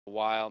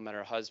while, met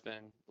her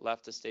husband,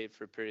 left the state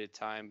for a period of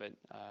time, but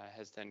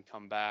has then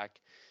come back.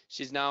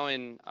 She's now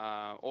in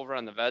over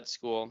on the vet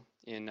school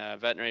in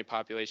veterinary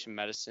population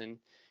medicine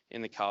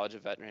in the College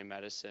of Veterinary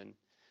Medicine.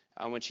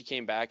 When she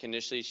came back,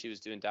 initially she was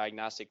doing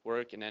diagnostic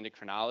work in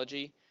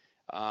endocrinology,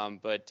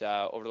 but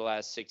over the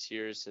last 6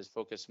 years has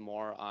focused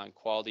more on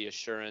quality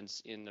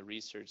assurance in the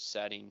research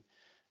setting.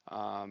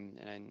 And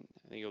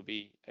I think it'll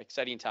be an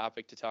exciting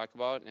topic to talk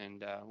about,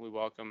 and we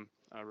welcome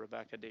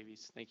Rebecca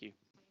Davies. Thank you.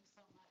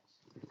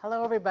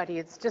 Hello, everybody.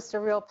 It's just a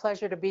real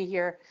pleasure to be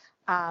here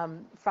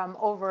from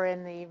over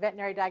in the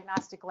Veterinary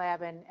Diagnostic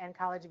Lab and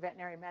College of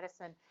Veterinary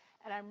Medicine.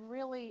 And I'm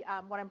really,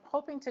 what I'm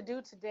hoping to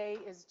do today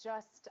is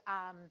just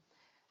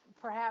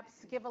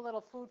perhaps give a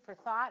little food for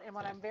thought. And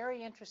what I'm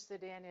very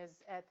interested in is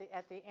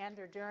at the end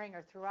or during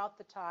or throughout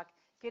the talk,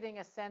 getting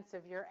a sense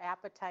of your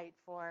appetite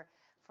for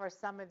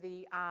some of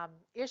the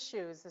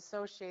issues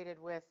associated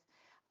with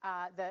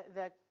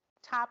the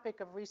topic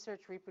of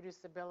research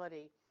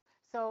reproducibility.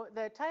 So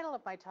the title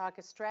of my talk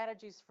is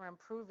Strategies for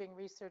Improving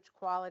Research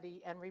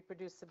Quality and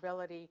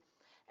Reproducibility.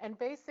 And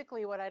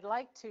basically what I'd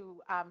like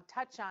to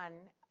touch on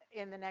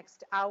in the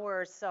next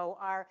hour or so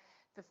are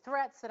the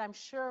threats that I'm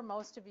sure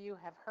most of you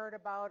have heard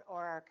about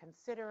or are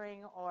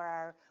considering or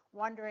are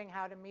wondering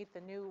how to meet the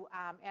new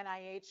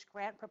NIH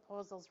grant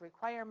proposals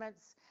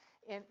requirements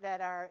that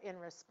are in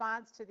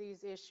response to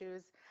these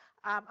issues.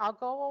 I'll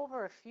go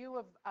over a few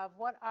of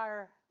what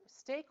our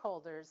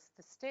stakeholders,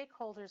 the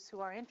stakeholders who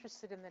are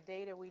interested in the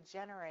data we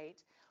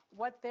generate,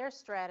 what their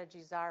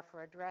strategies are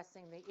for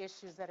addressing the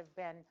issues that have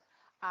been,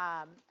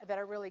 that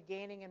are really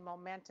gaining in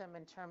momentum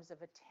in terms of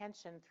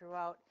attention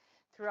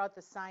throughout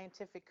the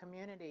scientific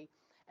community.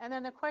 And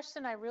then the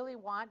question I really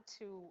want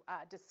to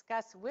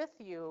discuss with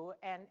you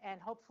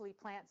and hopefully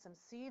plant some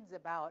seeds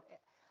about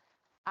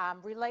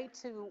relate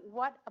to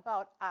what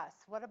about us?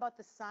 What about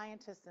the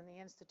scientists and the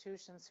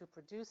institutions who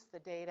produce the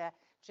data,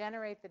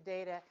 generate the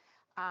data,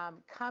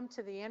 come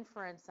to the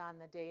inference on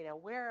the data?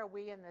 Where are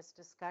we in this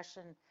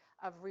discussion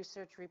of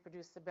research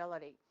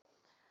reproducibility?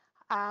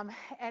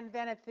 And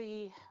then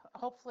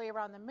hopefully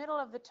around the middle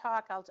of the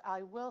talk,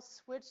 I will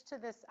switch to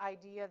this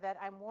idea that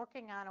I'm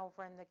working on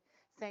over in the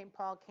St.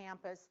 Paul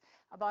campus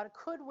about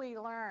could we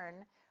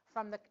learn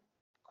from the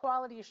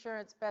quality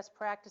assurance best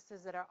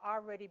practices that are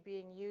already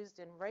being used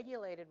in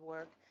regulated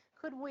work?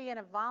 Could we, in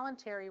a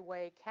voluntary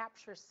way,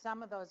 capture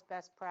some of those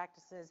best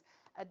practices,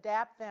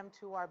 adapt them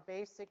to our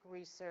basic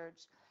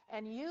research,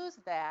 and use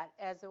that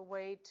as a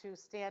way to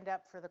stand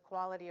up for the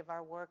quality of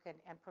our work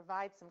and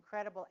provide some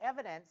credible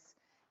evidence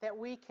that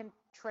we can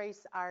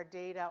trace our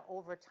data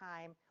over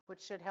time,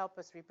 which should help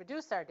us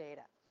reproduce our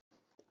data?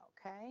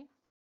 Okay.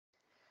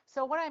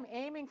 So what I'm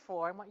aiming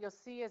for, and what you'll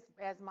see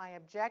as my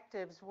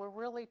objectives, were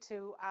really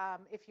to,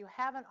 if you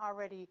haven't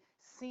already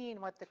seen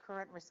what the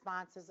current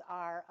responses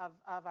are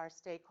of our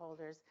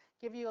stakeholders,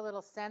 give you a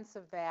little sense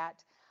of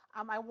that.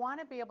 I want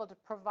to be able to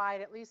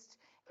provide, at least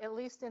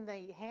in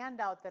the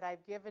handout that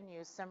I've given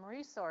you, some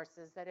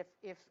resources that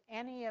if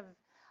any of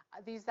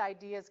these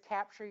ideas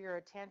capture your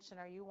attention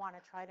or you want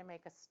to try to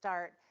make a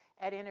start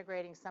at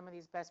integrating some of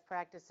these best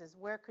practices,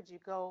 where could you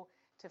go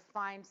to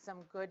find some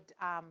good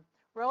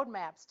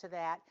roadmaps to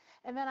that?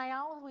 And then I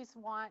always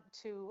want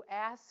to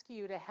ask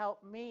you to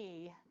help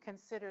me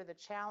consider the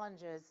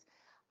challenges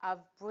of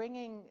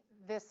bringing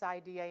this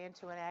idea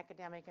into an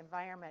academic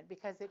environment,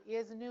 because it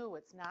is new.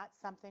 It's not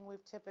something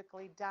we've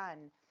typically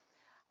done.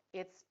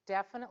 It's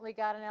definitely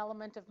got an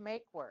element of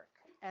make work.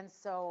 And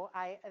so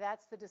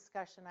that's the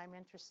discussion I'm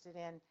interested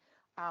in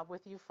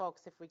with you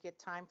folks if we get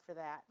time for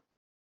that.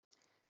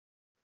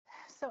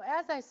 So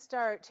as I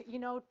start, you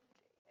know,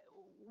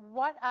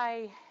 what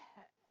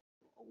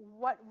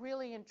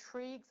really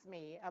intrigues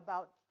me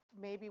about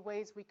maybe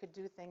ways we could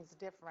do things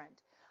different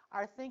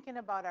are thinking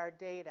about our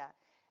data.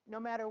 No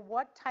matter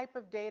what type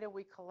of data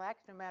we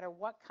collect, no matter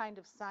what kind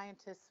of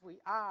scientists we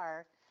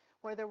are,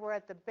 whether we're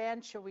at the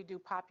bench or we do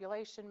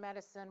population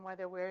medicine,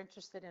 whether we're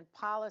interested in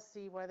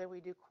policy, whether we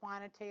do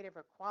quantitative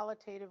or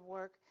qualitative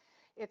work,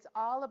 it's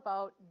all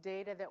about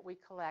data that we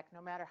collect,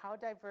 no matter how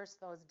diverse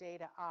those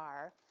data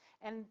are.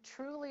 And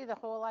truly the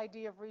whole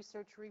idea of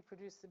research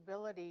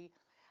reproducibility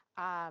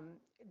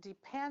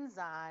depends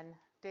on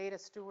data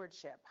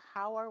stewardship.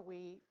 How are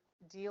we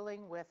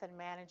dealing with and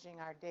managing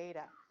our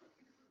data?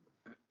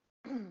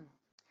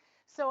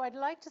 So I'd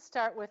like to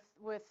start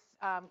with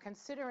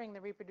considering the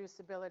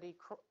reproducibility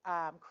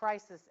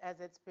crisis as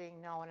it's being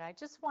known. And I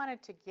just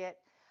wanted to get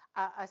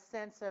a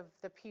sense of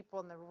the people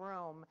in the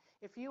room.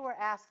 If you were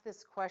asked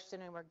this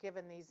question and were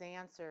given these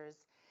answers,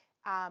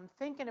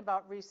 thinking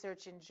about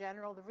research in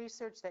general, the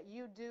research that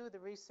you do, the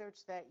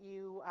research that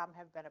you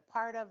have been a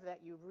part of, that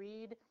you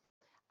read,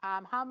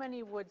 how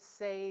many would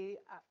say,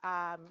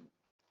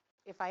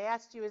 if I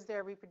asked you, is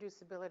there a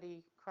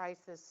reproducibility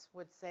crisis,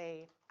 would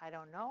say, I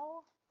don't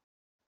know?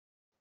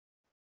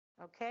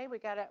 Okay,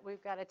 we've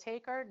got a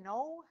taker.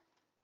 No?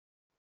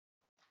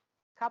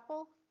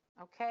 Couple?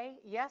 Okay,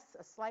 yes,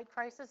 a slight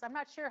crisis. I'm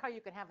not sure how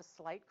you can have a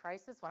slight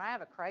crisis. When I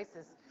have a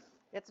crisis,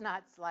 It's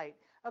not slight.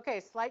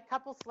 Okay,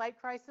 couple slight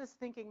crisis,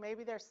 thinking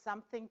maybe there's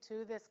something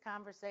to this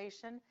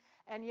conversation.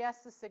 And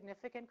yes, a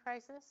significant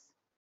crisis.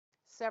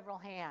 Several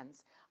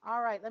hands.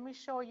 All right, let me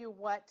show you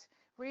what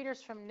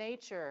readers from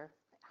Nature,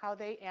 how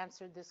they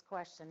answered this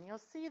question. You'll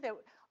see that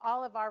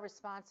all of our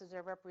responses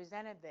are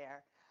represented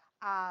there.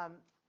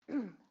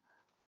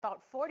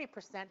 About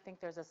 40% think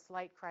there's a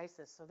slight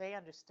crisis, so they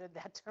understood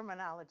that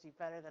terminology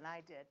better than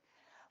I did.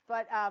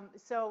 But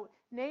so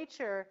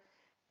Nature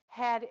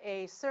had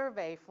a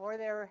survey for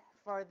their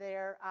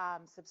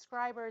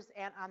subscribers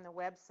and on the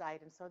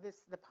website, and so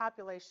the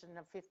population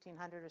of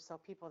 1,500 or so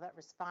people that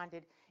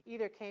responded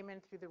either came in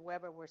through the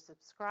web or were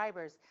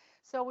subscribers.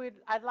 So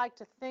I'd like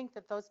to think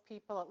that those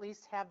people at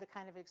least have the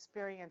kind of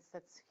experience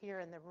that's here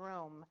in the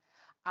room.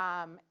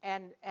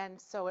 And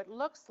so it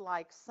looks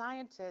like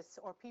scientists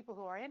or people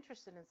who are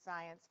interested in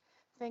science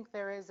think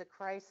there is a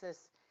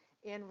crisis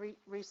in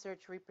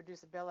research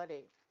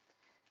reproducibility.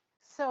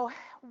 So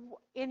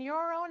in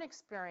your own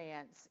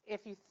experience,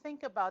 if you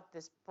think about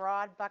this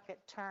broad bucket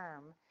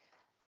term,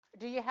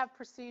 do you have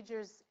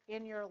procedures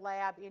in your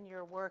lab, in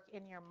your work,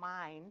 in your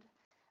mind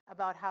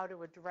about how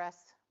to address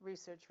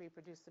research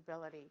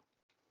reproducibility?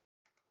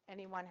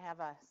 Anyone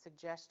have a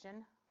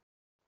suggestion?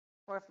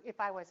 Or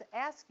if I was to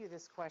ask you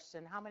this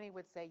question, how many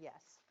would say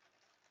yes?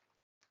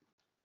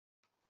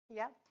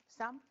 Yeah,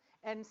 some?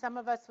 And some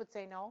of us would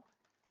say no?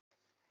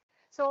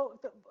 So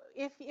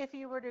if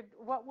you were to,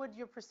 what would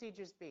your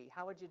procedures be?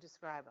 How would you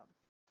describe them?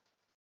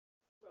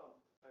 Well,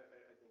 I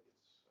think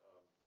it's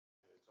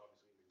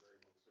obviously a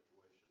variable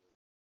situation.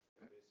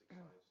 From a basic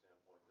science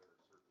standpoint, there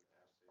are certain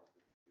assays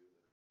that you do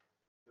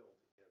that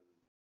are built in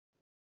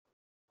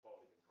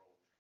quality control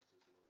systems to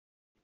keep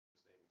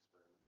the same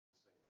experiment the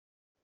same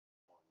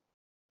on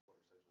what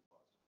are essentially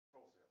positive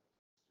control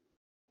samples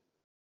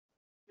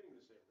to getting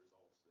the same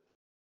results that.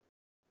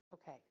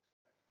 Okay.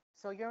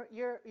 So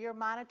you're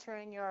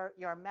monitoring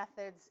your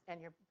methods,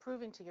 and you're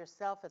proving to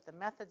yourself that the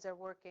methods are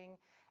working,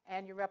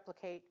 and you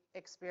replicate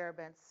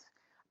experiments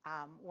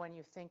when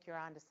you think you're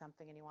onto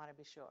something and you want to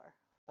be sure,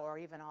 or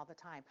even all the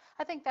time.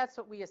 I think that's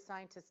what we as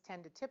scientists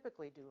tend to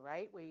typically do,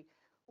 right? We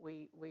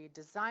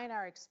design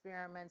our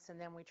experiments,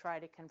 and then we try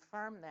to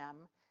confirm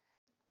them,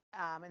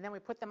 and then we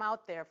put them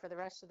out there for the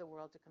rest of the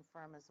world to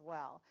confirm as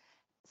well.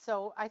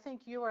 So I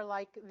think you are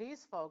like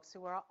these folks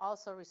who are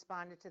also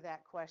responded to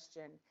that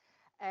question.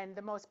 And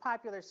the most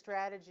popular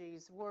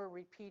strategies were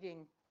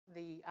repeating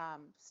the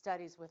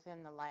studies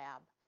within the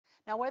lab.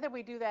 Now, whether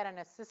we do that in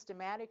a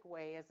systematic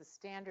way as a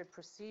standard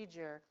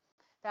procedure,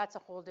 that's a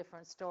whole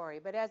different story.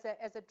 But as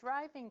a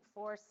driving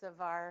force of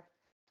our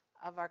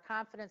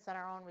confidence in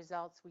our own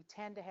results, we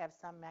tend to have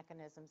some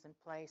mechanisms in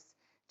place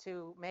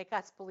to make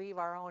us believe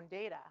our own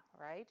data,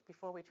 right,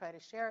 before we try to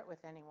share it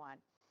with anyone.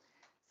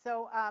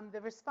 So the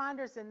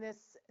responders in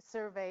this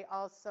survey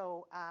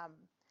also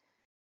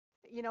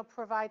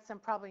provide some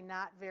probably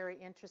not very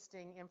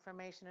interesting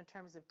information in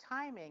terms of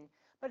timing,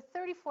 but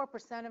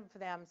 34% of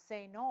them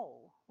say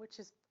no, which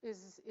is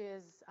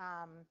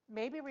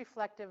maybe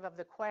reflective of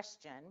the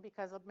question,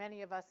 because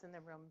many of us in the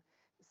room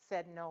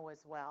said no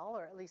as well,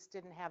 or at least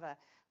didn't have a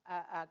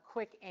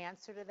quick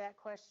answer to that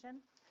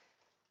question.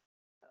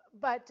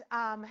 But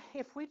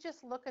if we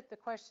just look at the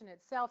question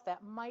itself,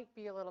 that might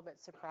be a little bit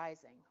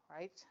surprising,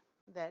 right?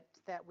 That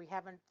we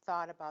haven't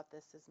thought about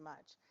this as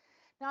much.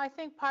 Now, I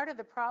think part of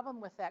the problem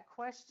with that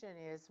question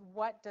is,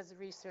 what does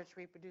research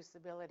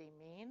reproducibility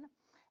mean?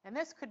 And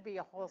this could be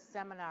a whole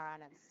seminar on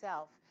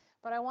itself.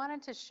 But I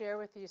wanted to share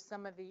with you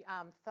some of the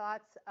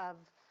thoughts of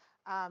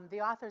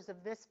the authors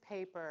of this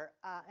paper.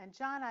 And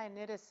John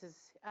Ioannidis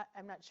is,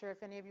 I'm not sure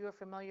if any of you are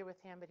familiar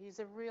with him, but he's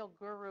a real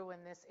guru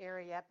in this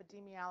area,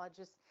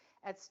 epidemiologist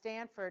at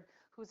Stanford,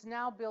 who's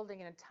now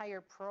building an entire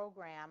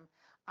program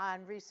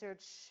on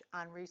research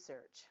on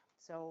research.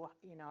 So,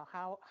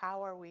 how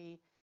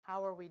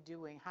are we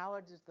doing? How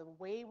does the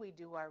way we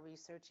do our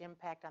research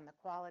impact on the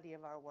quality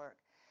of our work?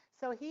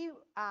 So he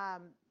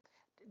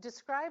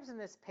describes in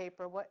this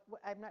paper what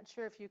I'm not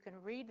sure if you can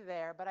read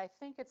there, but I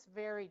think it's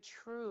very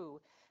true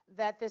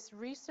that this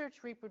research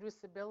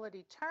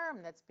reproducibility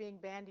term that's being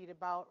bandied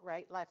about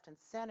right, left, and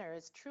center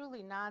is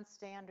truly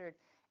non-standard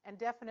and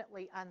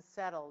definitely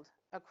unsettled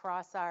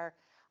across our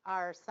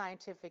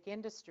scientific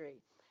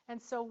industry. And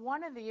so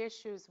one of the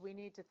issues we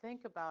need to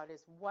think about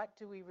is, what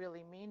do we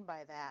really mean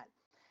by that?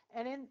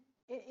 And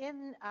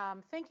in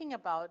thinking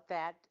about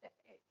that,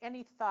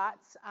 any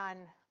thoughts on,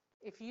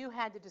 if you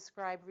had to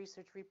describe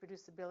research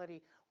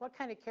reproducibility, what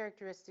kind of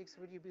characteristics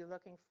would you be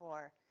looking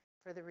for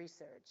the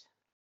research?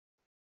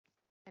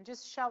 And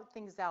just shout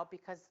things out,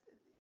 because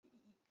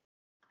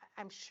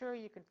I'm sure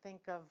you could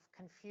think of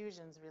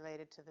confusions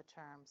related to the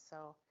term.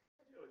 So.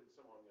 Ideally,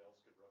 someone else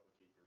could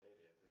replicate your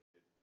data if they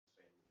did the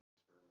same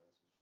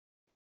experiments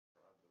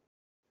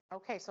as.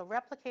 Okay, so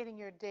replicating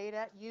your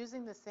data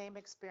using the same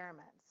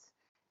experiments.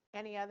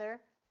 Any other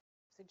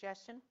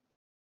suggestion?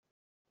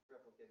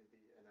 Replicating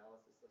the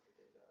analysis of the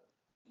data.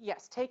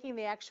 Yes, taking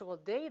the actual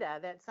data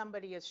that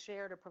somebody has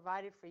shared or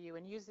provided for you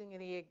and using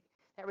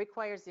that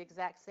requires the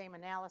exact same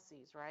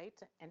analyses, right?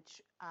 And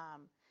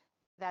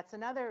That's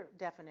another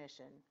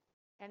definition.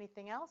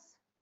 Anything else?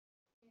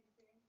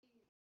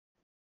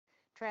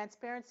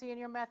 Transparency in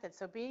your methods.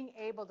 So being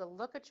able to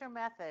look at your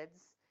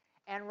methods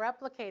and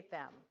replicate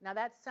them. Now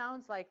that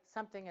sounds like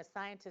something as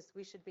scientists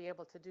we should be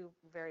able to do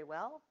very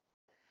well.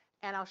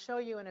 And I'll show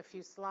you in a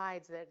few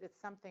slides that it's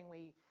something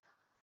we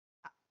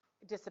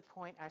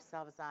disappoint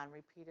ourselves on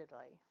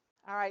repeatedly.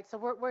 All right, so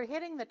we're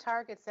hitting the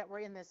targets that were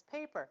in this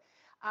paper.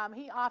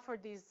 He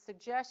offered these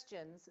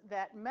suggestions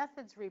that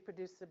methods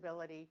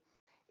reproducibility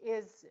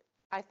is,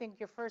 I think,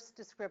 your first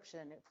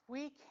description. If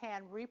we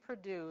can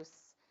reproduce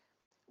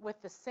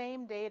with the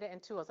same data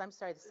and tools, I'm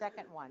sorry, the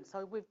second one.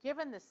 So we've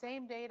given the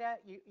same data,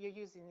 you're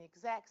using the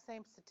exact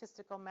same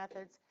statistical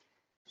methods,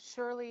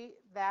 surely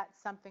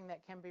that's something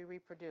that can be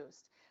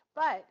reproduced.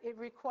 But it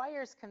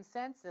requires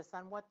consensus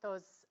on what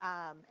those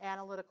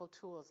analytical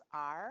tools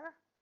are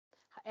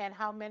and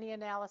how many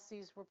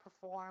analyses were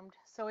performed.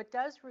 So it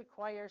does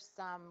require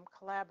some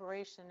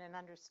collaboration and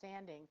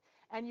understanding.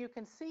 And you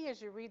can see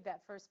as you read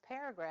that first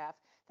paragraph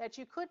that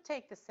you could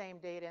take the same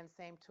data and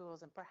same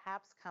tools and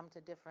perhaps come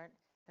to different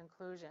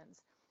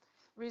conclusions.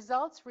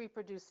 Results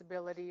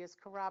reproducibility is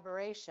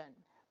corroboration,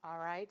 all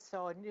right?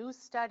 So a new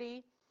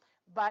study,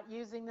 but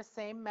using the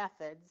same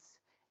methods.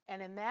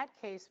 And in that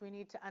case, we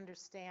need to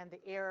understand the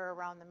error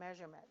around the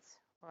measurements,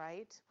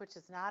 right? Which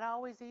is not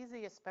always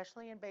easy,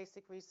 especially in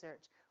basic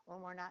research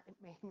when we're not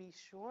maybe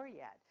sure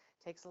yet.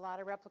 It takes a lot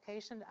of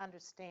replication to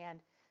understand,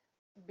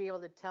 be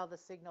able to tell the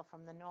signal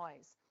from the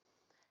noise.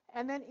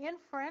 And then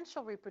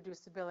inferential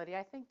reproducibility,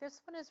 I think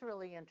this one is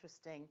really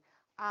interesting.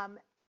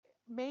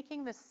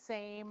 Making the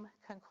same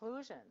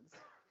conclusions.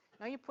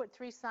 Now you put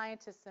 3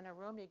 scientists in a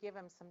room, you give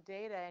them some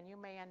data, and you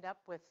may end up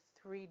with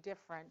 3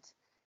 different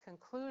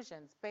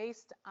conclusions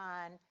based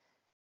on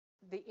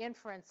the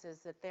inferences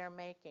that they're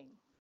making.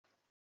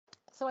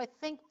 So I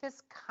think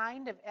this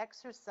kind of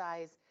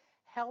exercise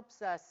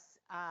helps us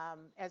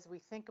as we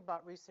think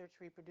about research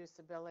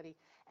reproducibility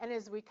and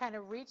as we kind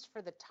of reach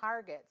for the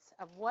targets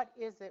of what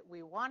is it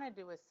we want to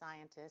do as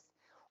scientists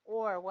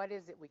or what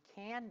is it we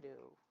can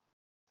do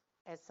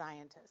as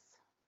scientists.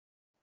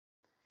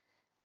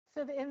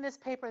 So in this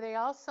paper, they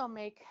also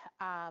make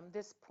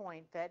this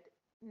point that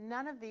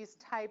none of these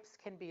types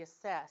can be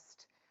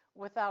assessed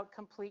without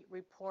complete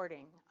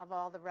reporting of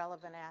all the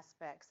relevant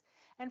aspects.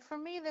 And for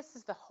me, this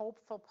is the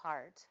hopeful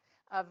part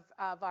of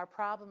our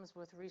problems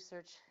with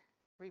research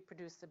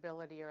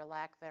reproducibility or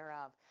lack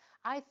thereof.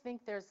 I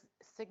think there's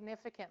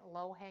significant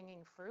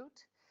low-hanging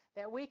fruit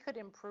that we could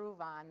improve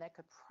on that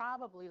could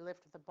probably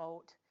lift the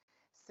boat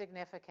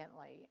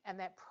significantly and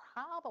that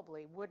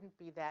probably wouldn't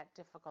be that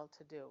difficult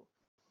to do.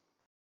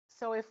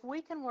 So if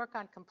we can work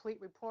on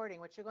complete reporting,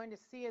 what you're going to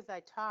see as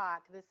I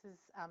talk, this is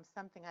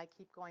something I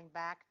keep going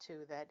back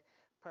to, that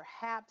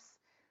perhaps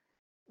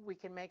we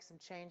can make some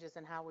changes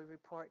in how we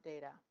report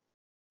data.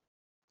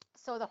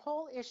 So the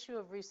whole issue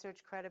of research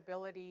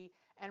credibility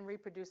and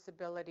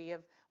reproducibility,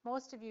 have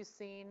most of you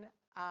seen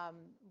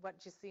what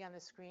you see on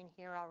the screen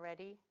here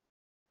already?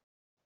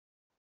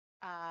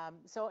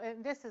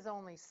 And this is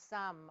only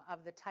some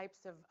of the types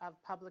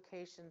of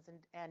publications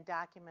and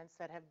documents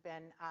that have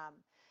been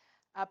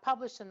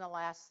published in the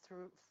last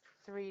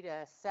 3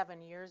 to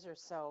 7 years or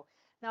so.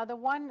 Now the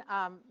one,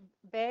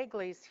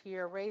 Bagley's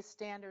here, Raise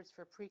Standards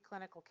for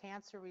Preclinical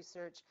Cancer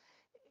Research.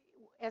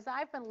 As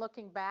I've been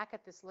looking back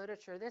at this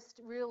literature, this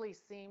really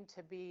seemed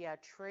to be a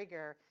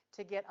trigger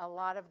to get a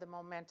lot of the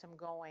momentum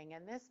going.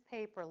 And this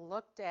paper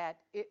looked at,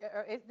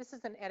 this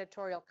is an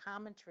editorial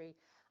commentary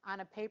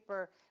on a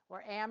paper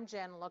where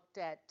Amgen looked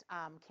at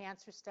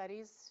cancer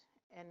studies.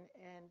 And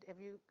do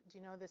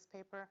you know this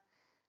paper?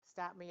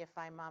 Stop me if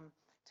I'm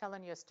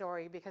telling you a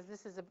story, because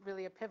this is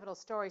really a pivotal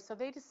story. So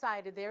they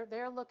decided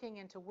they're looking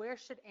into where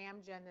should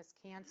Amgen, this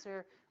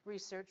cancer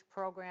research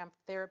program,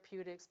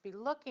 therapeutics, be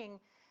looking,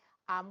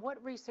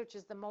 what research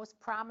is the most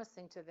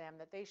promising to them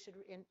that they should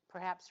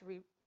perhaps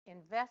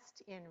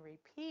invest in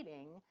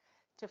repeating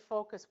to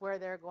focus where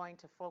they're going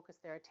to focus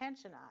their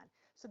attention on.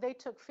 So they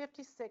took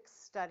 56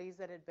 studies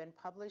that had been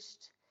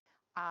published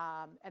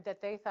and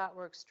that they thought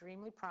were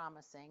extremely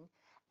promising,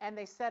 and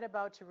they set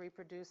about to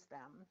reproduce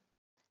them.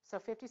 So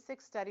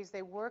 56 studies,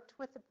 they worked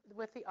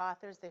with the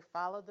authors, they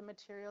followed the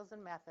materials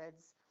and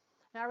methods.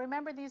 Now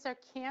remember, these are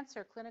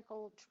cancer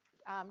clinical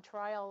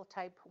trial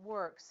type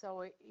work,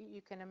 so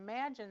you can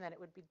imagine that it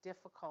would be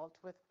difficult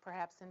with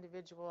perhaps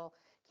individual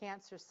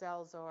cancer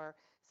cells or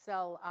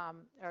cell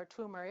or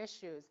tumor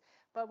issues.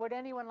 But would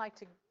anyone like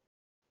to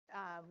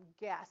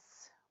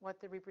guess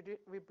what the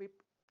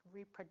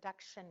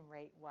reproduction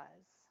rate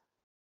was?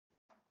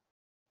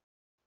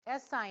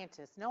 As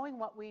scientists, knowing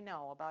what we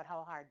know about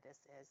how hard this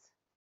is.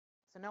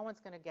 So no one's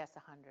going to guess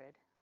 100.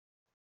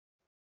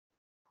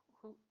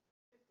 Who?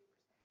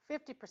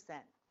 50%.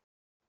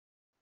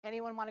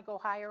 Anyone want to go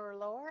higher or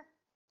lower?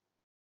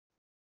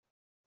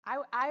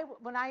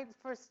 When I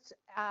first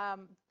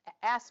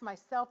asked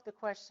myself the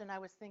question, I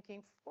was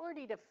thinking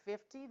 40 to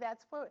 50.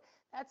 That's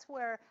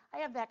where I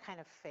have that kind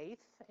of faith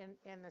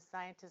in the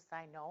scientists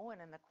I know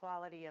and in the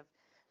quality of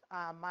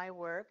my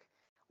work.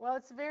 Well,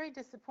 it's very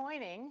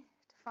disappointing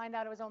to find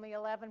out it was only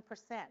 11%.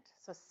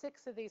 So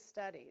 6 of these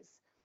studies.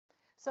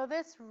 So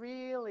this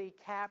really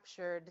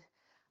captured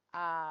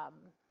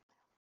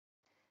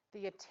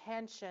the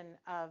attention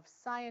of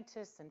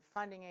scientists and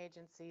funding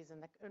agencies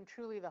and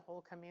truly the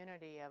whole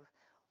community of,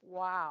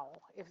 wow,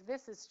 if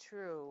this is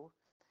true,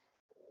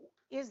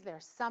 is there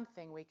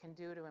something we can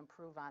do to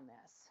improve on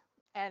this?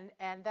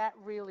 And that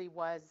really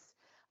was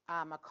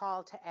a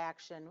call to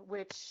action,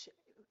 which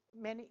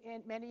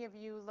many of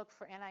you look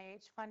for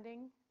NIH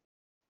funding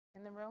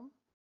in the room.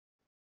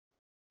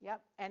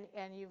 Yep,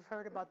 and you've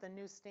heard about the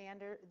new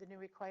standard, the new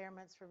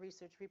requirements for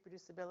research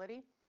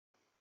reproducibility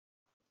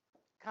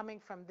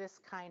coming from this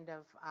kind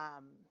of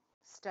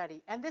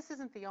study. And this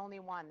isn't the only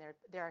one.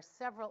 There are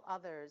several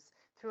others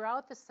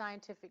throughout the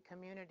scientific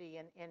community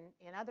and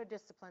in other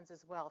disciplines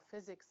as well,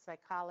 physics,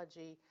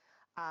 psychology,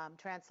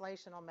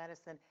 translational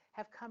medicine,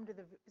 have come to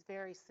the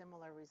very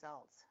similar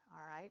results,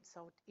 all right?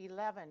 So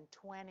 11,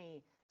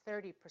 20,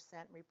 30%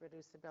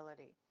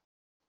 reproducibility.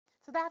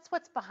 So that's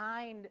what's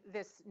behind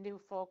this new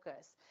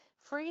focus.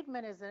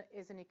 Friedman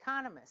is an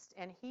economist,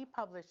 and he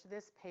published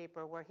this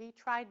paper where he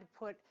tried to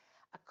put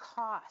a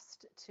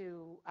cost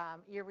to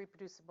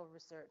irreproducible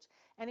research.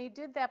 And he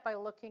did that by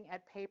looking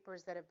at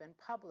papers that have been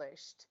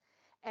published.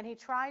 And he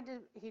tried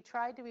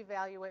to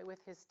evaluate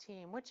with his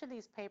team which of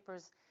these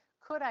papers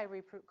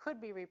could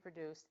be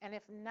reproduced, and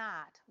if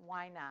not,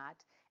 why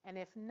not? And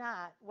if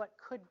not, what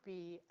could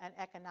be an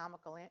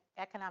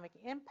economic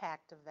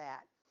impact of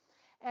that?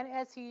 And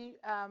as he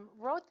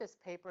wrote this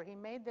paper, he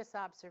made this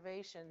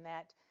observation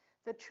that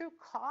the true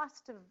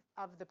cost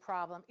of the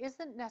problem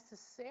isn't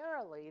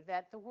necessarily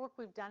that the work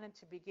we've done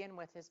to begin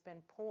with has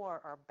been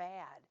poor or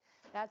bad.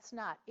 That's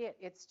not it.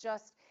 It's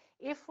just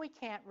if we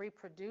can't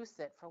reproduce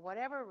it for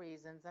whatever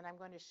reasons, and I'm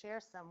going to share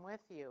some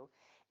with you,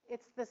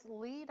 it's this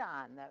lead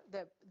on,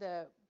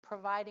 the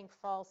providing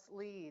false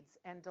leads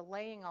and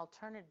delaying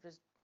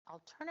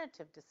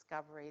alternative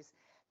discoveries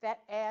that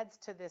adds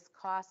to this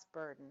cost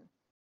burden.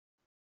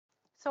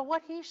 So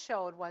what he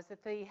showed was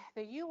that the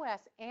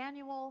U.S.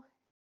 annual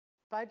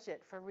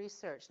budget for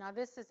research, now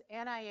this is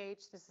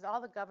NIH, this is all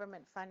the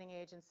government funding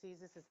agencies,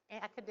 this is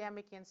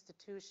academic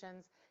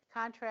institutions,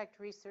 contract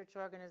research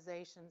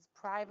organizations,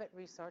 private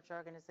research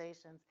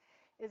organizations,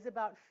 is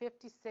about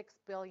 $56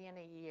 billion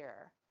a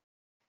year.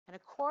 And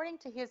according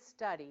to his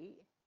study,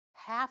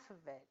 half of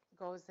it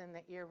goes in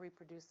the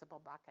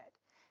irreproducible bucket.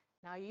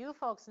 Now you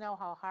folks know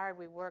how hard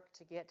we work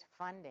to get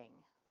funding.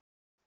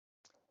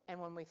 And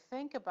when we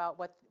think about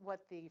what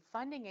the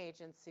funding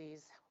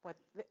agencies, what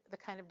the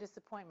kind of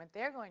disappointment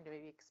they're going to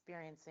be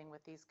experiencing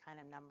with these kind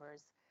of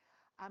numbers,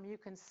 you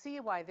can see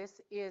why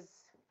this is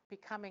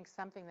becoming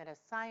something that as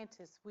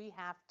scientists we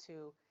have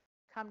to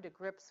come to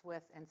grips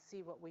with and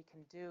see what we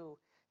can do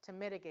to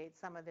mitigate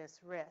some of this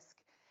risk.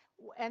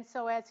 And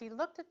so as he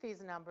looked at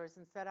these numbers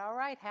and said, all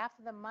right, half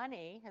of the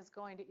money is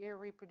going to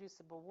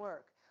irreproducible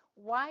work.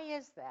 Why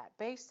is that?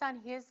 Based on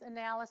his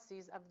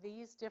analyses of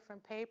these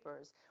different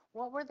papers,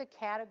 what were the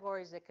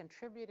categories that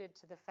contributed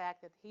to the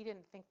fact that he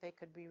didn't think they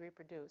could be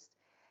reproduced?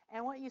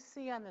 And what you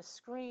see on the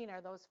screen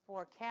are those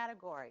 4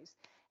 categories.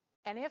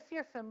 And if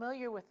you're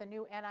familiar with the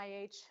new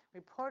NIH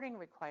reporting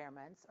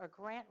requirements or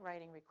grant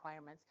writing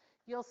requirements,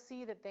 you'll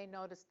see that they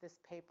noticed this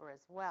paper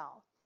as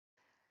well.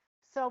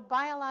 So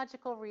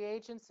biological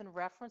reagents and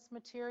reference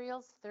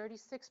materials,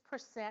 36%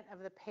 of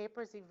the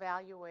papers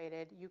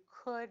evaluated, you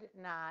could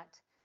not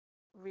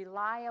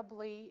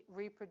reliably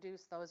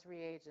reproduce those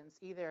reagents,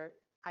 either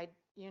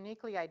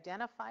uniquely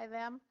identify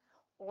them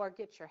or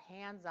get your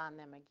hands on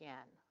them again,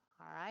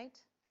 all right?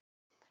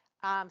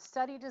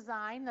 Study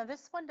design, now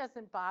this one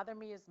doesn't bother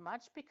me as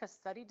much because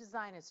study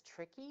design is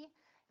tricky. It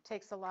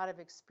takes a lot of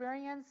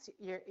experience.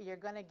 You're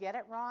going to get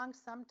it wrong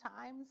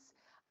sometimes.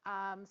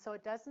 So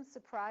it doesn't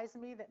surprise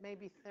me that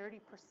maybe 30%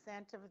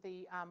 of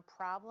the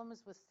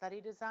problems with study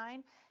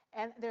design,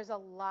 and there's a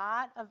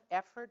lot of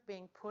effort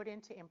being put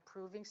into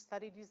improving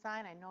study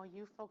design. I know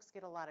you folks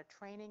get a lot of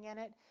training in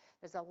it.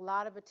 There's a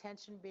lot of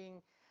attention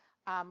being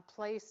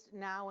placed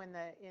now in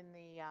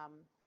the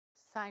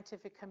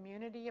scientific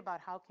community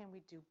about how can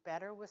we do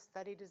better with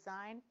study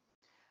design.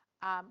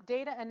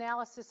 Data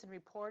analysis and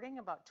reporting,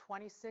 about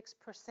 26%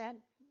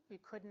 we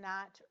could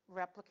not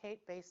replicate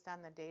based on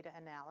the data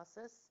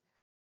analysis.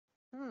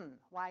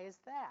 Why is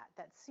that?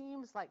 That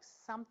seems like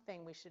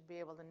something we should be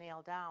able to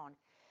nail down.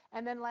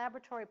 And then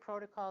laboratory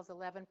protocols,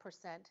 11%,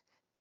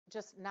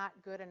 just not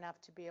good enough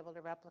to be able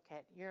to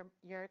replicate.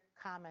 Your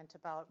comment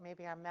about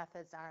maybe our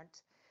methods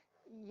aren't,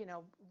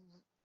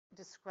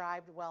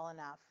 described well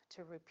enough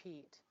to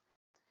repeat.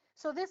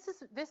 So this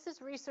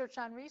is research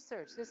on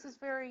research. This is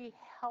very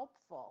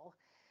helpful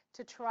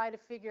to try to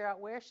figure out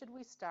where should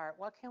we start,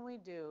 what can we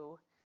do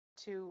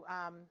to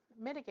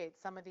mitigate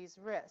some of these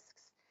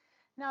risks.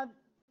 Now,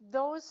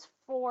 those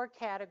 4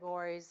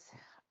 categories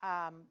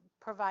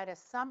provide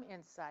us some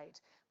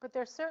insight, but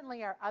there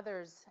certainly are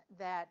others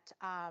that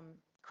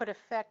could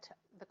affect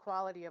the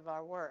quality of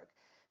our work.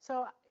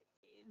 So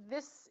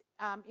this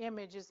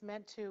image is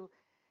meant to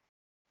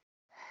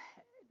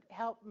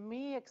help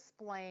me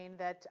explain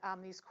that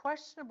these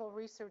questionable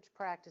research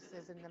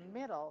practices in the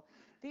middle,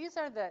 these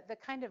are the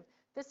kind of,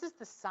 this is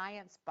the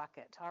science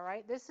bucket, all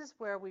right? This is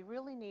where we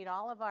really need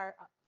all of our,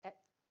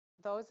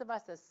 those of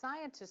us as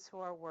scientists who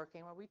are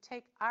working, where we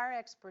take our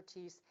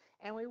expertise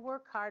and we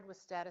work hard with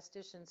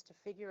statisticians to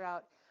figure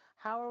out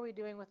how are we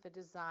doing with the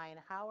design,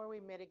 how are we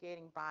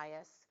mitigating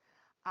bias,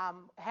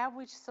 have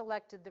we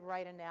selected the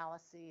right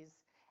analyses,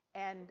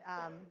 and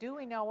do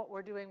we know what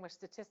we're doing with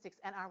statistics,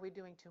 and are we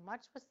doing too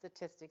much with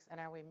statistics, and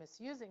are we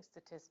misusing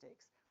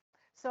statistics?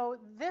 So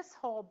this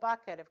whole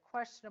bucket of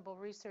questionable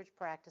research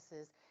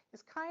practices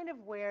is kind of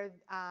where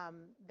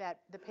that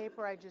the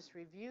paper I just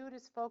reviewed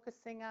is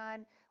focusing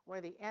on, where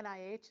the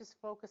NIH is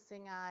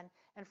focusing on,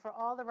 and for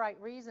all the right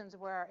reasons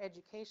where our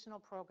educational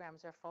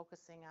programs are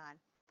focusing on.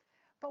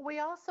 But we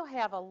also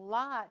have a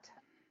lot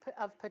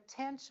of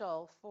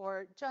potential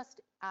for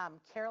just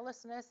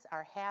carelessness,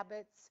 our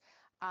habits,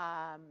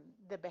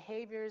 the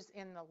behaviors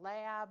in the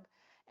lab,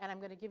 and I'm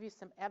going to give you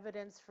some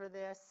evidence for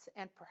this,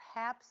 and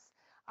perhaps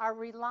our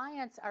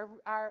reliance,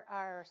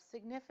 our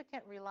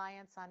significant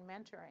reliance on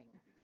mentoring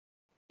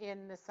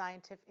in the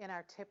in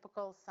our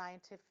typical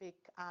scientific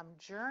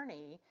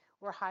journey.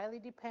 We're highly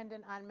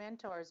dependent on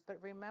mentors, but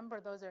remember,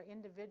 those are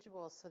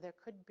individuals, so there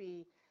could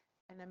be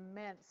an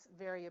immense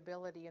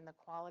variability in the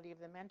quality of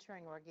the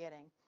mentoring we're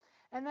getting.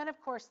 And then,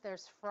 of course,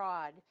 there's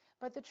fraud.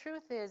 But the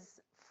truth is,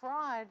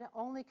 fraud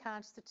only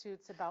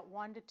constitutes about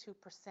 1% to 2%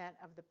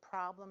 of the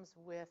problems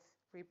with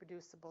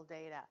reproducible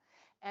data.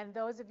 And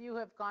those of you who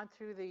have gone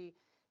through the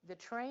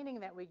training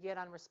that we get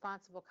on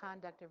responsible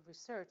conduct of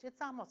research,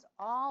 it's almost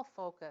all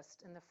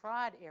focused in the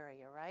fraud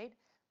area, right?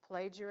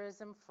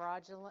 Plagiarism,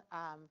 fraud,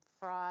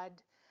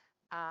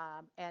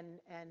 and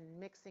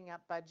mixing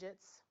up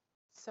budgets.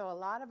 So a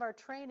lot of our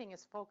training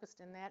is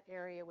focused in that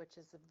area, which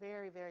is a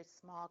very, very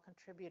small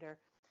contributor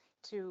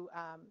to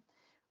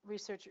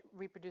research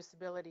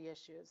reproducibility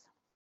issues.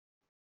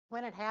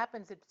 When it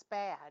happens, it's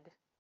bad,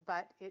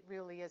 but it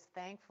really is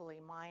thankfully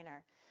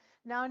minor.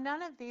 Now,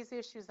 none of these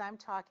issues I'm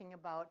talking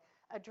about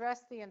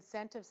address the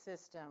incentive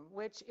system,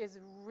 which is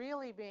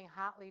really being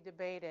hotly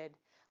debated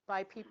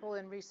by people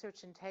in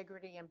research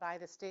integrity and by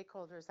the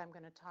stakeholders I'm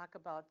going to talk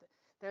about.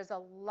 There's a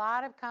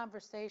lot of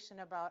conversation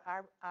about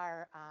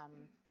our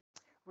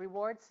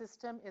reward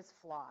system is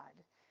flawed,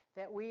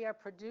 that we are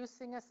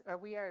producing or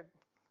we are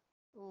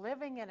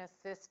living in a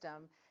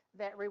system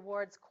that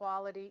rewards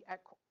quality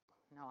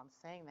no, I'm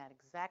saying that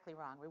exactly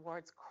wrong,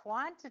 rewards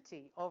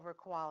quantity over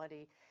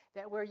quality,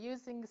 that we're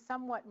using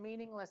somewhat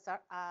meaningless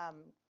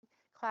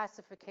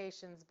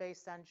classifications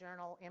based on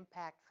journal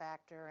impact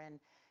factor. And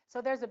so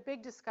there's a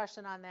big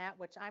discussion on that,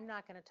 which I'm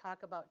not going to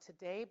talk about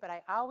today, but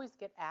I always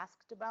get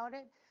asked about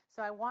it.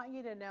 So I want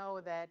you to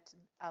know that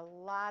a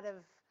lot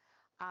of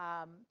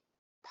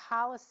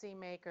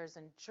policymakers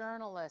and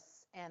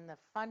journalists and the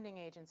funding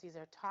agencies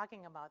are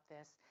talking about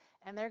this,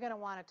 and they're going to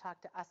want to talk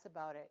to us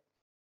about it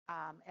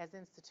as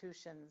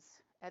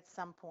institutions at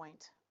some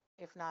point,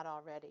 if not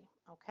already,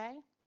 okay?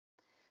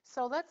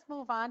 So let's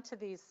move on to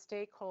these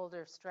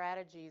stakeholder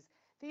strategies.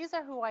 These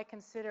are who I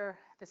consider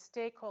the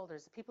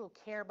stakeholders, the people who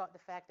care about the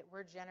fact that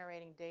we're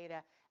generating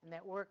data and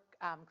that we're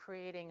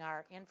creating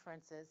our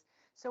inferences.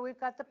 So we've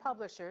got the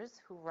publishers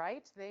who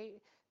write.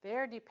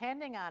 They're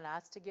depending on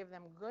us to give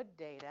them good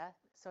data,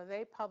 so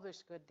they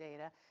publish good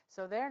data,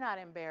 so they're not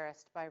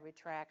embarrassed by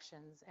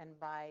retractions and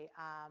by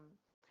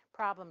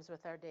problems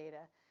with our data.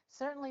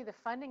 Certainly the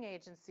funding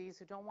agencies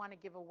who don't want to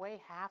give away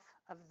half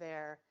of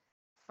their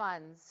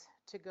funds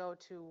to go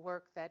to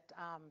work that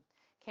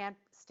can't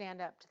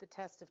stand up to the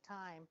test of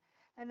time.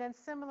 And then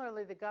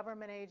similarly, the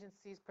government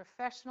agencies,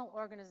 professional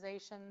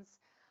organizations,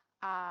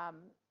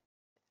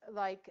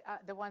 like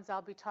the ones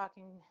I'll be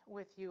talking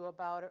with you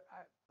about,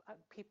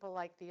 people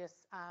like the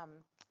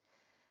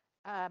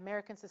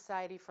American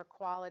Society for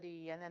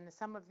Quality, and then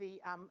some of the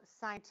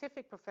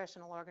scientific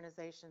professional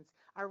organizations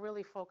are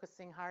really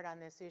focusing hard on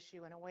this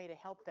issue in a way to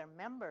help their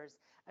members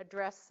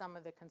address some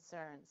of the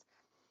concerns.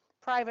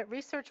 Private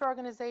research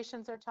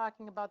organizations are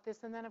talking about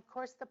this, and then of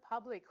course the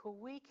public, who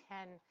we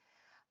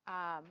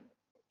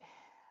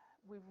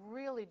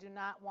really do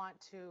not want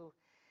to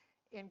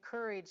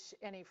encourage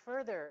any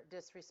further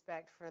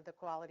disrespect for the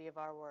quality of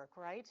our work,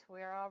 right?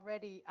 We're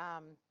already,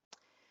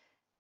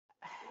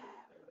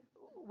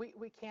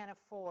 we can't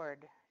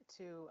afford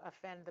to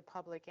offend the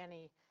public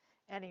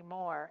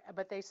anymore,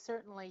 but they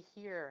certainly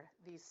hear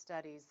these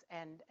studies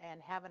and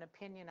have an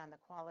opinion on the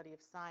quality of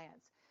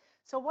science.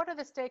 So what are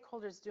the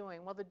stakeholders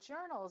doing? Well, the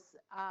journals,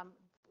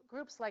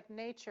 groups like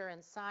Nature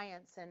and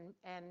Science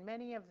and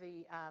many of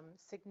the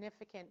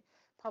significant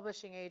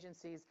publishing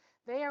agencies,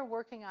 they are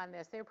working on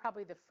this. They're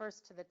probably the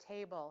first to the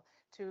table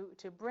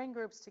to bring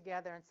groups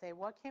together and say,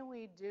 what can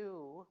we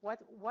do?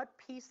 What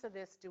piece of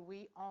this do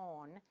we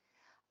own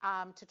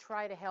to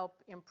try to help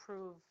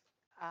improve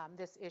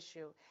this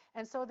issue?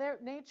 And so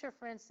Nature,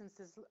 for instance,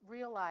 has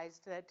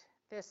realized that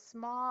this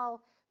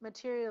small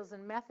materials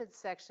and methods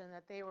section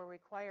that they were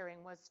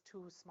requiring was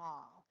too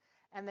small.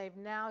 And they've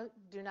now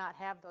do not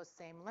have those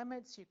same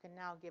limits. You can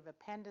now give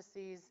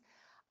appendices.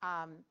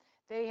 Um,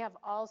 they have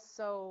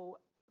also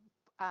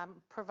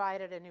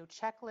provided a new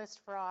checklist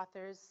for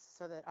authors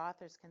so that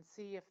authors can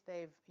see if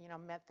they've,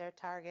 met their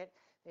target.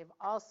 They've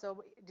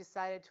also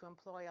decided to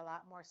employ a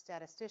lot more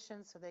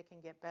statisticians so they can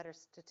get better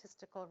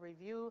statistical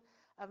review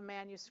of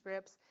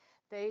manuscripts.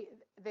 They,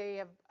 they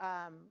have,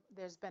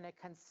 there's been a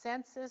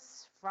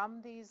consensus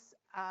from these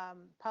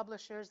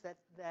publishers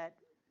that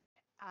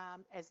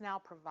is now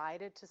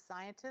provided to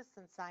scientists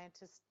and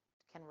scientists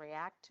can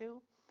react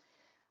to.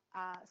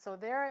 So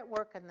they're at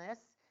work in this.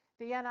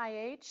 The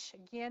NIH,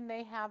 again,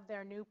 they have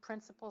their new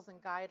principles and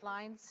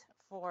guidelines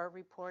for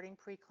reporting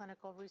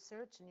preclinical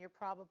research, and you're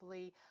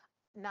probably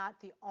not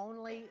the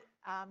only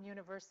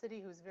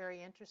university who's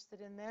very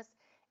interested in this.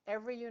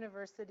 Every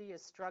university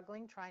is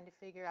struggling, trying to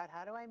figure out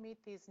how do I meet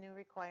these new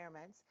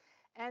requirements.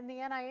 And the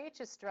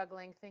NIH is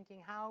struggling,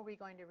 thinking how are we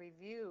going to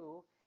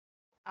review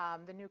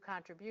the new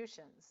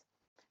contributions.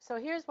 So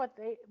here's what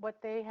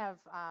they have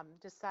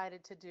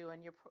decided to do,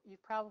 and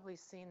you've probably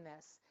seen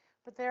this.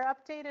 But they're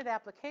updated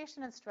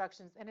application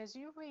instructions, and as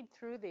you read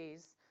through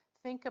these,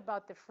 think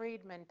about the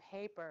Friedman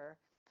paper,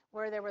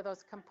 where there were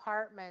those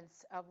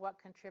compartments of what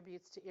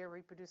contributes to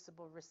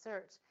irreproducible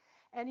research.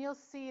 And you'll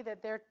see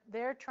that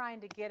they're trying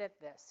to get at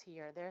this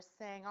here. They're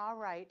saying, all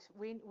right,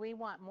 we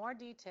want more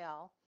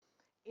detail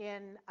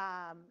in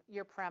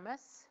your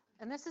premise.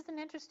 And this is an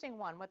interesting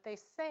one. What they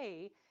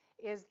say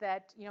is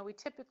that, we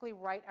typically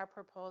write our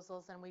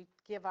proposals and we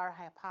give our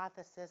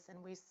hypothesis and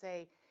we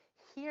say,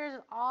 here's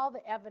all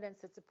the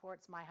evidence that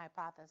supports my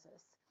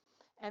hypothesis.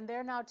 And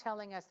they're now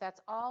telling us that's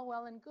all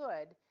well and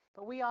good,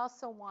 but we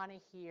also want to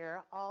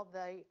hear all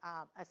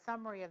a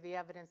summary of the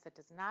evidence that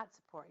does not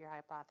support your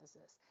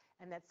hypothesis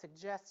and that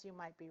suggests you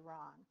might be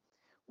wrong,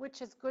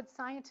 which as good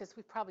scientists,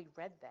 we've probably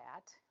read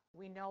that.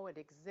 We know it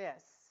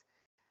exists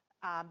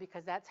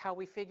because that's how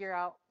we figure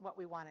out what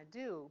we want to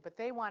do, but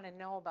they want to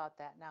know about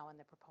that now in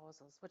the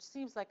proposals, which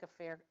seems like a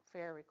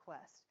fair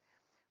request.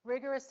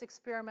 Rigorous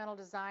experimental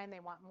design, they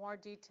want more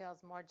details,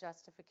 more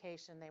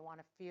justification. They want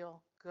to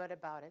feel good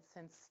about it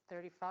since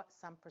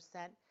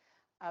 30-some%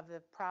 of the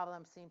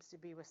problem seems to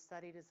be with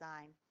study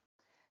design.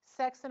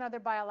 Sex and other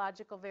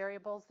biological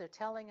variables, they're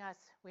telling us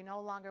we no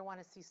longer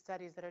want to see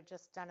studies that are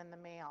just done in the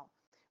male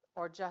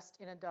or just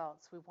in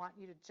adults. We want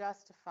you to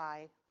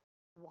justify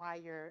why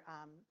you're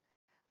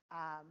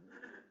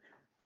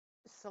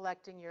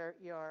selecting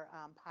your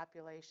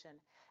population.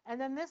 And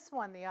then this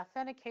one, the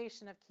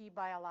authentication of key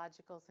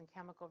biologicals and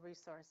chemical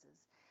resources.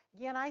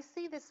 Again, I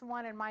see this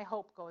one and my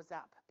hope goes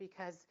up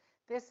because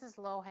this is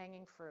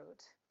low-hanging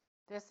fruit.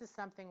 This is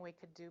something we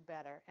could do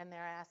better, and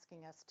they're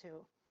asking us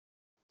to.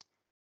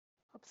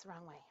 Oops,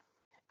 wrong way.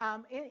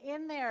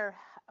 In their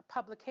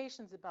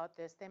publications about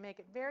this, they make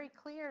it very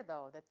clear,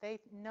 though, that they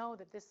know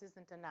that this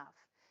isn't enough.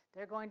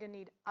 They're going to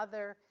need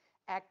other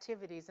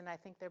activities, and I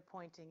think they're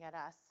pointing at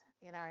us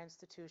in our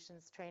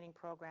institutions, training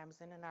programs,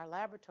 and in our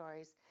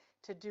laboratories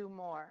to do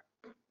more.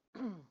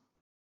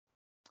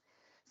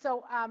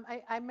 So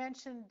I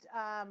mentioned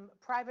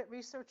private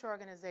research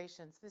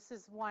organizations. This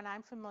is one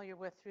I'm familiar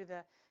with through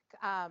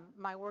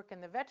my work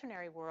in the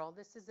veterinary world.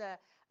 This is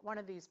one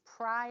of these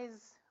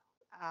prize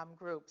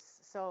groups.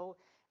 So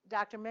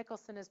Dr.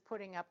 Mickelson is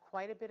putting up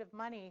quite a bit of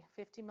money,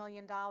 $50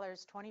 million,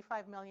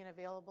 $25 million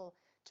available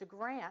to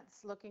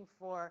grants, looking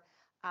for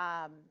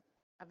a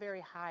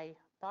very high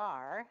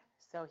bar.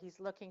 So he's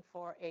looking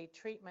for a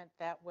treatment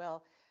that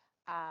will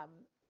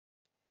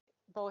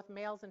both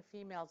males and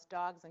females,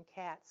 dogs and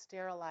cats,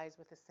 sterilize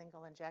with a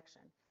single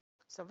injection.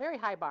 So very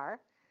high bar.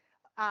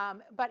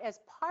 But as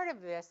part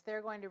of this,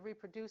 they're going to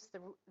reproduce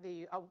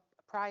the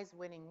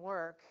prize-winning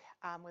work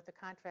with the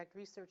contract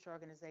research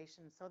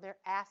organization. So they're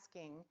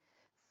asking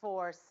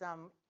for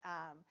some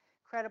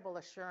credible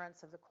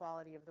assurance of the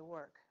quality of the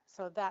work.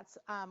 So that's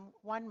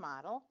one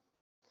model.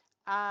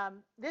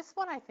 This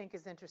one I think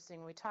is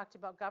interesting. We talked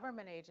about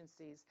government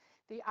agencies.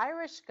 The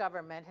Irish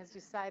government has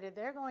decided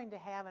they're going to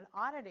have an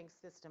auditing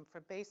system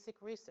for basic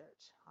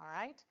research, all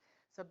right?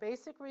 So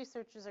basic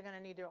researchers are going to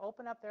need to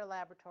open up their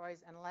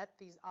laboratories and let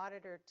these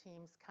auditor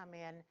teams come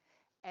in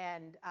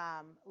and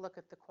look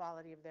at the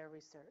quality of their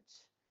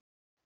research.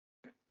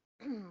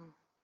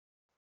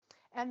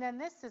 And then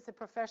this is a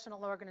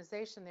professional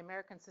organization, the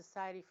American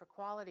Society for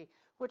Quality,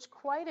 which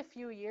quite a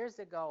few years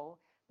ago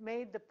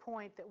made the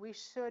point that we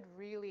should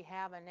really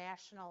have a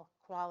national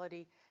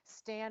quality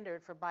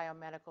standard for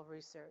biomedical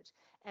research.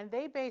 And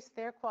they based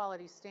their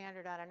quality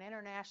standard on an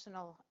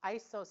international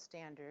ISO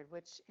standard,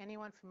 which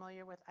anyone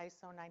familiar with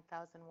ISO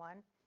 9001?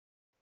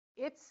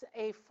 It's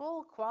a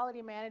full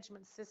quality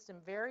management system,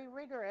 very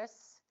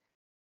rigorous,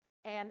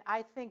 and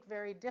I think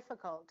very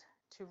difficult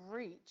to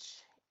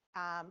reach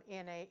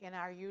in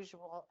our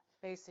usual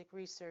basic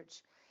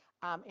research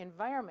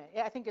environment.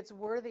 I think it's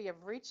worthy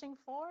of reaching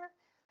for,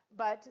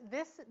 but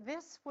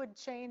this would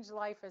change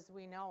life as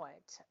we know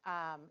it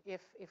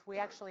if we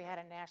actually had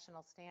a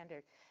national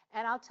standard.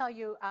 And I'll tell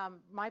you,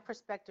 my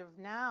perspective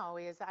now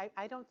is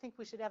I don't think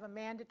we should have a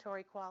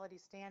mandatory quality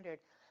standard,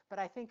 but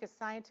I think as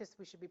scientists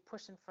we should be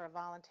pushing for a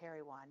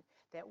voluntary one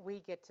that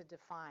we get to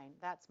define.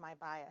 That's my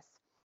bias.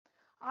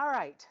 All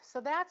right,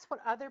 so that's what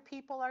other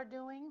people are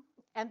doing,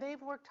 and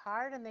they've worked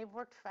hard and they've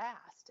worked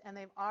fast, and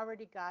they've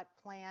already got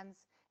plans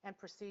and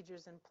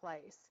procedures in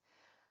place.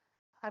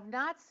 I've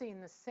not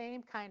seen the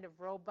same kind of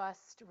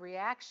robust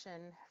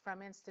reaction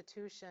from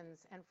institutions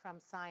and from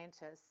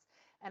scientists.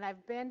 And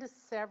I've been to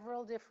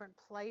several different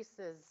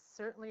places,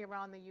 certainly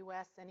around the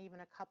US and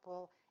even a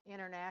couple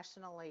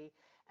internationally.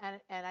 And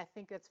I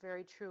think that's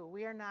very true.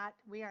 We are not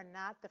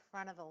the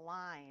front of the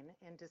line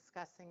in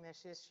discussing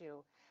this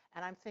issue.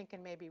 And I'm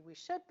thinking maybe we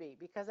should be,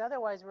 because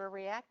otherwise we're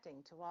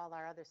reacting to all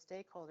our other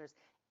stakeholders.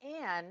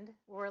 And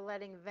we're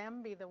letting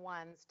them be the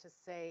ones to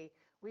say,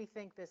 we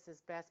think this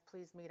is best,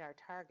 please meet our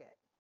target.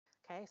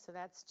 Okay, so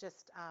that's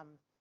just,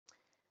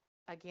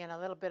 again, a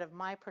little bit of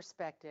my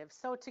perspective.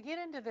 So to get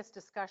into this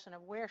discussion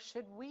of where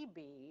should we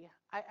be,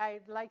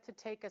 I'd like to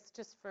take us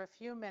just for a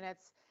few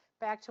minutes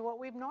back to what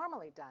we've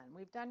normally done.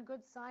 We've done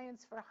good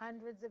science for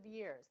hundreds of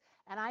years,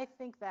 and I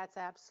think that's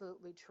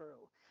absolutely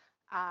true.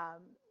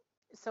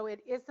 So it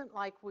isn't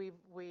like we've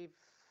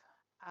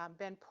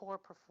been poor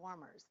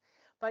performers.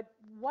 But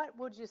what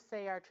would you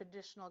say our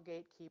traditional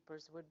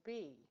gatekeepers would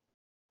be?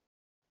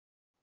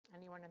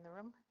 Anyone in the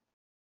room?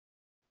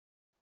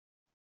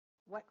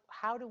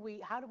 How do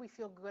we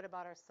feel good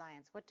about our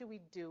science? What do we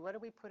do? What do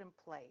we put in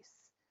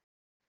place?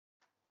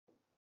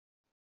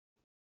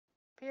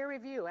 Peer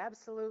review,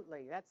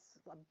 absolutely. That's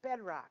a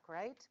bedrock,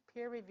 right?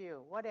 Peer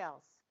review. What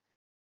else?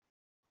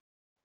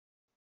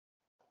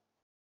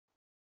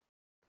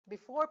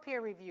 Before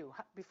peer review,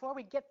 before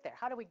we get there,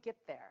 how do we get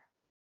there?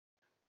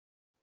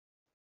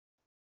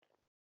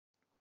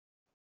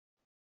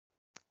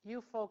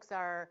 You folks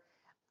are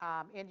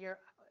in your,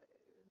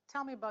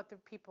 tell me about the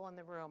people in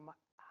the room.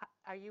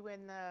 Are you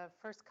in the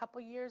first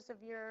couple years of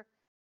your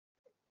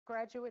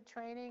graduate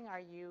training? Are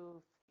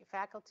you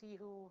faculty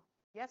who,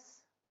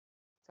 yes?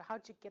 So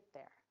how'd you get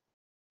there?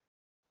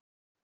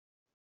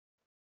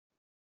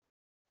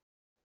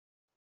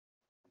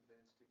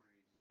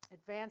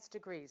 Advanced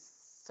degrees.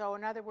 So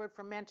another word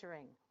for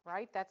mentoring,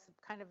 right? That's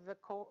kind of the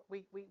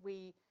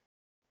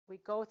we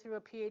go through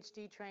a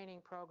PhD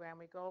training program.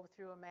 We go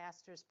through a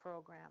master's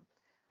program.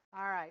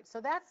 All right.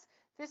 So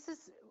this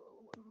is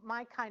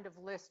my kind of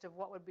list of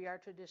what would be our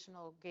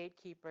traditional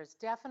gatekeepers.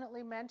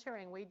 Definitely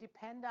mentoring. We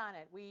depend on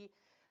it. We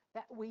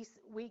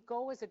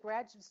go as a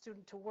graduate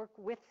student to work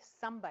with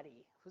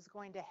somebody who's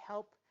going to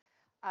help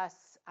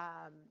us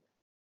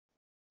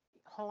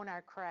hone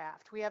our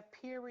craft. We have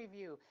peer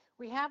review.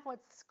 We have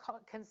what's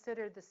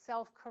considered the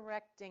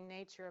self-correcting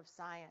nature of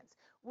science.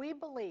 We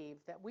believe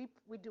that we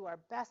do our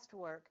best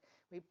work,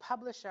 we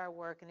publish our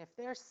work, and if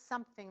there's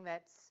something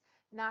that's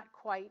not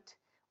quite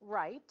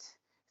right,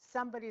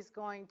 somebody's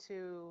going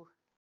to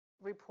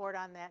report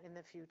on that in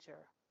the future.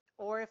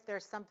 Or if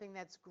there's something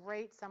that's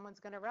great, someone's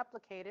going to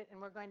replicate it,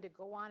 and we're going to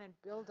go on and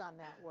build on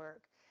that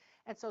work.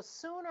 And so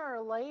sooner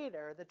or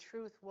later, the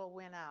truth will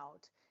win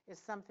out, is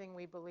something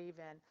we believe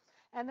in.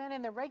 And then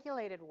in the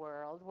regulated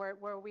world,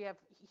 where we have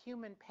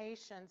human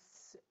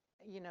patients,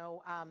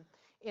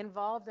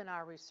 involved in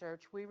our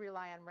research, we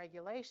rely on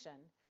regulation.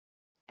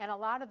 And a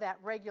lot of that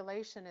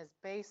regulation is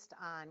based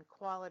on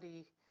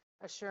quality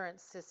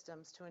assurance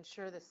systems to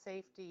ensure the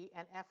safety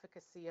and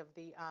efficacy of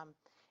the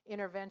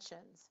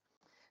interventions.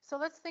 So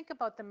let's think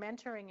about the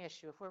mentoring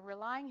issue. If we're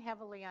relying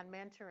heavily on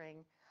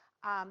mentoring,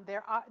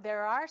 there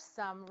are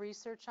some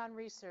research on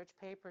research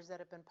papers that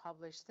have been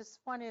published. This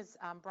one is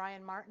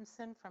Brian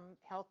Martinson from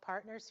Health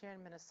Partners here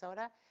in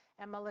Minnesota,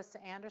 and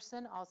Melissa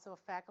Anderson, also a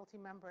faculty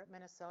member at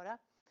Minnesota.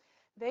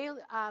 They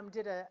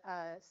did a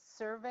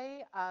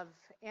survey of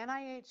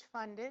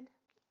NIH-funded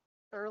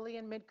early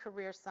and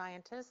mid-career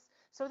scientists.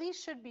 So these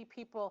should be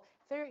people,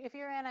 if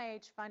you're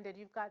NIH-funded,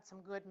 you've got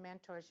some good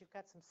mentors, you've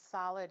got some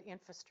solid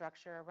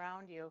infrastructure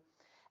around you.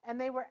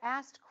 And they were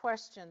asked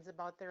questions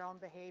about their own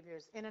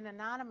behaviors in an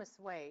anonymous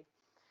way.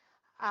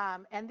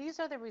 And these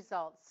are the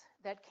results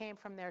that came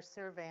from their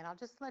survey. And I'll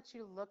just let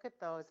you look at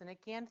those. And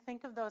again,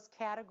 think of those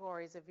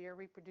categories of your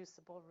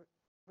reproducible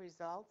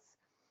results.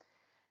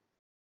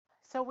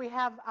 So we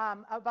have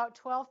about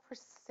 12%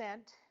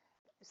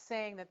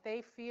 saying that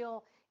they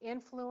feel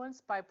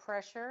influenced by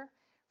pressure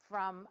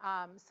from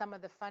some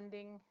of the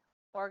funding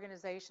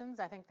organizations.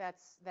 I think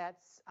that's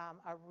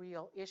a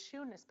real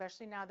issue, and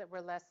especially now that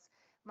we're less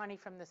money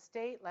from the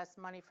state, less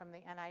money from the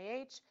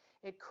NIH.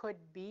 It could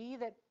be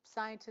that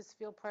scientists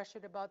feel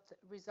pressured about the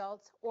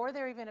results or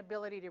their even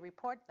ability to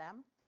report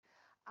them.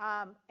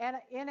 And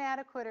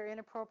inadequate or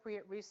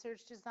inappropriate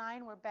research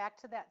design, we're back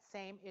to that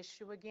same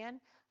issue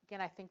again. Again,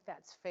 I think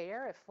that's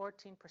fair. If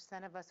 14%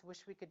 of us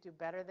wish we could do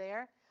better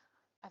there,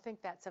 I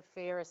think that's a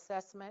fair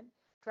assessment.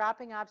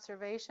 Dropping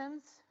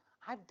observations,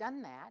 I've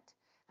done that.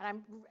 And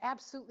I'm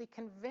absolutely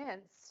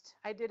convinced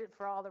I did it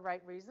for all the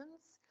right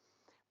reasons.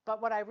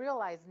 But what I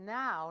realize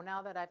now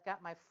that I've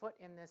got my foot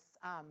in this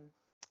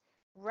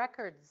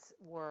records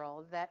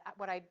world, that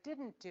what I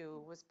didn't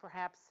do was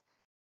perhaps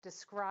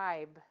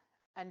describe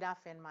enough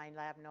in my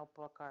lab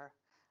notebook, or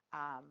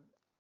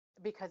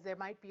because there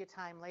might be a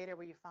time later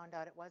where you found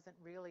out it wasn't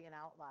really an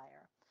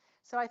outlier.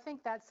 So I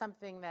think that's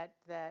something that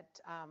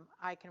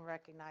I can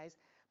recognize.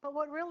 But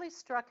what really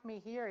struck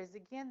me here is,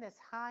 again, this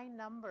high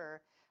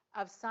number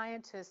of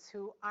scientists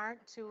who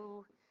aren't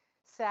too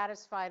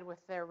satisfied with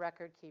their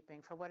record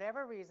keeping for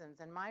whatever reasons.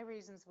 And my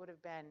reasons would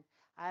have been,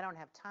 I don't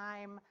have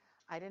time,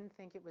 I didn't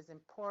think it was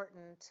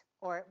important,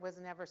 or it was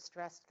never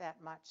stressed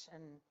that much.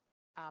 And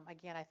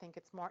again, I think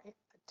it's more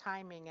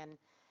timing and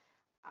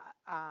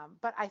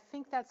but I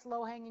think that's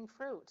low-hanging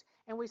fruit.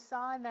 And we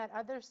saw in that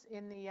others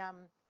in the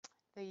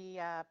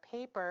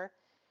paper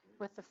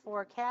with the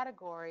 4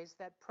 categories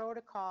that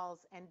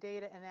protocols and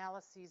data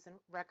analyses and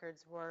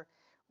records were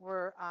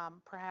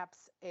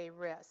perhaps a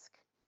risk.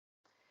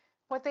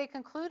 What they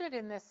concluded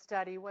in this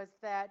study was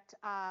that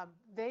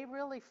they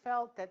really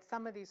felt that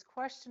some of these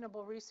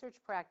questionable research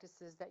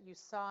practices that you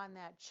saw in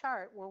that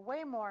chart were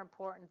way more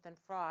important than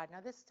fraud.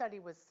 Now, this study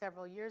was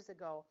several years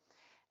ago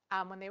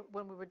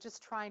when we were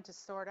just trying to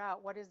sort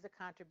out what is the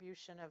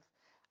contribution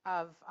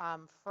of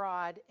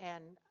fraud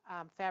and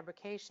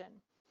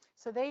fabrication.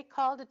 So they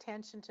called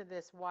attention to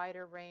this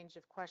wider range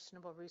of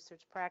questionable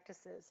research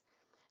practices.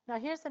 Now,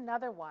 here's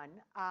another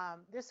one.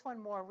 This one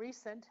more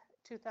recent,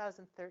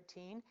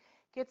 2013.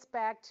 Gets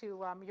back to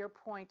your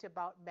point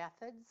about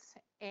methods.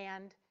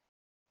 And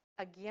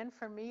again,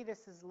 for me,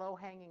 this is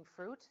low-hanging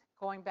fruit.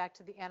 Going back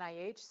to the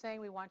NIH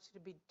saying we want you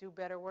to do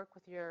better work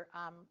with your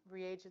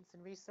reagents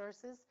and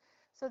resources.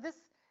 So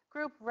this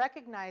group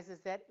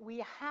recognizes that we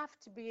have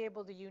to be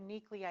able to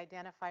uniquely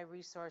identify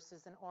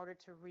resources in order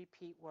to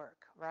repeat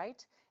work,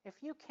 right?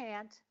 If you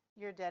can't,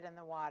 you're dead in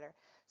the water.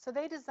 So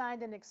they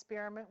designed an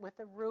experiment with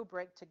a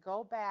rubric to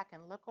go back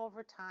and look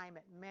over time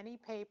at many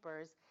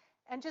papers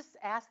and just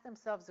ask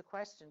themselves the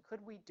question,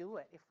 could we do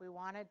it if we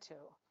wanted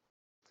to?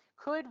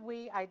 Could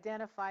we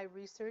identify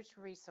research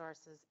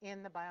resources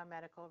in the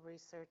biomedical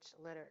research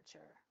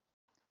literature?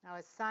 Now,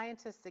 as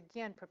scientists,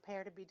 again,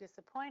 prepare to be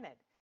disappointed.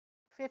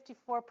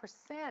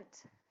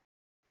 54%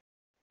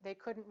 they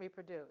couldn't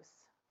reproduce,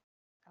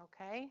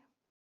 okay?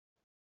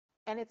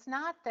 And it's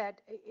not that,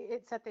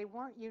 it's that they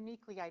weren't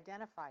uniquely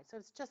identified. So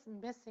it's just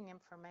missing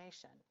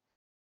information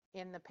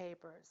in the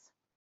papers.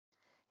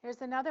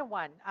 Here's another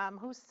one.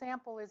 Whose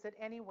sample is it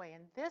anyway?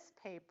 In this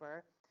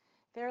paper,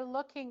 they're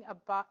looking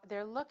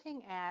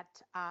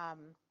at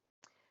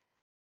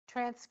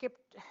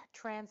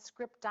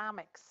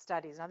transcriptomics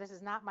studies. Now, this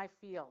is not my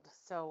field,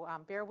 so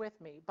bear with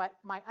me. But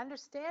my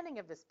understanding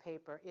of this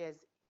paper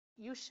is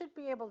you should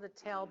be able to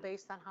tell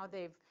based on how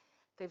they've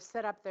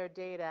set up their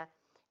data,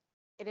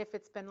 and if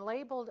it's been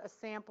labeled a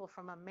sample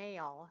from a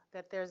male,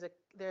 that there's a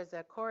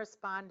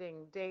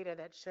corresponding data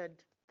that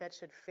should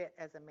fit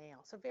as a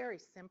male. So very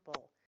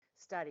simple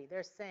study.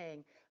 They're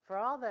saying for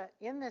all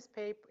in these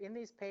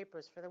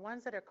papers, for the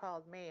ones that are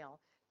called male,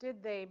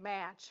 did they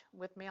match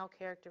with male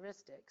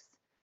characteristics?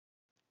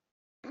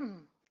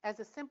 As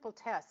a simple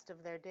test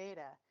of their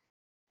data,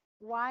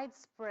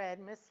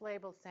 widespread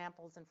mislabeled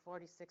samples in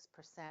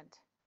 46%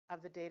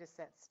 of the data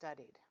sets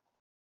studied.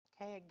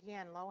 Okay,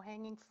 again,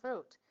 low-hanging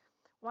fruit.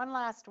 One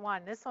last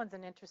one. This one's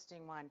an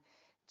interesting one.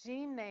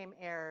 Gene name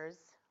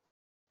errors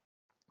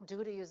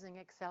due to using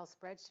Excel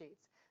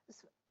spreadsheets.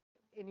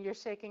 And you're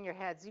shaking your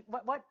heads.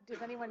 What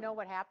does anyone know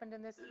what happened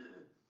in this?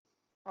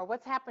 Or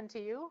what's happened to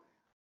you? I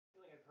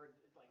feel like I've heard it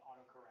like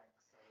autocorrect,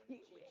 so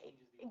it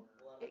changes the order.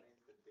 A lot of times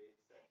the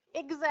dates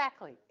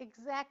actually.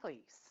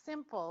 Exactly.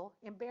 Simple,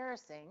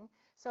 embarrassing.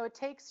 So it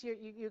takes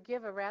you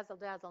give a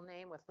razzle-dazzle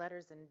name with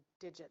letters and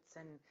digits,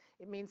 and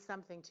it means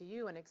something to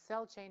you, and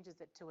Excel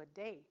changes it to a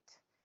date,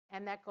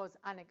 and that goes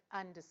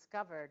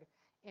undiscovered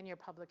in your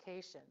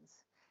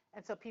publications.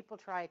 And so people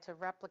try to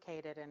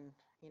replicate it, and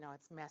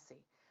it's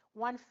messy.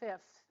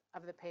 1/5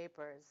 of the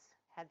papers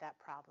had that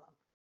problem.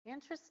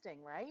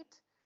 Interesting, right?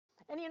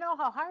 And you know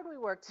how hard we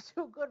work to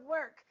do good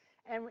work.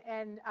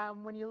 And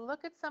when you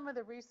look at some of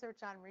the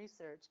research on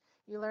research,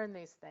 you learn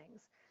these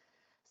things.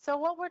 So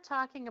what we're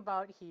talking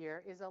about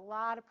here is a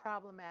lot of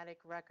problematic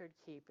record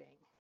keeping.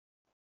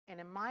 And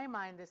in my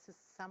mind, this is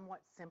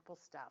somewhat simple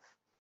stuff.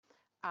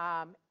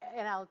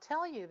 And I'll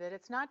tell you that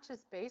it's not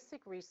just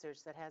basic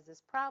research that has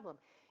this problem.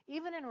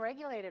 Even in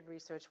regulated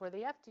research, where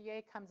the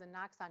FDA comes and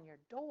knocks on your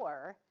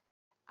door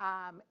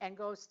and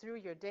goes through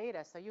your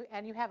data, so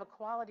you have a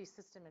quality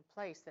system in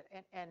place that,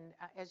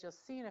 as you'll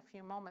see in a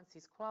few moments,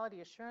 these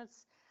quality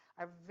assurance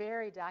are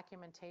very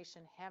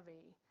documentation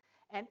heavy.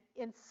 And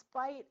in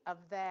spite of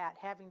that,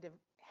 having to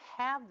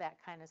have that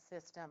kind of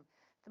system,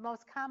 the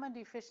most common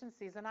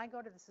deficiencies, and I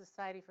go to the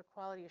Society for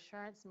Quality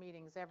Assurance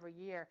meetings every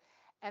year,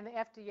 and the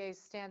FDA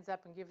stands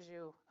up and gives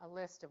you a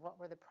list of what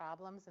were the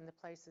problems in the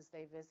places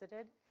they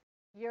visited.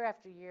 Year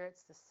after year,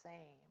 it's the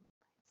same.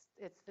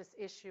 It's this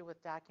issue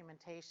with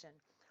documentation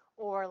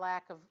or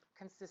lack of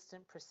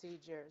consistent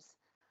procedures.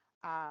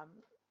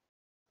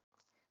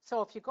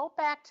 So if you go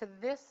back to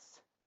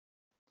this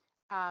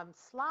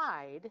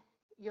slide,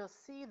 you'll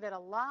see that a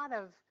lot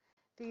of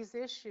these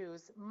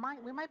issues,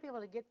 we might be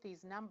able to get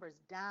these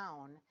numbers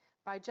down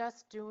by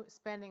just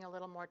spending a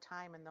little more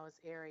time in those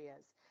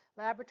areas.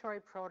 Laboratory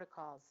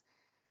protocols,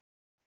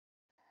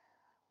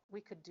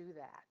 we could do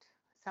that.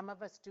 Some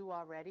of us do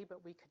already,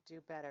 but we could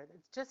do better.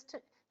 It's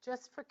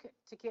just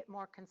to get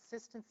more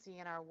consistency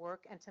in our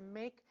work and to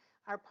make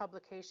our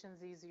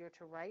publications easier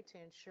to write to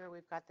ensure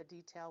we've got the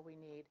detail we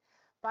need.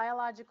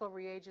 Biological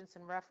reagents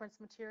and reference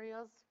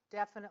materials,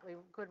 definitely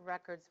good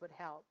records would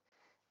help.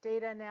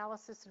 Data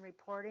analysis and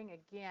reporting,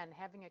 again,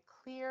 having a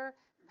clear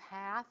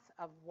path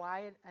of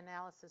why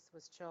analysis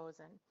was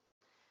chosen.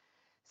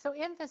 So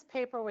in this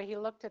paper where he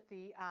looked at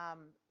the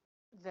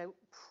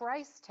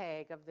price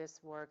tag of this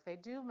work, they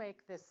do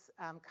make this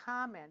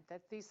comment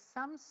that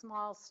some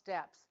small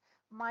steps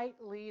might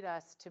lead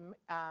us to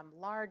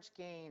large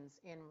gains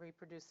in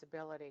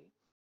reproducibility.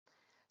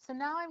 So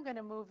now I'm going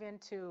to move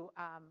into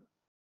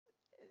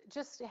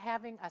just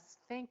having us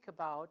think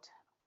about,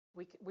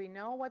 we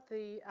know what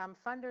the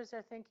funders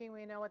are thinking,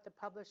 we know what the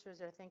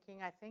publishers are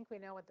thinking, I think we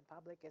know what the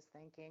public is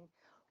thinking.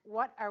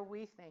 What are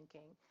we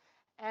thinking?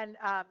 And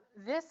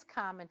this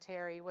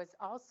commentary was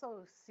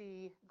also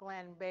C.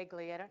 Glenn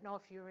Begley. I don't know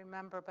if you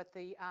remember, but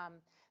the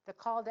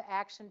call to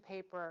action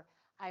paper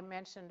I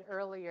mentioned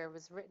earlier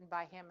was written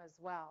by him as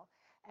well.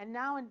 And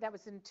now, that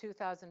was in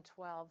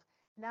 2012.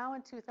 Now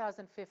in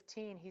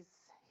 2015,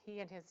 he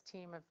and his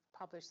team have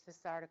published this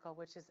article,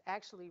 which is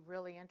actually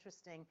really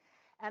interesting.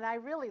 And I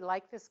really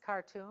like this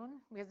cartoon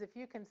because if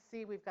you can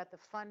see, we've got the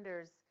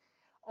funders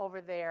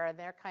over there, and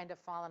they're kind of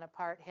falling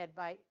apart, hit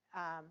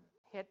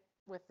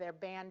with their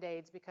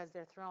Band-Aids because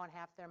they're throwing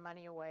half their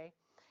money away.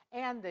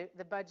 And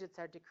the budgets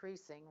are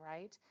decreasing,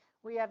 right?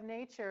 We have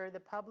Nature, the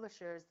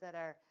publishers, that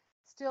are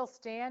still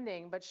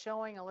standing but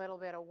showing a little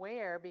bit of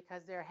wear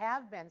because there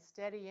have been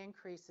steady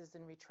increases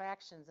in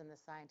retractions in the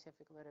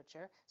scientific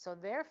literature, so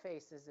their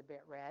face is a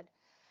bit red.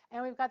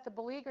 And we've got the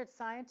beleaguered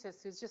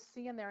scientists who's just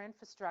seeing their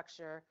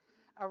infrastructure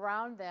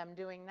around them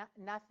doing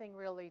nothing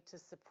really to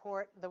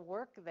support the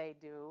work they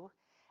do.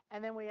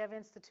 And then we have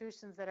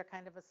institutions that are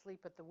kind of asleep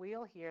at the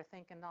wheel here,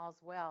 thinking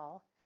all's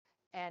well,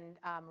 and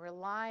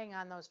relying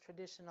on those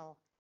traditional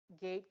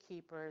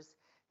gatekeepers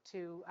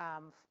to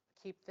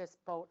keep this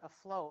boat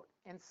afloat,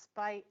 in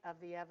spite of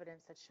the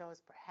evidence that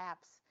shows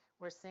perhaps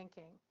we're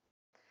sinking.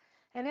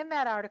 And in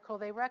that article,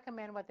 they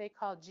recommend what they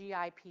call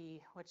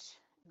GIP, which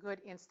good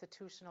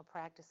institutional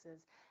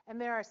practices.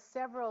 And there are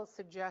several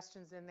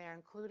suggestions in there,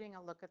 including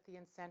a look at the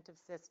incentive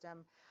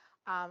system,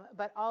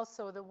 but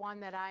also the one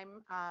that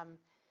I'm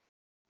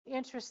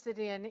interested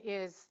in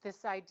is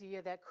this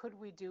idea that could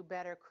we do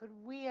better? Could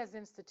we as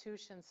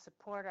institutions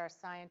support our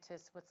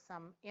scientists with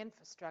some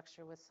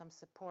infrastructure, with some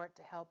support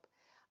to help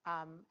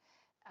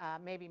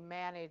maybe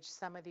manage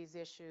some of these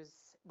issues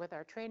with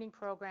our training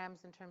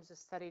programs in terms of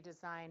study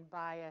design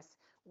bias,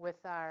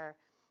 with our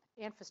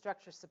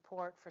infrastructure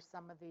support for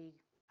some of the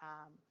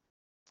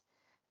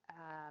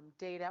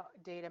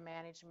data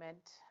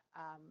management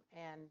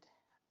and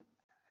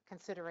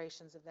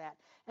considerations of that.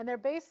 And they're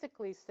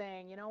basically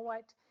saying, you know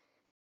what,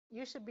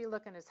 you should be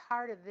looking as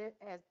hard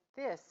at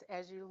this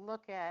as you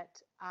look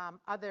at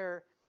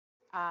other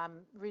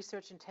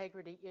research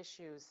integrity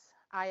issues.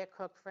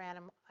 IACUC for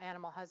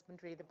animal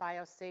husbandry, the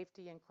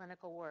biosafety and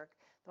clinical work.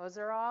 Those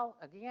are all,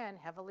 again,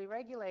 heavily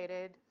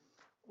regulated.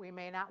 We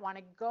may not want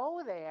to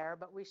go there,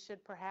 but we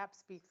should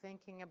perhaps be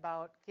thinking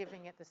about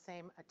giving it the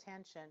same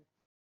attention.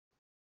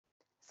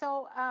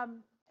 So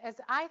as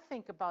I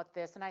think about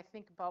this, and I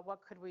think about what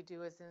could we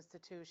do as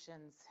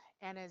institutions,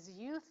 and as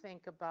you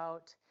think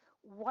about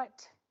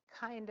what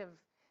kind of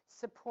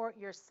support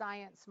your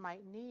science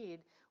might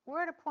need,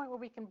 we're at a point where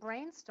we can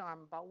brainstorm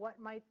about what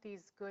might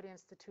these good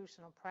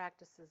institutional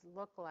practices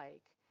look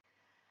like.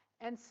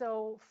 And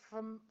so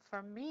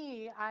for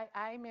me,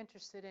 I'm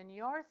interested in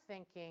your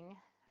thinking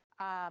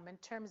in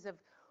terms of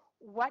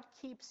what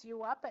keeps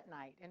you up at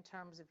night in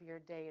terms of your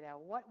data.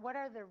 What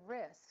are the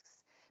risks?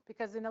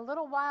 Because in a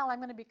little while, I'm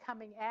going to be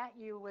coming at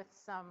you with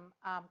some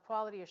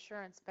quality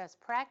assurance best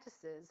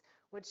practices,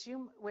 which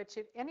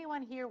if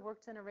anyone here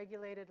worked in a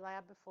regulated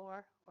lab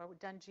before or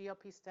done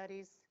GLP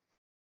studies,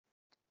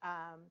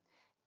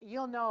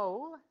 you'll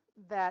know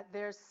that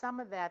there's some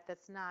of that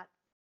that's not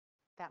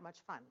that much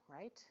fun,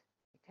 right?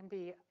 It can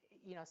be,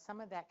 some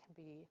of that can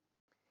be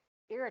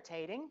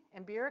irritating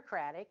and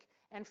bureaucratic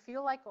and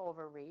feel like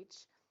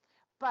overreach.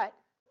 But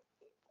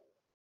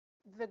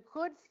the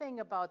good thing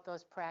about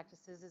those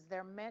practices is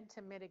they're meant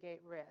to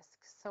mitigate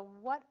risks. So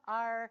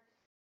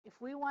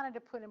if we wanted to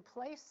put in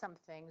place some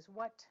things,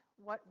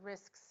 what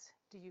risks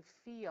do you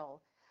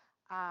feel?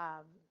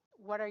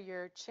 What are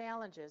your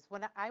challenges?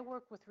 When I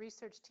work with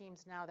research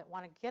teams now that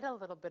want to get a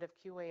little bit of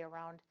QA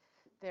around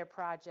their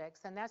projects,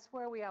 and that's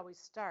where we always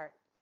start.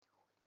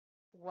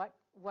 What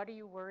do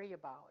you worry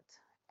about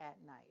at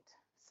night?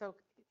 So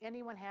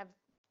anyone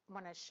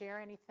want to share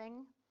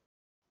anything?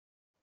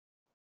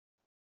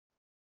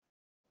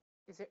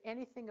 Is there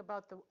anything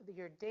about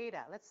your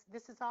data?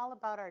 This is all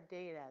about our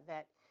data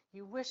that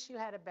you wish you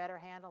had a better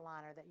handle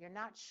on, or that you're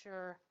not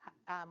sure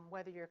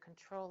whether you're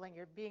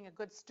being a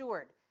good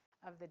steward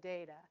of the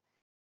data.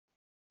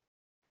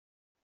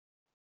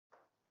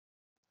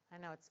 I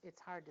know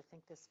it's hard to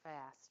think this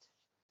fast.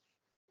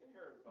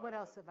 What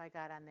else have I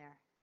got on there?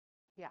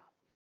 Yeah.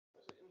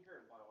 There's an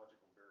inherent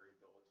biological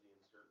variability in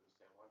certain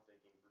samples. I'm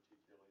thinking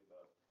particularly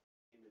about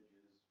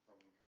images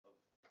of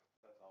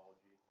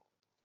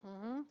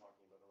Mm-hmm.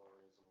 talking about an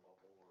organism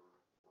level or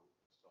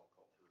cell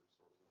culture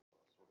sort of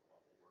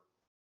level where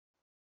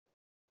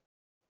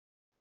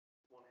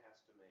one has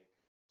to make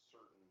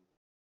certain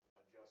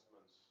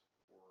adjustments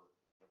for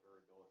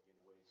variability in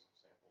ways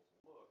samples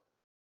look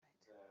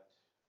that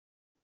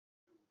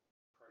to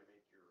try to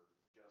make your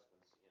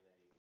adjustments in a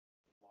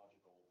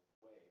logical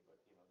way, but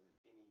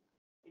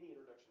any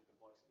introduction of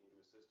complexity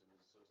into a system is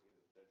associated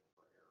with potential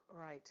for error.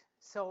 Right.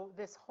 So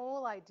this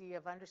whole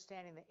idea of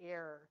understanding the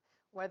error,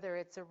 whether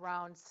it's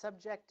around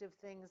subjective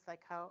things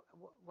like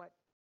what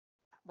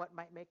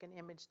might make an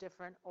image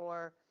different,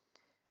 or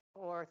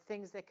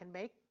things that can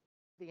make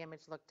the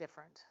image look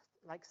different,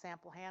 like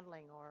sample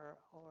handling, or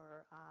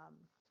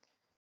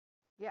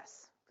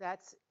yes,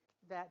 that's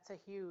a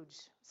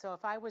huge. So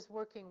if I was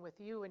working with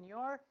you in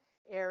your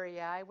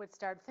area, I would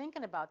start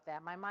thinking about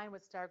that. My mind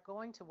would start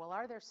going to, well,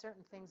 are there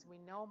certain things we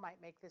know might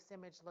make this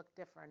image look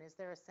different? Is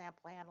there a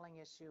sample handling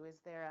issue? Is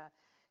there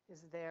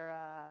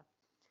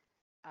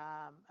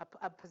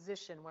a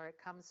position where it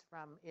comes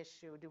from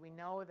issue? Do we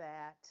know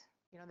that?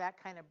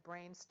 That kind of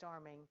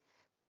brainstorming.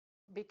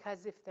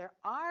 Because if there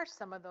are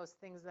some of those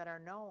things that are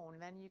known,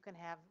 then you can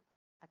have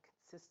a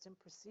consistent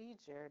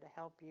procedure to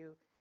help you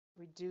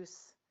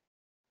reduce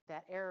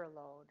that error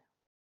load.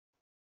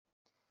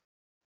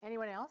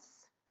 Anyone else?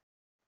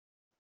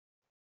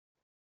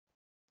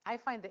 I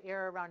find the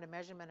error around a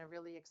measurement a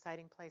really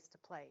exciting place to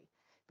play,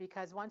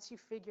 because once you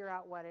figure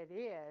out what it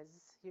is,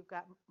 you've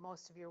got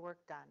most of your work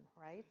done,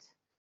 right?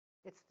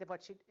 It's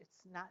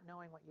not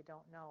knowing what you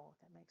don't know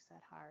that makes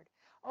that hard.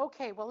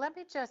 Okay, well, let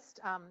me just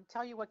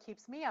tell you what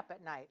keeps me up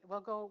at night. We'll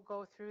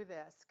go through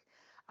this.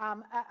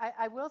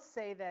 I will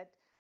say that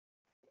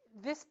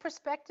this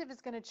perspective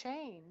is going to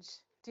change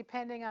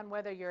depending on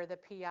whether you're the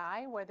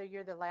PI, whether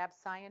you're the lab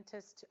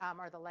scientist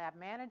or the lab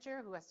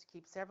manager who has to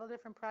keep several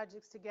different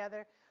projects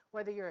together,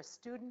 whether you're a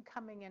student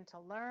coming in to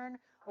learn,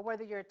 or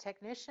whether you're a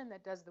technician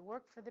that does the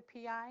work for the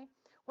PI.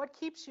 What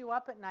keeps you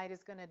up at night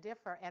is going to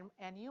differ, and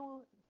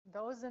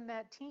those in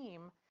that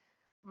team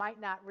might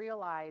not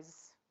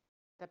realize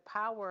the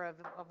power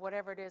of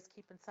whatever it is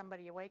keeping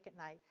somebody awake at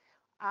night.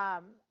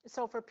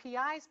 So for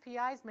PIs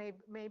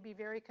may be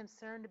very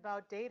concerned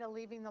about data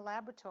leaving the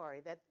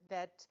laboratory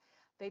that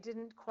they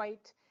didn't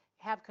quite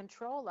have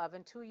control of,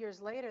 and 2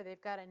 years later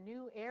they've got a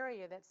new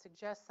area that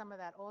suggests some of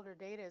that older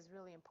data is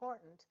really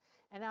important,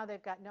 and now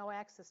they've got no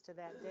access to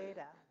that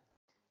data.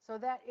 So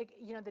that,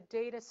 the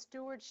data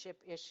stewardship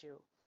issue.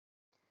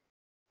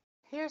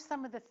 Here's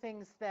some of the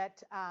things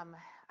that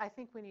I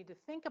think we need to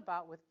think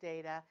about with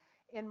data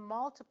in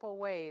multiple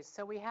ways.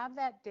 So we have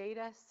that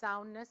data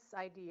soundness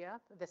idea,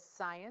 the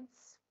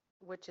science,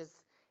 which is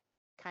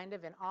kind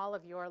of in all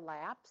of your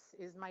laps.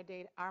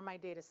 Are my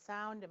data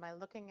sound? Am I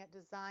looking at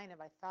design?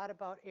 Have I thought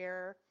about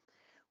error?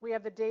 We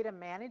have the data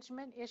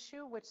management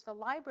issue, which the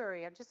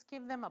library, I'll just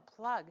give them a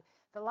plug.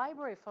 The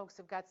library folks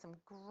have got some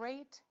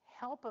great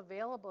help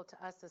available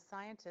to us as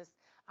scientists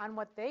on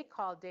what they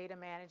call data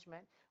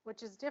management,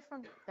 which is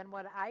different than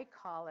what I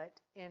call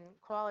it in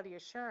quality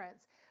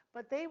assurance.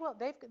 But they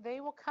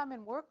will come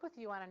and work with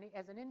you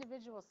as an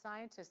individual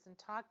scientist and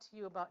talk to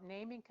you about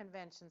naming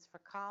conventions for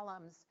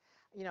columns,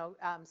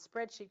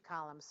 spreadsheet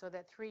columns, so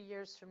that 3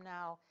 years from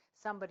now,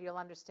 somebody will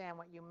understand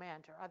what you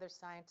meant, or other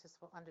scientists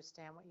will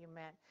understand what you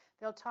meant.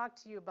 They'll talk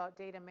to you about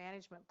data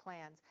management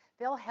plans.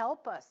 They'll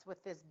help us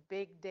with this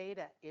big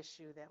data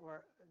issue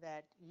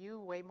that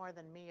you, way more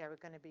than me, are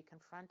going to be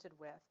confronted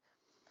with.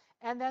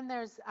 And then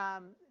there's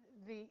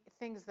the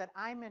things that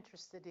I'm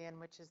interested in,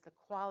 which is the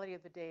quality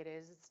of the data.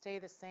 Does it stay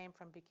the same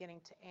from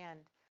beginning to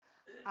end?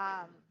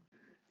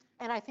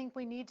 And I think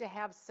we need to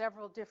have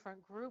several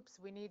different groups.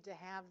 We need to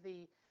have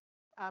the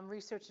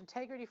research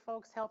integrity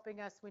folks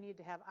helping us. We need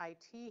to have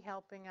IT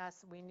helping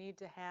us. We need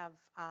to have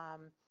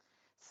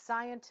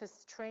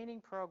scientist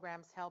training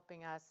programs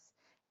helping us.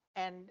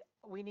 And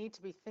we need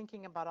to be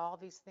thinking about all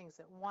these things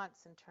at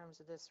once in terms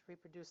of this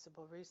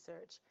reproducible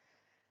research.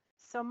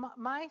 So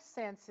my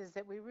sense is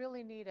that we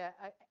really need a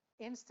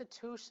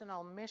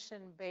institutional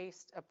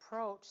mission-based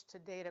approach to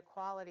data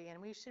quality,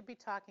 and we should be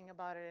talking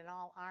about it in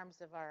all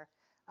arms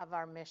of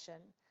our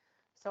mission.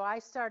 So I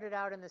started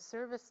out in the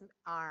service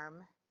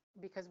arm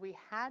because we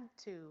had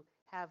to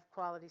have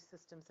quality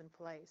systems in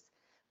place.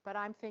 But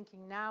I'm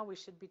thinking now we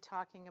should be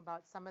talking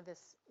about some of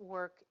this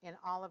work in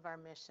all of our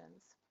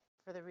missions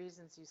for the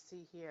reasons you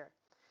see here.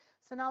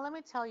 So now let me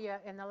tell you,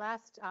 in the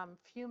last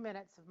few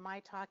minutes of my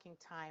talking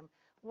time,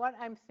 what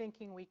I'm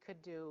thinking we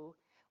could do,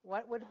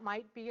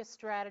 might be a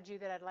strategy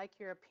that I'd like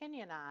your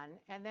opinion on,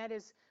 and that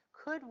is,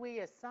 could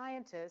we as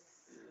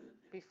scientists,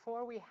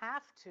 before we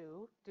have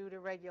to, due to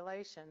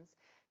regulations,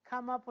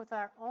 come up with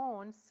our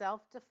own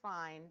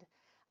self-defined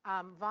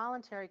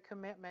voluntary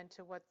commitment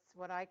to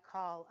what I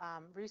call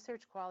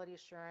research quality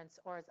assurance,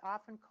 or is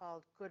often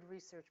called good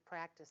research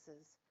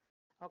practices.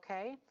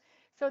 Okay?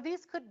 So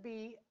these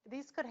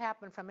could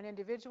happen from an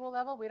individual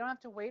level. We don't have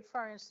to wait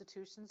for our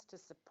institutions to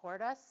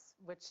support us,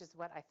 which is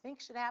what I think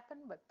should happen,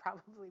 but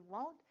probably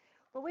won't.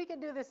 But we can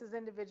do this as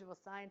individual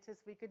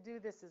scientists. We could do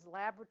this as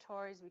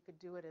laboratories. We could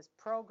do it as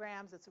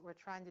programs. That's what we're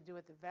trying to do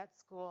at the vet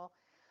school.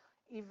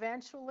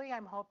 Eventually,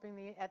 I'm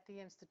hoping at the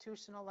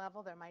institutional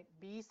level, there might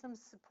be some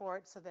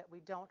support so that we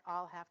don't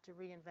all have to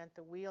reinvent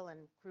the wheel and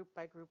group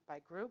by group by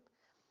group.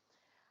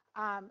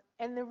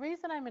 And the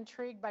reason I'm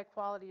intrigued by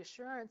quality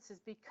assurance is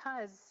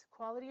because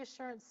quality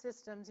assurance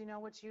systems,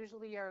 which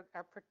usually are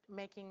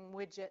making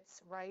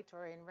widgets, right,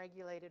 or in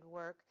regulated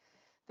work,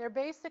 they're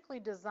basically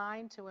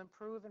designed to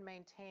improve and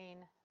maintain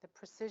the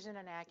precision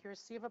and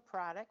accuracy of a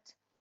product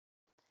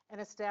and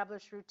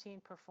establish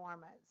routine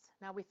performance.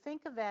 Now, we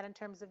think of that in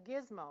terms of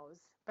gizmos,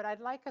 but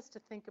I'd like us to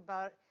think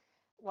about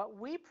what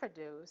we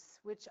produce,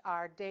 which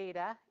are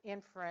data,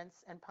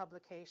 inference, and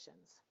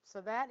publications.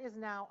 So that is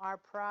now our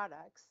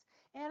products.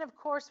 And of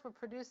course, we're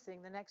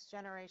producing the next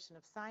generation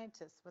of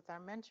scientists with our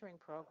mentoring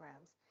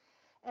programs.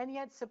 And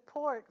yet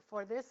support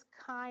for this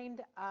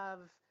kind of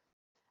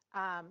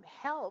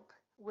help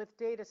with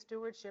data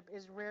stewardship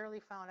is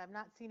rarely found. I've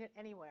not seen it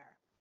anywhere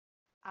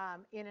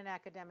in an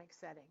academic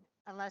setting,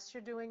 unless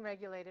you're doing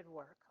regulated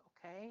work,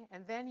 okay?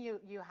 And then you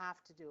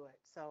have to do it.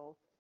 So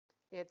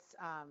it's,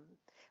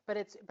 but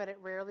it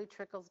rarely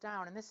trickles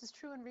down. And this is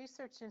true in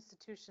research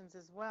institutions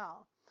as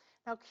well.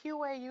 Now,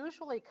 QA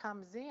usually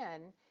comes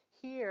in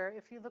here,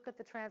 if you look at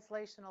the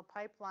translational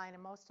pipeline,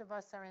 and most of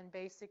us are in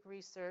basic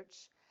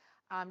research,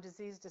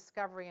 disease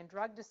discovery and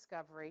drug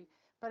discovery,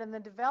 but in the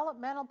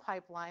developmental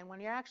pipeline, when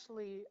you're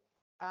actually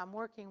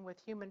working with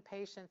human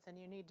patients and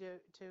you need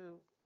to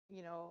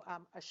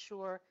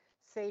assure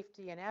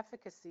safety and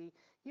efficacy,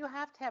 you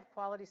have to have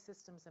quality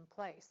systems in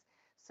place.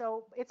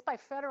 So it's by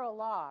federal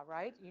law,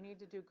 right? You need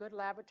to do good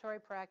laboratory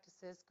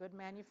practices, good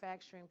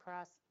manufacturing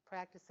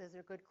practices,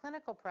 or good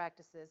clinical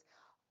practices.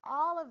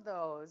 All of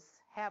those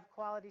have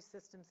quality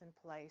systems in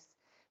place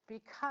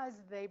because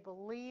they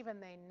believe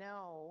and they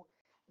know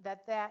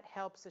that that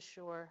helps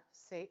assure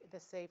the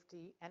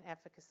safety and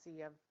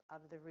efficacy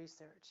of the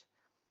research.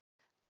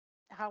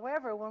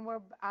 However, when we're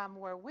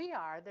where we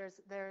are,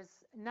 there's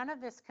none of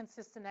this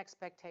consistent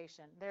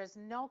expectation. There's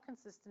no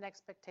consistent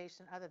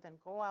expectation other than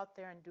go out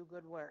there and do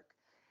good work.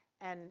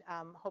 And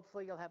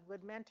hopefully you'll have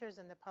good mentors,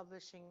 and the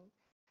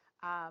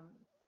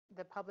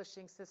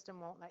publishing system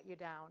won't let you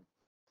down.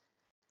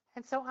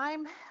 And so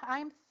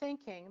I'm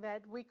thinking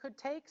that we could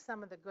take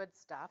some of the good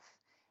stuff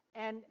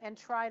and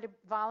try to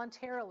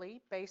voluntarily,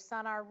 based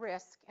on our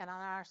risk and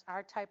on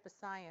our type of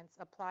science,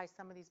 apply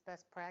some of these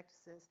best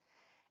practices.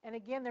 And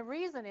again, the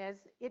reason is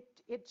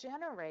it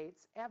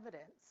generates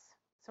evidence.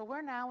 So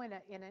we're now in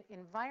an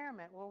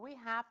environment where we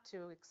have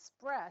to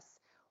express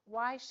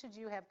why should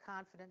you have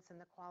confidence in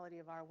the quality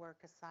of our work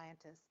as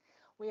scientists.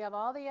 We have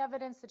all the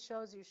evidence that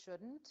shows you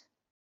shouldn't,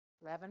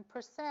 11%.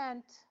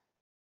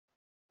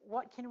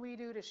 What can we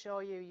do to show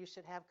you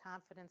should have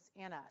confidence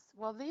in us?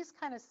 Well, these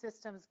kind of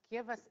systems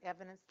give us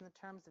evidence in the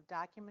terms of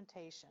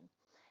documentation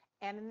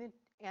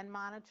and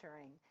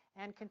monitoring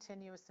and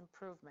continuous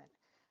improvement.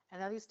 I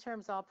know these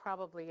terms all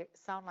probably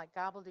sound like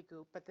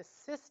gobbledygook, but the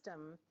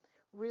system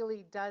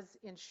really does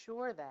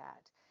ensure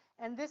that.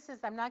 And this is,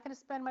 I'm not going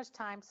to spend much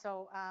time,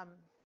 so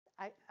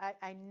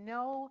I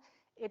know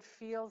it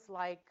feels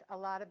like a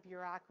lot of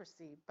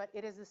bureaucracy, but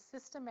it is a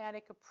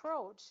systematic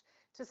approach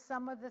to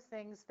some of the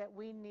things that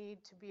we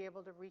need to be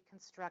able to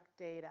reconstruct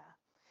data.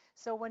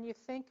 So when you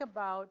think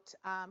about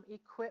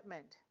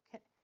equipment,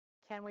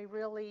 can we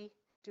really,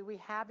 do we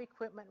have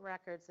equipment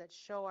records that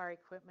show our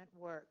equipment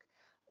work?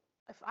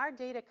 If our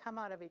data come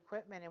out of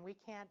equipment and we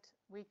can't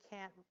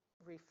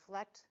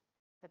reflect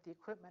that the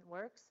equipment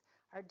works,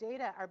 our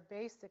data are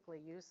basically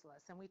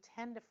useless, and we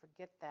tend to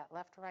forget that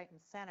left, right,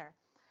 and center.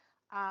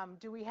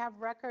 Do we have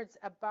records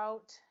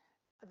about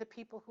the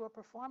people who are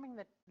performing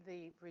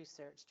the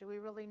research? Do we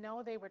really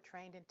know they were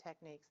trained in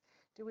techniques?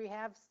 Do we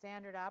have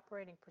standard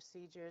operating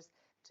procedures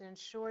to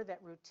ensure that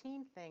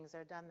routine things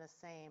are done the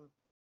same?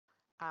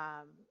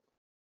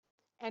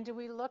 And do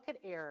we look at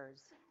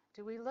errors?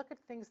 Do we look at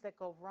things that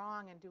go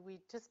wrong, and do we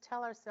just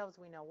tell ourselves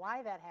we know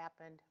why that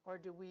happened, or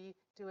do we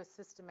do a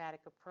systematic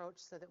approach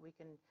so that we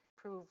can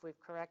prove we've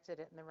corrected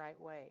it in the right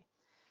way?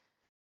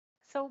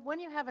 So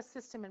when you have a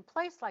system in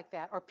place like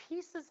that, or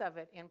pieces of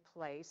it in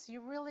place,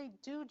 you really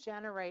do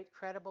generate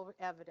credible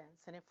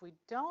evidence. And if we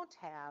don't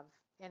have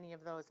any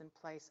of those in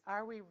place,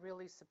 are we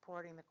really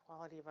supporting the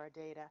quality of our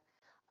data?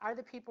 Are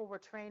the people we're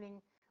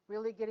training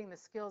really getting the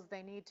skills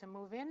they need to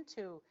move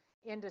into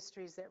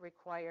industries that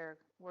require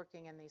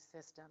working in these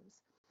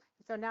systems?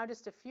 So now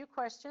just a few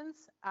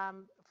questions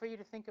for you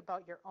to think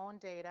about your own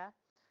data.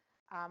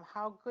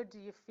 How good do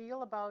you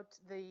feel about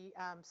the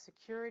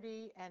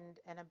security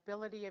and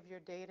ability of your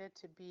data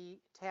to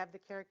have the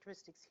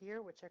characteristics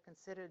here, which are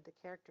considered the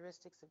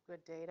characteristics of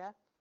good data?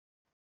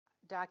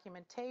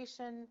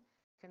 Documentation,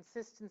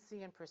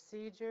 consistency and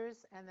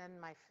procedures, and then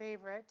my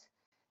favorite,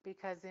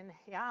 because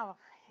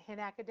in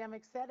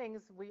academic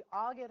settings, we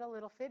all get a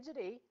little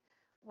fidgety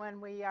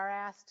when we are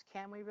asked,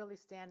 can we really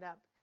stand up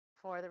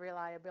for the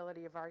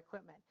reliability of our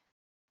equipment?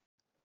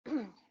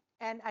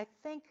 And I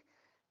think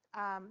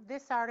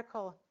this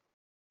article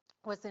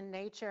was in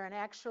Nature, and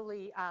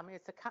actually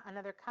it's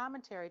another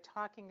commentary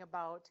talking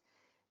about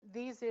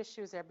these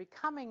issues are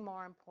becoming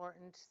more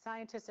important.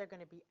 Scientists are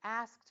going to be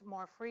asked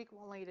more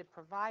frequently to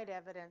provide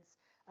evidence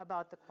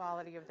about the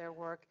quality of their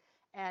work,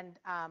 and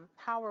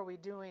how are we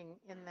doing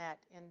in that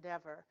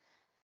endeavor.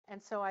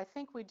 And so I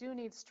think we do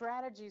need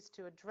strategies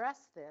to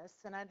address this,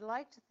 and I'd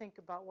like to think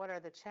about what are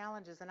the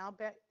challenges, and I'll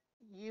bet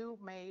you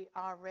may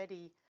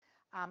already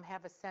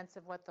have a sense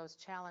of what those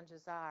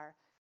challenges are.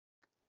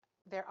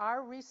 There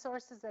are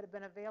resources that have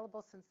been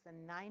available since the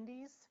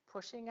 90s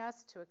pushing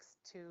us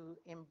to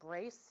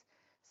embrace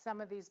some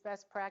of these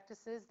best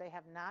practices. They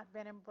have not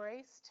been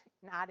embraced,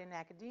 not in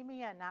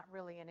academia, not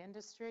really in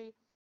industry.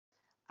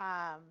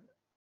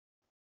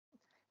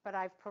 But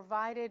I've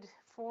provided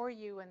for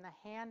you in the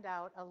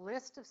handout a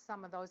list of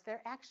some of those.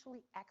 They're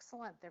actually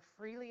excellent. They're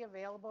freely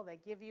available. They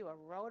give you a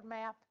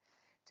roadmap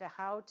to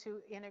how to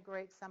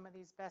integrate some of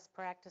these best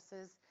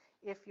practices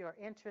if you're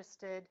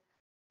interested.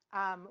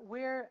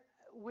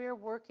 We're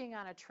working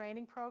on a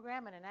training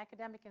program in an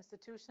academic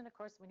institution. Of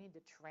course, we need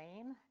to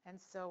train. And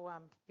so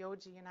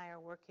Yoji and I are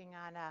working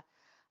on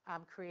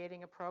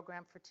creating a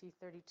program for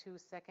T32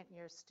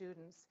 second-year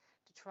students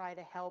to try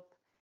to help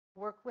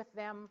work with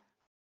them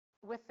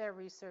with their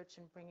research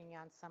and bringing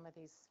on some of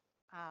these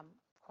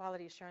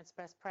quality assurance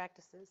best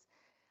practices.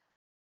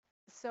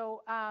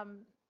 So,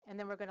 and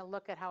then we're going to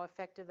look at how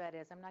effective that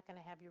is. I'm not going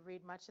to have you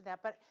read much of that,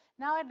 but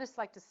now I'd just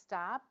like to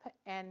stop.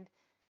 And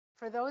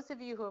for those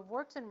of you who have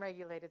worked in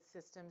regulated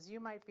systems, you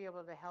might be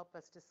able to help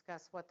us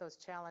discuss what those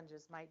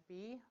challenges might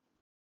be.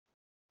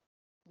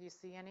 Do you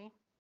see any?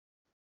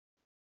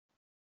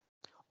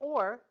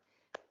 Or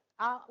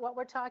what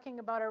we're talking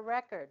about are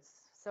records.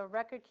 So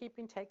record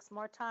keeping takes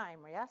more time,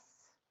 yes?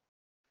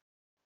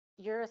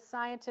 You're a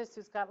scientist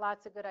who's got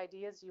lots of good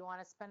ideas. You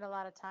want to spend a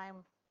lot of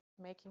time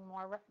making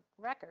more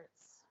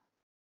records.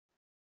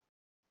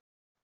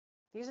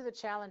 These are the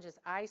challenges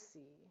I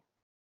see.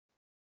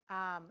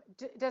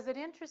 Does it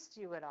interest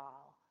you at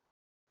all?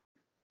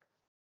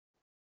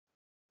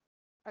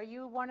 Are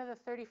you one of the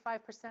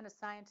 35% of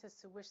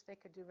scientists who wish they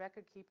could do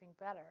record keeping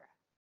better?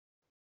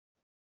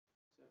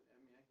 So, I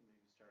mean, I can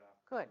maybe start off.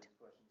 Good. With this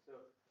question. So,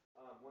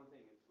 one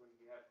thing is when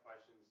you have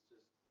questions,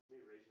 just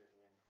maybe raise your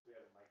hand. We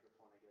have a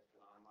microphone, I guess, for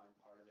the online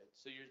part of it.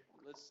 So,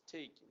 let's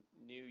take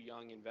new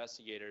young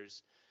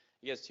investigators.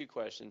 I guess two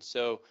questions.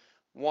 So,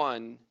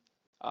 one,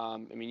 I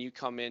mean, you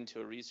come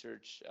into a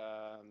research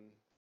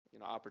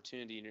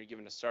opportunity and you're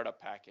given a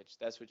startup package.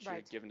 That's what you're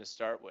given to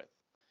start with.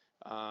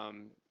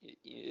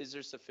 Is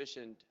there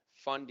sufficient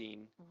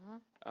funding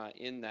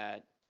in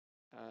that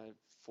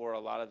for a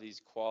lot of these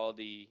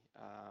quality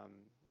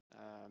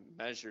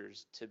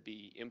measures to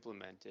be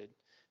implemented?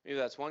 Maybe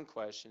that's one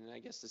question. And I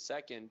guess the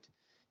second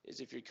is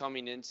if you're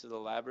coming into the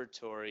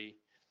laboratory,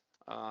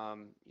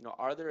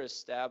 are there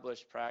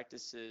established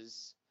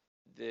practices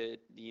that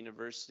the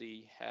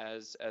university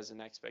has as an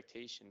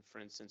expectation, for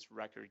instance,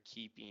 record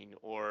keeping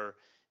or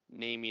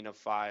naming a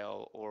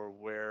file, or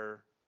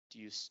where do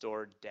you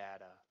store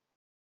data?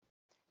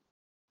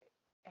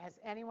 Has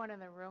anyone in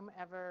the room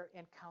ever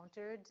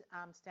encountered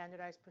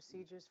standardized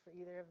procedures for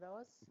either of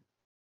those?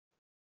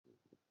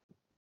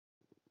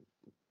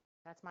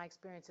 That's my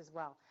experience as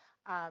well.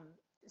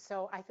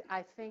 So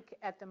I think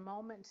at the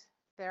moment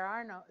there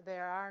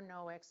are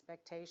no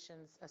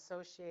expectations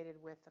associated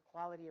with the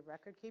quality of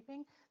record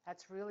keeping.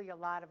 That's really a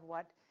lot of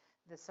what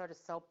the sort of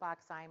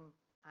soapbox I'm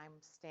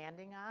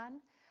standing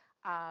on.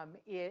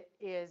 It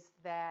is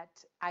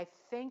that I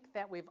think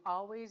that we've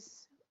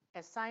always,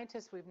 as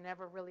scientists, we've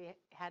never really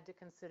had to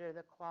consider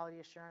the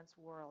quality assurance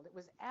world. It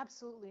was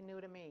absolutely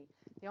new to me.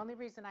 The only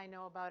reason I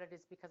know about it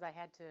is because I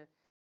had to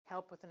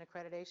help with an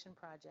accreditation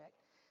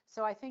project.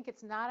 So I think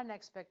it's not an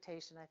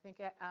expectation. I think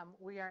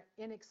we are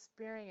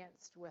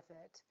inexperienced with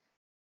it.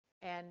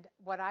 And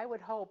what I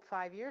would hope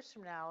 5 years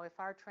from now, if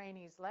our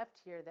trainees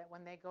left here, that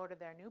when they go to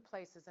their new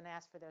places and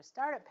ask for their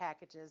startup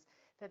packages,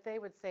 that they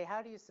would say,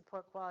 how do you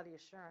support quality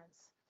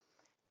assurance?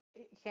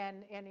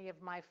 Can any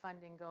of my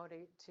funding go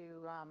to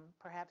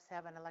perhaps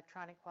have an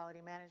electronic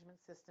quality management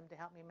system to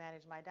help me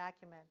manage my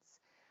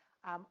documents?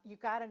 You've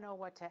got to know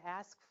what to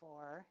ask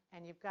for,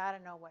 and you've got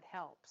to know what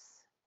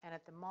helps. And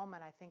at the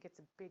moment, I think it's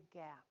a big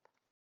gap.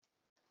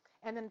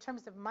 And then in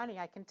terms of money,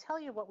 I can tell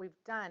you what we've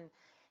done.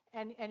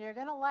 And you're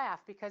going to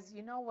laugh because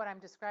you know what I'm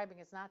describing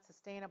is not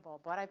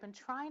sustainable. But I've been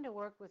trying to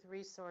work with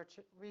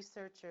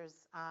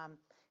researchers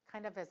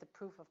kind of as a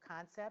proof of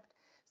concept.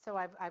 So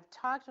I've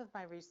talked with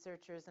my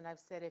researchers and I've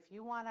said, if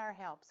you want our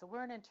help, so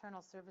we're an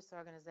internal service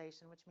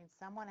organization, which means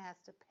someone has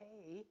to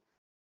pay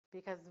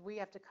because we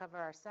have to cover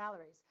our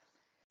salaries.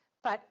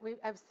 But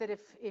I've said,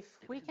 if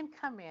we can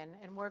come in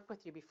and work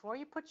with you, before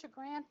you put your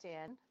grant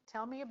in,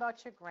 tell me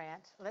about your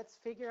grant, let's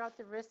figure out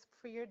the risk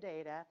for your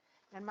data,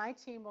 and my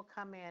team will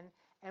come in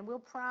and we'll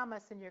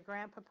promise in your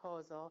grant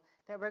proposal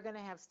that we're going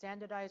to have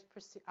standardized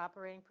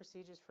operating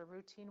procedures for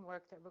routine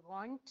work, that we're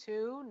going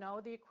to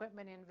know the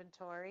equipment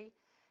inventory,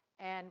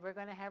 and we're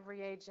going to have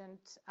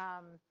reagent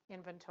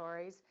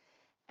inventories.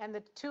 And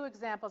the two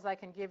examples I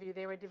can give you,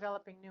 they were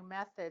developing new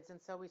methods, and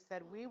so we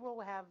said we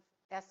will have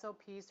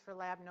SOPs for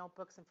lab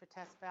notebooks and for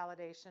test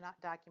validation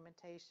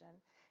documentation.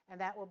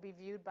 and that will be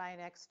viewed by an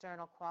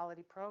external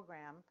quality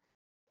program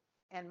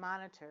and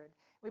monitored.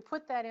 We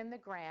put that in the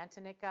grant,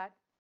 and it got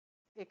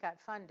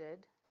funded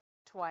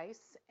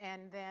twice.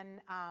 And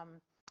then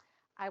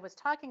I was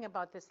talking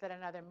about this at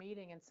another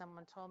meeting, and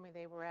someone told me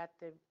they were at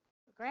the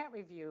grant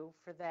review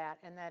for that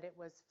and that it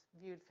was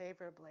viewed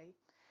favorably.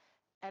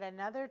 At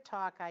another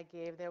talk I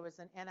gave, there was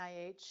an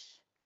NIH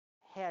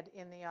head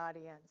in the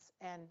audience,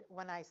 and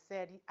when I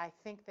said, I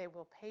think they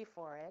will pay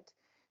for it,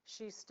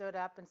 she stood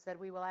up and said,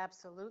 we will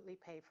absolutely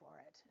pay for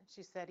it.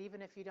 She said,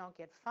 even if you don't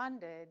get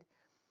funded,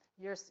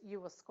 you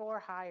will score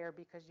higher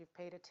because you've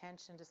paid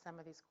attention to some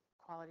of these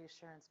quality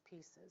assurance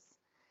pieces.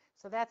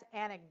 So that's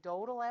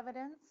anecdotal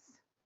evidence.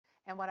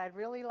 And what I'd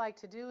really like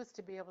to do is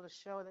to be able to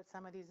show that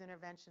some of these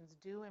interventions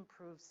do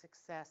improve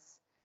success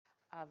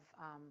of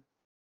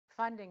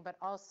funding, but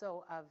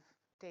also of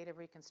data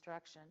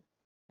reconstruction.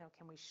 You know,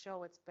 can we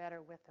show it's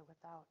better with or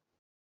without?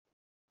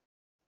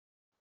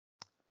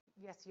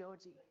 Yes,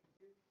 Yoji. Do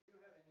you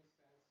have any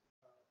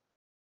sense,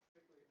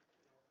 particularly,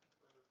 for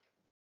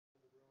in the room,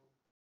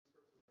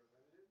 resources are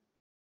limited.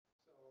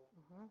 So,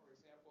 for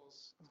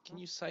examples, can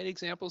you cite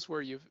examples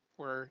where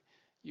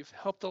you've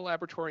helped the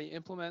laboratory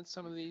implement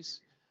some of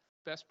these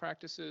best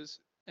practices,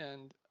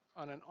 and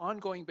on an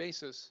ongoing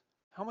basis,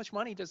 how much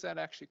money does that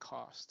actually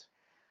cost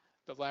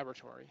the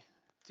laboratory?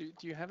 Do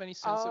you have any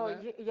sense of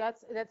that?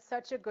 Yes, that's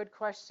such a good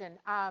question.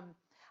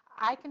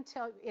 I can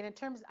tell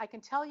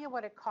you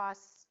what it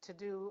costs to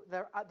do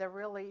the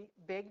really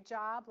big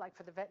job, like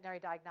for the veterinary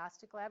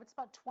diagnostic lab. It's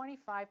about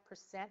 25%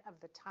 of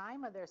the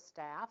time of their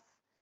staff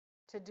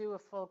to do a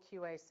full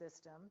QA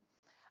system.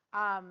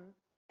 And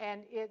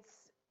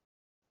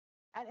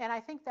I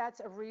think that's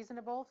a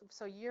reasonable.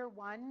 So year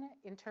one,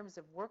 in terms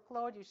of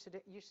workload, you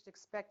should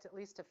expect at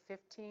least a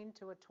 15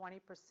 to a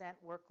 20%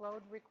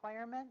 workload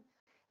requirement.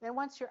 Then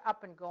once you're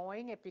up and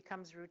going, it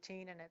becomes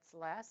routine and it's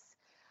less.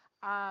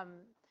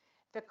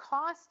 The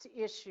cost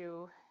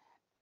issue,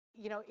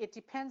 it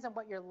depends on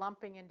what you're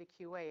lumping into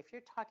QA. If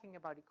you're talking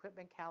about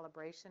equipment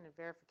calibration and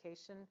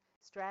verification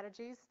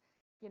strategies,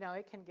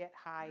 it can get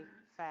high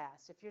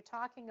fast. If you're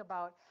talking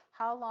about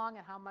how long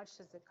and how much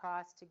does it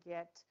cost to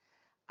get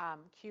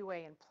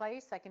QA in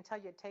place, I can tell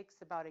you it takes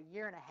about a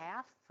year and a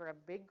half for a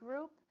big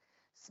group.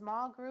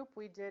 Small group,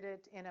 we did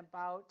it in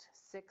about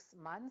 6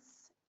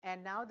 months,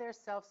 and now they're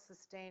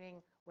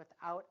self-sustaining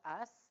without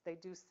us. They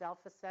do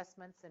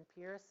self-assessments and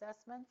peer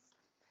assessments.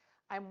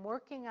 I'm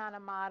working on a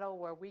model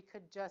where we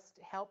could just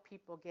help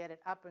people get it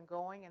up and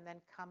going and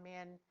then come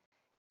in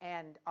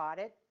and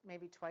audit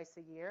maybe twice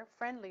a year,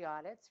 friendly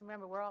audits.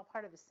 Remember, we're all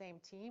part of the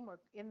same team. We're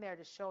in there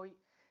to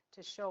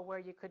show where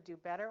you could do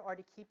better or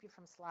to keep you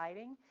from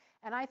sliding.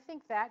 And I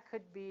think that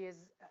could be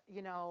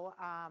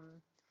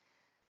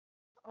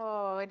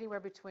anywhere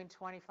between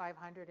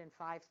 2,500 and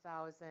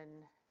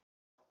 5,000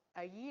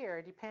 a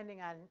year,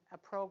 depending on a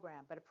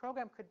program. But a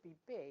program could be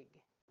big.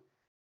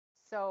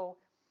 So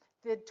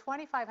the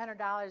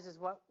 $2,500 is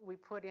what we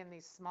put in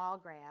these small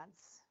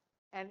grants,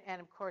 and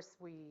of course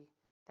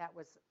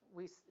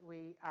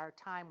our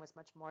time was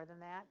much more than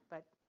that,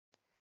 but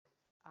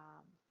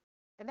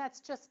and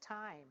that's just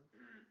time.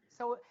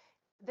 So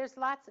there's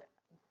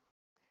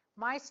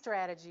my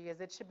strategy is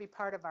it should be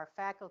part of our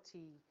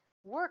faculty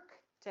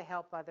work to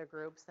help other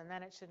groups, and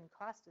then it shouldn't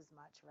cost as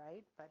much,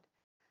 right? But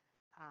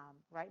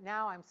right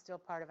now I'm still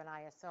part of an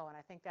ISO, and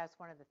I think that's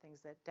one of the things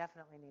that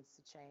definitely needs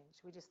to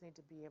change. We just need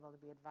to be able to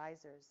be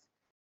advisors.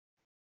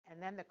 And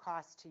then the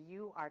cost to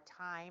you are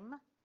time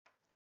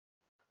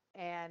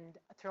and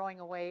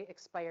throwing away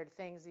expired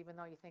things even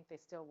though you think they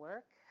still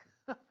work.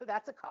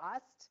 That's a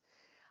cost.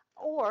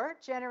 Or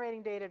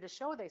generating data to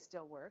show they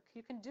still work.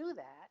 You can do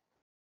that.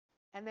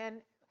 And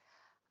then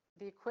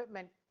the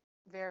equipment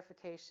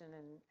verification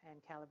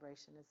and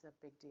calibration is a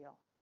big deal.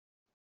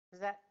 Does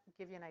that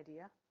give you an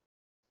idea?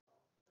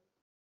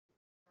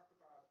 Talk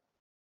about,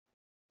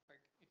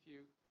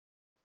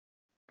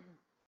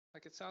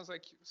 it sounds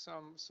like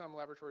some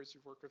laboratories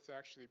you've worked with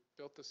actually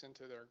built this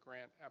into their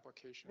grant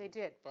application. They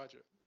did.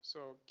 Budget.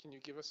 So can you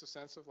give us a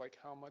sense of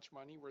how much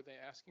money were they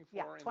asking for?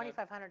 Yeah,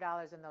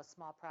 $2,500 in those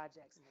small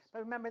projects. But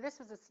remember, this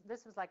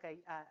was like a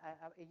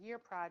year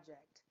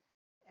project.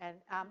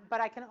 And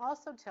but I can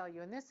also tell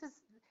you, and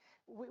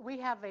we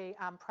have a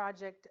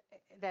project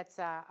that's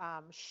a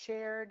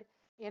shared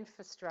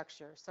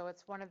infrastructure. So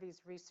it's one of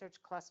these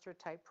research cluster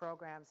type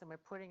programs, and we're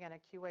putting in a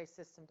QA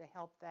system to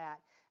help that.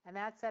 And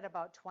that's at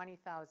about $20,000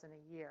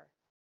 a year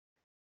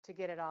to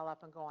get it all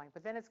up and going.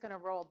 But then it's going to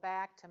roll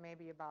back to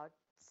maybe about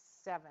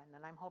 7,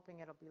 and I'm hoping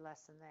it'll be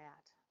less than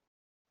that.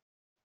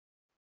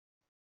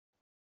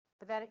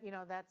 But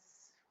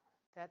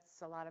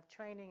that's a lot of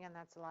training, and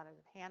that's a lot of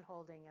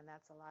hand-holding, and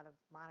that's a lot of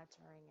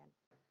monitoring.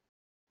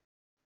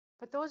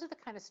 But those are the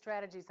kind of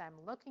strategies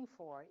I'm looking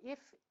for. If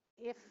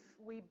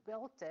we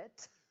built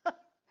it,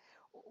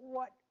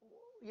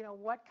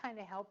 what kind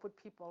of help would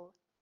people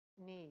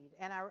need?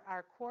 And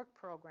our Quark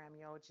program,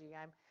 Yoji,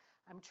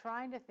 I'm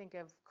trying to think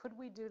of, could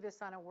we do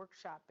this on a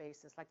workshop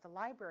basis like the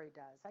library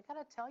does? I got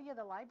to tell you,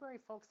 the library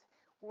folks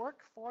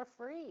work for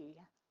free.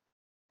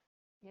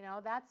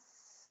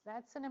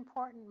 that's an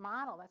important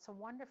model. That's a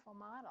wonderful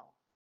model.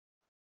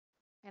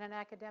 In an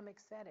academic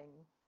setting,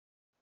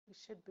 we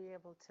should be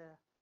able to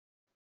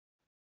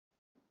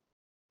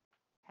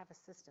have a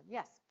system.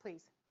 Yes,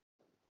 please.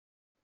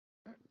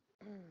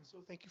 So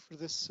thank you for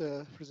this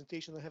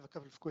presentation. I have a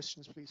couple of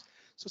questions, please.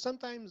 So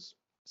sometimes,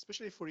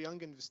 especially for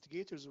young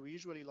investigators, we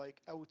usually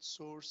like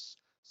outsource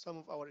some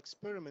of our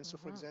experiments. So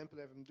for example,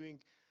 if I'm doing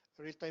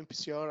a real-time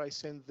PCR, I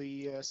send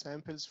the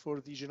samples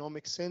for the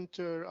genomic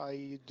center,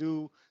 I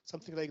do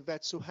something like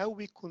that. So how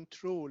we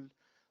control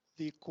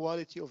the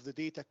quality of the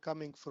data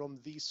coming from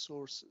these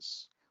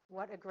sources?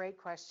 What a great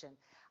question.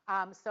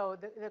 So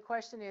the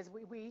question is,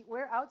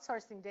 we're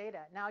outsourcing data.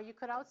 Now, you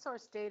could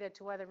outsource data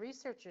to other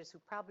researchers who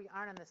probably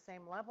aren't on the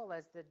same level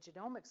as the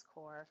genomics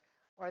core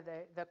or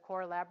the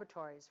core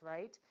laboratories,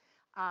 right?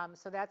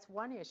 So that's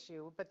one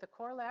issue. But the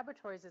core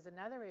laboratories is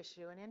another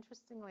issue. And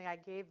interestingly, I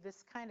gave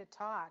this kind of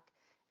talk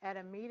at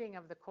a meeting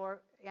of the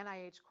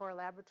NIH core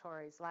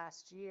laboratories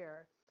last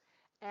year.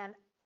 And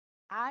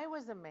I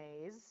was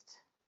amazed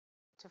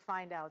to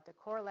find out that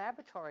core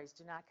laboratories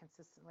do not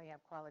consistently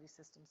have quality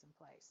systems in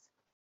place.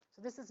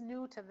 So this is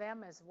new to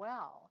them as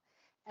well.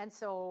 And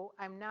so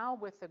I'm now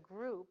with a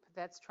group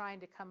that's trying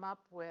to come up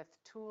with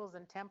tools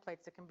and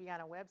templates that can be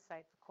on a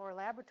website for core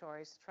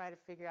laboratories to try to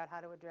figure out how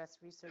to address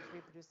research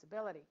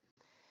reproducibility.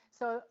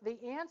 So the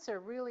answer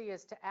really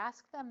is to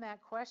ask them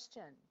that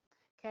question.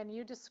 Can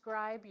you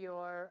describe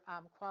your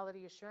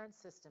quality assurance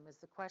system is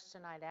the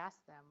question I'd ask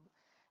them.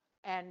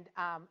 And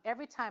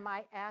every time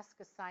I ask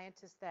a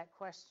scientist that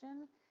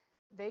question,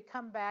 they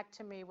come back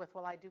to me with,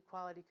 well, I do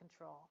quality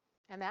control.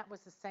 And that was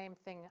the same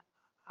thing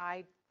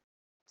I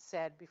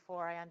said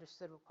before I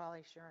understood what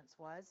quality assurance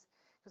was.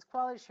 Because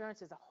quality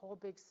assurance is a whole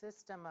big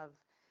system of,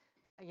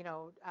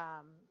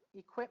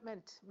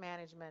 equipment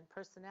management,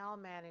 personnel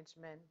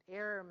management,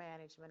 error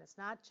management. It's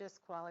not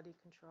just quality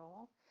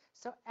control.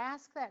 So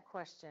ask that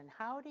question.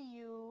 How do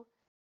you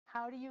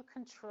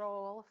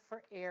control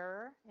for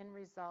error in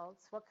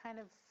results? What kind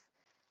of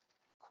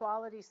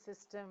quality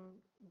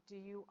system do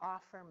you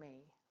offer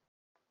me?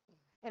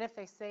 And if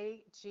they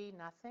say, gee,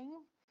 nothing,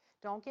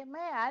 don't get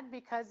mad,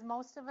 because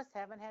most of us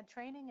haven't had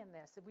training in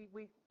this.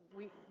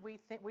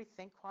 We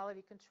think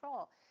quality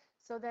control.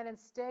 So then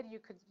instead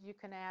you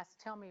can ask,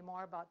 tell me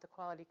more about the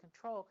quality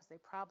control, because they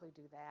probably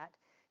do that.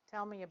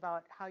 Tell me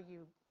about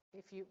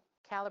if you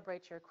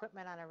calibrate your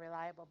equipment on a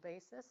reliable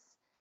basis.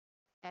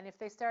 And if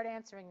they start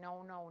answering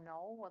no, no,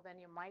 no, well, then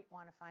you might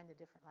want to find a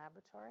different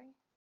laboratory,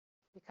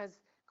 because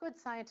good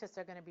scientists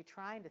are going to be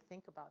trying to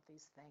think about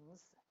these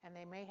things, and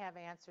they may have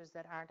answers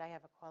that aren't, I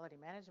have a quality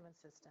management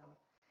system,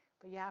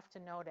 but you have to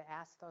know to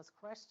ask those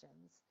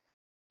questions.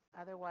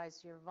 Otherwise,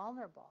 you're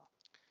vulnerable.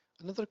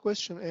 Another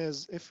question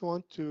is, if you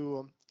want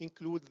to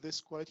include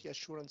this quality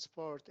assurance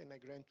part in a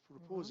grant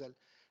proposal,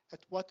 at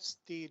what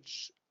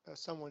stage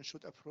someone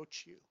should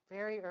approach you?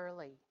 Very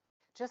early,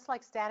 just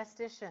like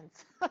statisticians.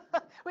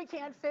 We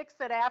can't fix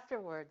it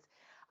afterwards.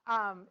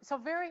 So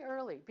very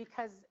early,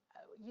 because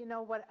you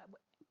know what,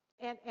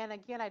 and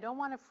again, I don't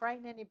want to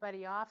frighten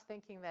anybody off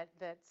thinking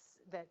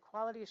that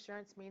quality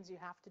assurance means you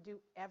have to do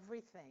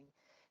everything.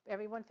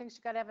 Everyone thinks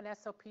you got to have an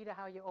SOP to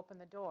how you open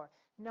the door.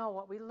 No,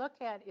 what we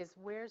look at is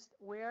where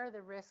are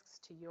the risks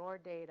to your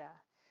data.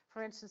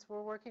 For instance,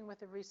 we're working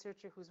with a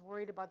researcher who's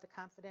worried about the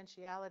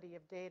confidentiality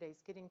of data.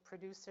 He's getting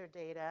producer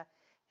data,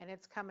 and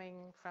it's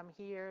coming from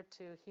here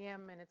to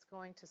him, and it's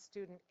going to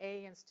student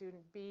A and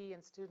student B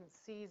and student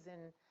C's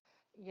in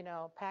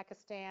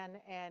Pakistan,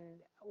 and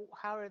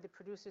how are the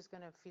producers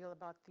going to feel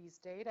about these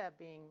data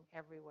being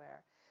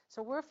everywhere?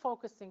 So we're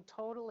focusing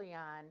totally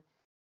on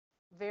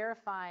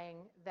verifying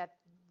that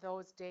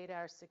those data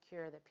are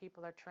secure, that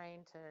people are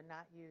trained to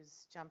not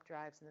use jump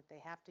drives, and that they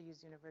have to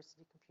use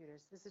university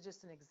computers. This is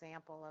just an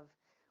example of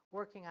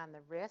working on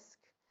the risk.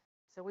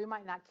 So we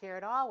might not care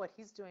at all what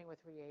he's doing with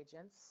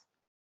reagents.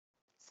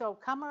 So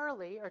come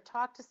early, or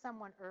talk to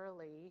someone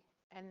early,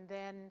 and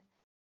then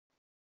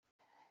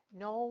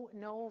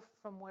know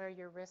from where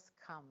your risk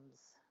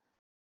comes.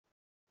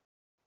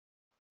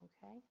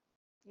 Okay?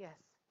 Yes.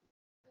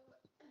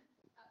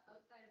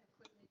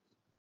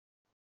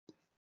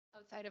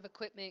 Outside of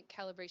equipment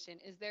calibration,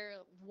 is there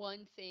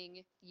one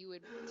thing you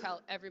would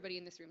tell everybody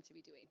in this room to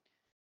be doing?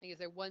 Like, is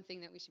there one thing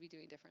that we should be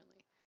doing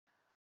differently?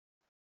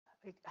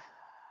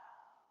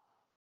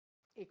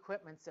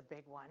 Equipment's a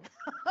big one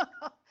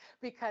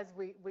because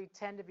we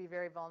tend to be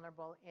very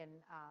vulnerable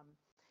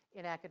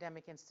in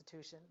academic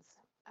institutions.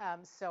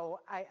 So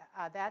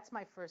that's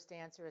my first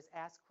answer, is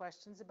ask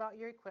questions about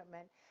your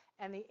equipment.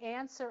 And the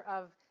answer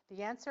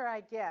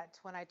I get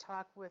when I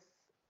talk with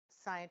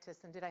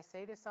scientists, and did I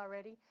say this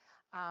already?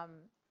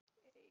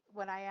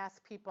 When I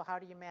ask people, how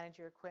do you manage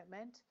your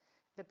equipment?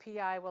 The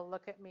PI will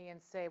look at me and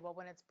say, well,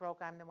 when it's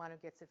broke, I'm the one who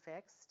gets it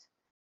fixed.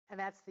 And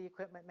that's the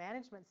equipment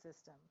management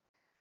system.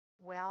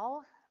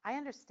 Well, I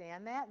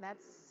understand that, and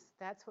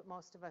that's what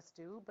most of us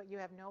do, but you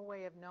have no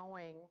way of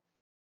knowing,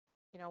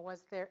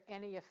 was there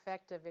any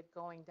effect of it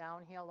going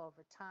downhill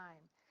over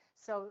time?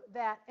 So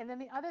that, and then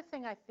the other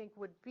thing I think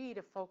would be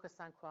to focus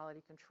on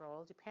quality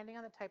control, depending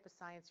on the type of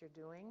science you're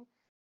doing.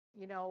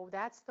 You know,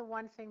 that's the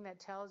one thing that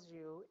tells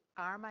you,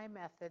 are my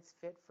methods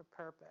fit for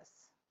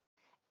purpose?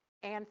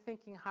 And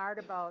thinking hard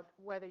about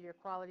whether your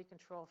quality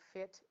control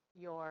fit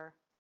your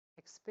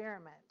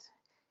experiment.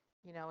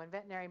 You know, in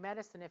veterinary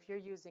medicine, if you're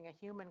using a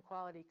human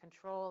quality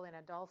control in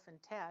a dolphin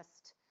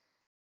test,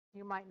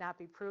 you might not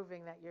be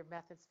proving that your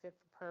method's fit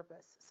for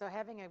purpose. So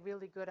having a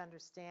really good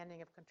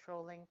understanding of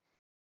controlling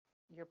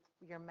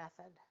your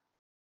method.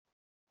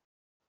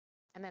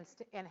 And then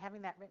and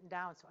having that written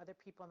down so other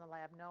people in the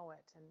lab know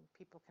it and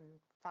people can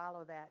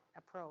follow that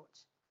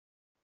approach.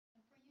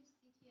 And for you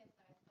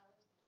CTSI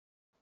scholars,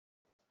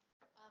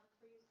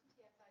 for you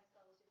CTSI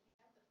scholars, if you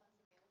have the funds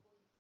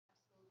available, you can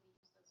absolutely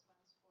use those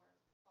funds for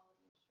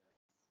quality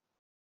assurance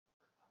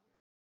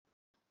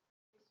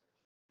for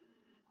your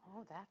research.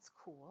 Oh, that's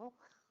cool.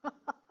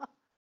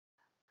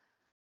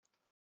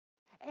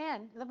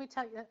 And let me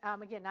tell you,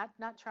 again,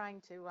 not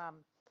trying to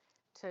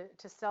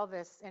sell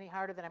this any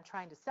harder than I'm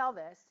trying to sell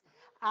this.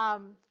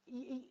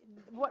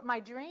 What my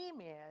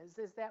dream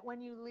is that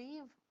when you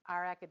leave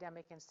our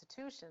academic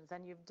institutions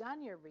and you've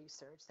done your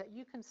research, that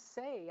you can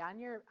say on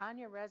your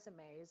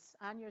resumes,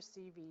 on your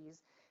CVs,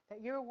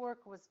 that your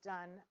work was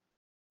done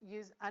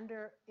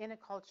in a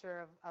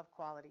culture of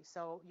quality.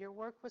 So your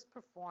work was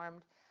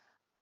performed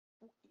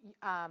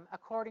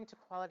according to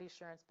quality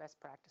assurance best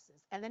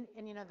practices. And then,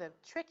 you know, the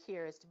trick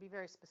here is to be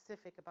very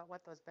specific about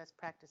what those best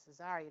practices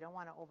are. You don't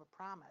want to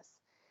overpromise.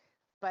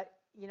 But,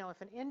 you know,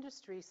 if an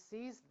industry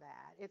sees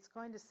that, it's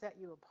going to set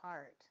you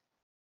apart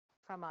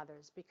from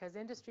others, because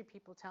industry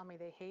people tell me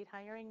they hate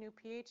hiring new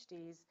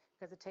PhDs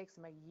because it takes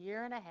them a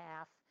year and a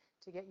half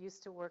to get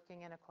used to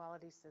working in a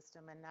quality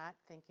system and not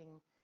thinking,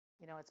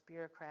 you know, it's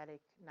bureaucratic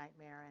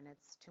nightmare and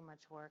it's too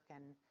much work.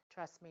 And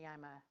trust me,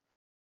 I'm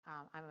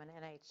an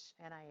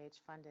NIH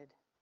funded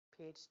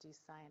PhD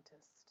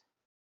scientist.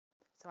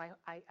 So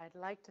I'd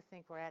like to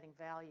think we're adding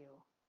value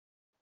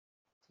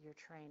to your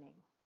training.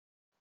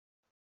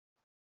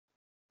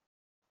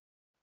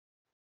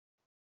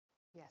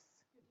 Yes.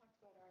 You talked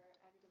about our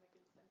academic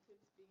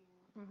incentives being.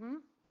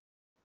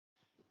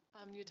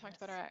 Mm-hmm. You talked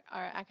about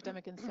our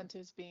academic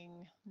incentives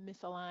being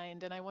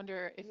misaligned, and I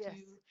wonder if Yes.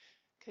 you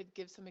could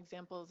give some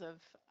examples of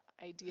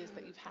ideas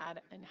that you've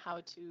had and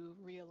how to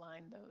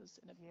realign those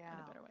in a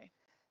better way.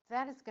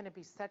 That is going to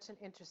be such an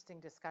interesting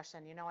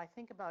discussion. You know, I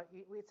think about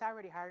it's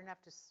already hard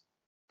enough to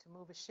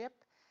move a ship,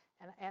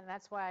 and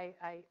that's why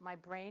my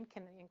brain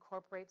can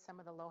incorporate some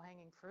of the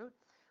low-hanging fruit.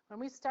 When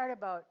we start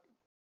about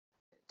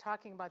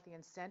talking about the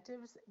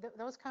incentives,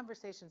 those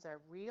conversations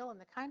are real, and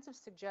the kinds of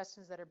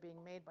suggestions that are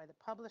being made by the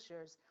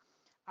publishers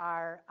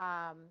are,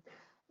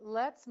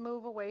 let's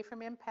move away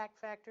from impact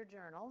factor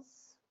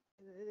journals.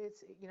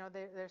 It's, you know,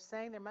 they're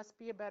saying there must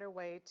be a better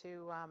way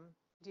to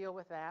deal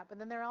with that. But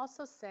then they're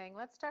also saying,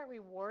 let's start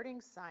rewarding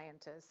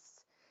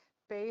scientists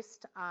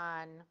based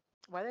on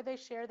whether they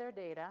share their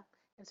data.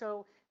 And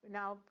so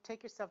now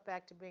take yourself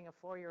back to being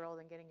a 4-year-old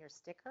and getting your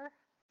sticker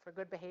for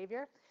good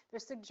behavior. They're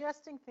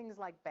suggesting things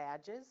like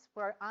badges,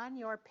 where on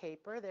your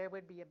paper there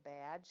would be a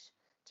badge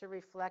to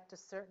reflect a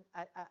certain,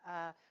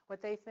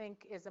 what they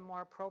think is a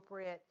more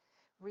appropriate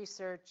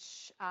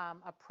research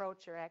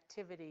approach or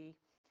activity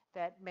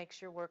that makes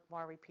your work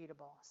more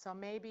repeatable. So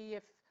maybe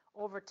if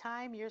over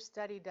time your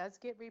study does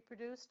get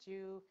reproduced,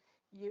 you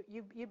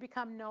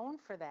become known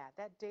for that.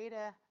 That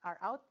data are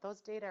out, those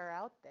data are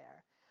out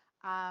there.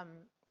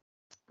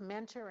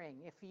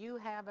 Mentoring,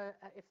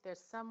 if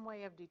there's some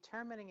way of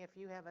determining if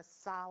you have a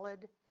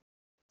solid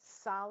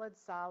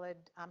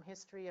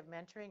history of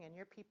mentoring and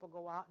your people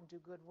go out and do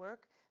good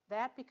work,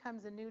 that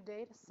becomes a new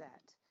data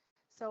set.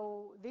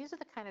 So these are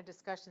the kind of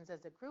discussions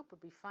as a group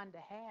would be fun to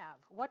have.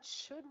 What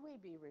should we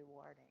be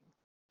rewarding?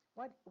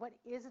 What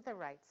is the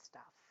right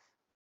stuff?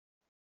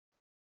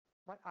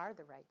 What are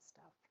the right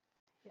stuff?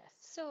 Yes.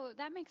 So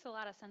that makes a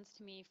lot of sense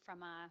to me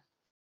from a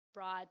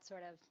broad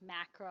sort of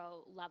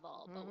macro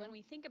level. But when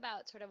we think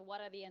about sort of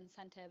what are the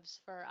incentives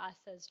for us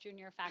as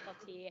junior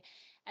faculty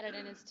at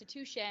an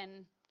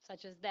institution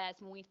such as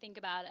this, when we think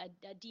about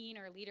a dean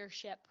or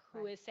leadership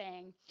who is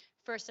saying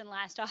first and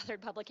last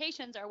authored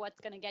publications are what's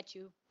going to get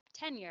you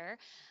tenure,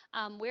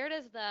 where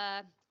does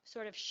the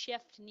sort of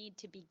shift need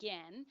to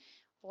begin,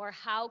 or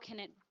how can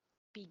it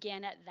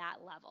begin at that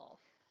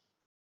level?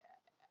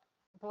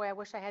 Boy, I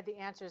wish I had the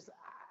answers.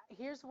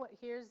 Here's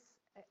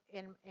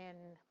in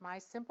my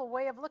simple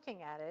way of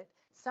looking at it,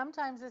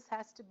 sometimes this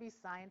has to be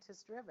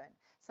scientist driven.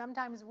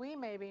 Sometimes we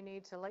maybe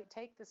need to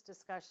take this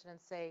discussion and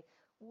say,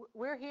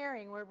 we're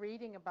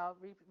reading about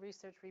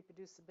research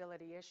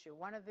reproducibility issue.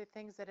 One of the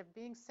things that are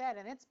being said,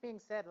 and it's being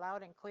said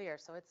loud and clear,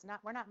 so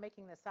we're not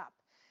making this up,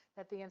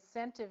 that the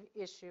incentive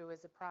issue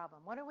is a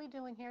problem. What are we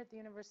doing here at the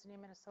University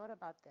of Minnesota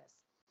about this?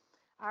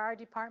 Are our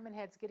department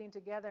heads getting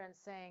together and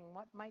saying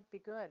what might be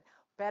good?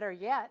 Better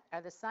yet,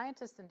 are the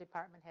scientists and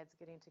department heads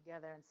getting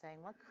together and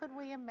saying, what could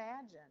we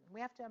imagine?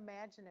 We have to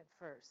imagine it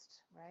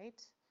first,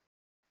 right?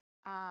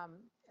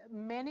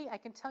 I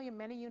can tell you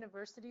many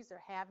universities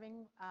are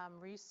having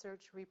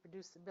research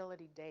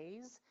reproducibility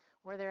days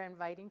where they're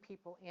inviting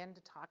people in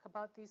to talk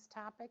about these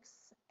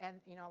topics, and,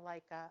 you know,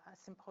 like a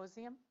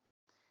symposium.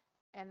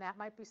 And that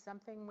might be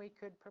something we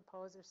could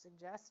propose or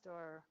suggest,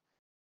 or,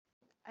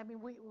 I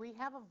mean, we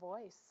have a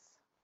voice.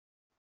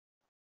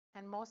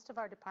 And most of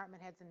our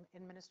department heads and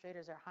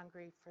administrators are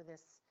hungry for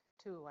this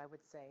too, I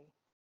would say.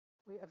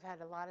 We have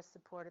had a lot of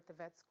support at the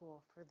vet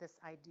school for this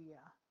idea.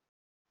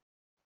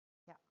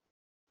 Yeah.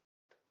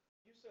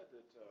 You said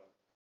that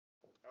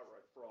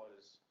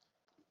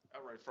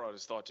outright fraud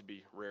is thought to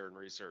be rare in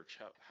research.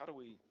 How do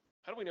we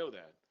know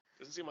that?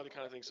 Doesn't seem like the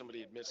kind of thing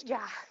somebody admits to.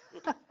 Yeah.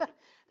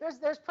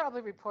 There's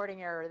probably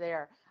reporting error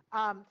there.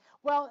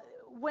 Well,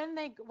 when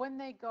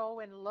they go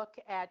and look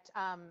at,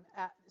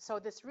 so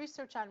this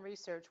research on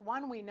research,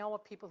 one, we know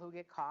of people who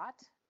get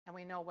caught, and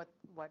we know what,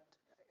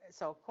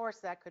 so of course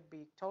that could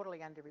be totally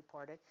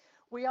underreported.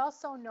 We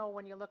also know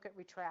when you look at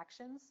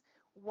retractions,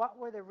 what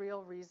were the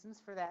real reasons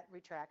for that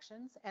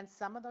retractions, and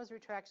some of those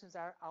retractions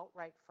are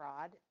outright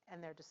fraud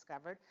and they're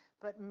discovered,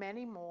 but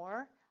many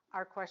more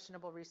are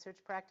questionable research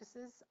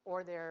practices,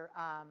 or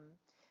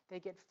they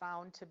get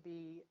found to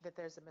be that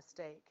there's a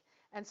mistake.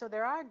 And so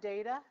there are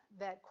data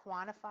that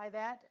quantify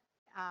that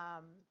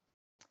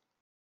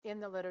in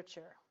the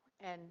literature,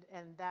 and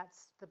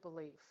that's the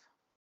belief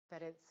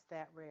that it's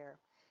that rare.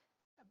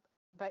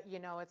 But you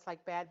know, it's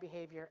like bad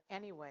behavior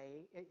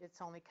anyway.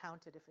 It's only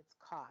counted if it's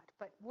caught.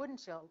 But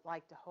wouldn't you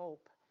like to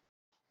hope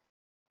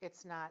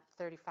it's not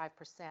 35%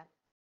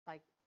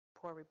 like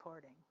poor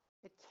reporting?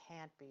 It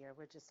can't be, or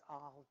we're just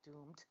all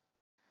doomed,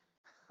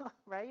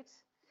 right?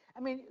 I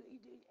mean,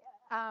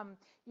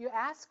 you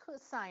ask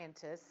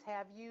scientists,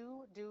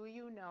 do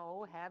you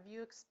know, have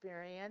you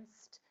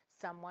experienced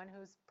someone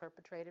who's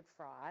perpetrated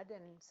fraud?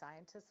 And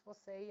scientists will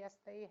say, yes,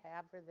 they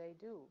have, or they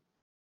do,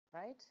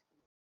 right?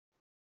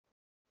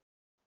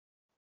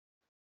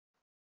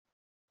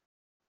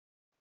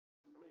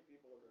 How many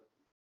people in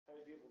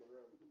the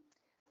room?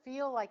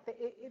 Feel like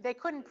they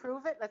couldn't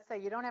prove it. Let's say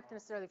you don't have to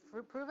necessarily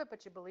prove it,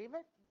 but you believe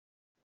it.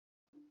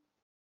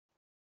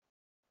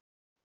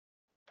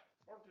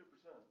 1 or 2%.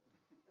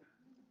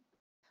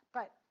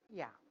 But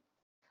yeah,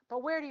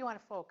 but where do you want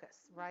to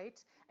focus, right?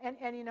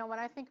 And you know, when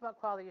I think about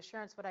quality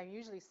assurance, what I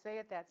usually say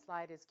at that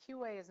slide is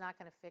QA is not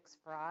going to fix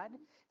fraud.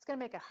 It's going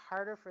to make it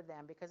harder for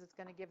them because it's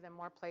going to give them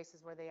more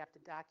places where they have to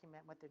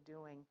document what they're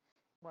doing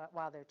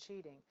while they're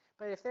cheating.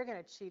 But if they're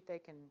going to cheat, they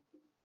can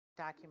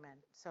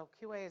document. So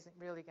QA isn't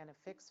really going to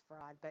fix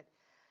fraud. But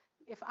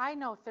if I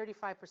know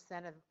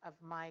 35% of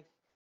my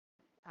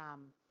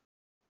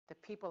the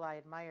people I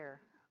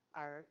admire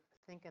are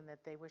thinking that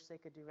they wish they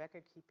could do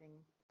record keeping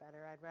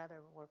better, I'd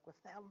rather work with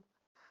them.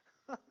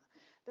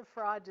 The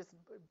fraud just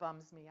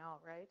bums me out,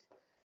 right?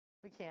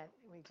 We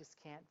just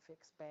can't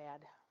fix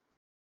bad.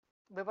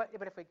 But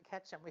if we can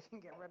catch them, we can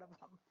get rid of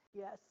them.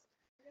 Yes.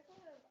 I guess I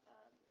have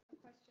a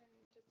question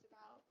just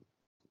about,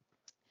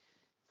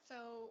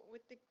 so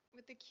with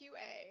the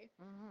QA,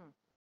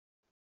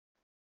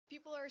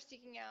 people are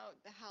seeking out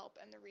the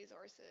help and the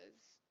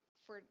resources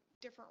for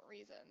different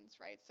reasons,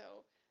 right?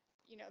 So,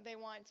 you know, they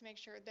want to make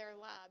sure their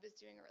lab is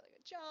doing a really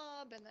good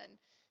job, and then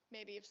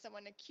maybe if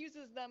someone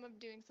accuses them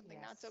of doing something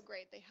not so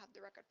great, they have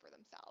the record for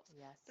themselves.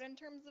 Yes. But in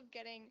terms of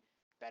getting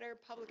better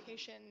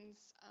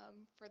publications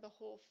for the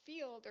whole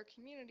field or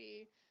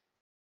community,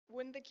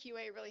 wouldn't the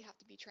QA really have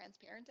to be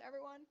transparent to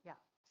everyone? Yeah.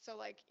 So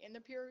like in the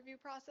peer review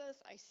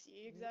process, I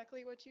see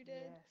exactly what you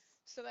did. Yes.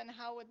 So then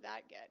how would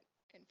that get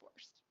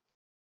enforced?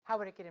 How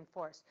would it get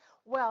enforced?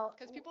 Well,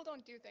 because people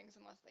don't do things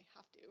unless they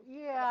have to.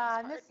 yeah,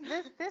 and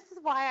this is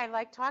why I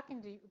like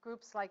talking to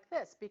groups like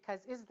this, because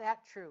is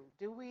that true?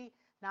 Do we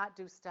not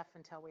do stuff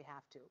until we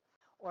have to?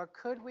 Or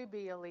could we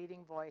be a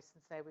leading voice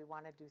and say we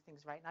want to do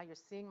things right? Now you're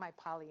seeing my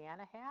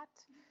Pollyanna hat,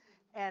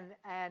 and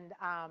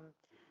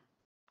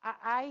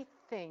I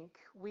think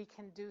we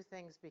can do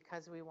things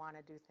because we want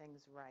to do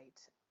things right.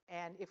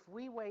 And if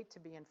we wait to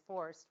be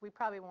enforced, we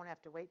probably won't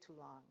have to wait too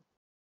long,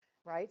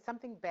 right?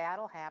 Something bad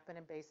will happen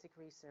in basic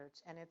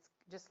research, and it's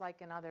just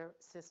like in other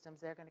systems.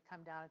 They're going to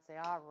come down and say,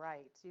 all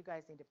right, you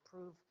guys need to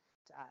prove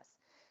to us.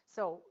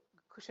 So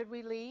should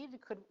we lead?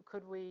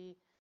 Could we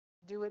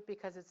do it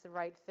because it's the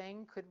right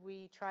thing? Could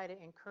we try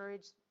to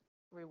encourage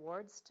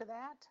rewards to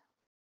that,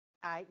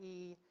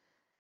 i.e.,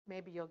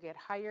 maybe you'll get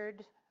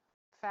hired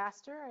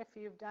faster if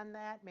you've done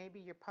that.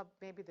 Maybe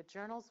maybe the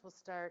journals will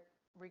start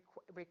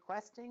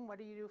requesting, what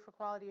do you do for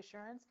quality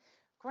assurance?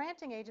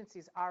 Granting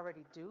agencies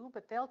already do,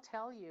 but they'll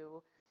tell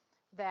you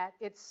that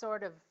it's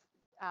sort of,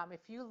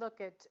 if you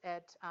look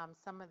at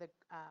some of the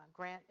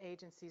grant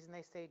agencies and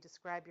they say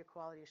describe your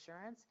quality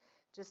assurance,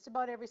 just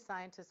about every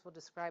scientist will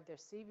describe their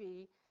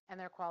CV and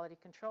their quality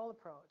control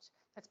approach.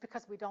 That's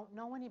because we don't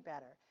know any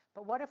better.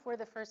 But what if we're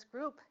the first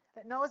group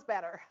that knows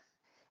better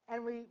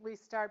and we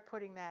start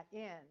putting that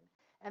in?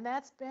 And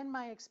that's been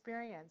my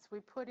experience. We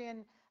put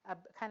in a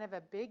kind of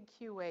a big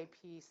QA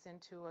piece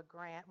into a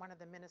grant, one of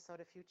the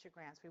Minnesota Future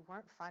grants. We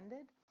weren't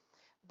funded,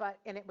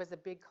 and it was a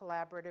big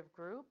collaborative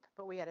group,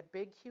 but we had a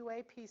big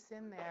QA piece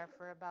in there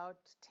for about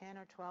 10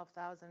 or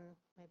 12,000,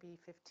 maybe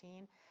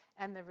 15.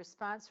 And the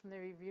response from the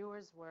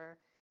reviewers were,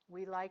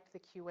 we liked the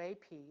QA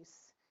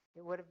piece.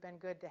 It would have been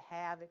good to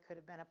have. It could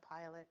have been a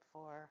pilot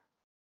for,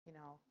 you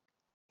know,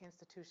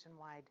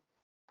 institution-wide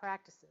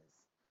practices.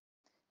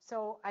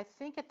 So I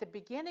think at the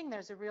beginning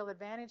there's a real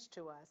advantage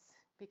to us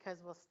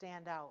because we'll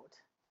stand out.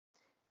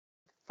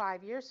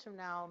 5 years from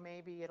now,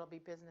 maybe it'll be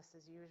business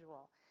as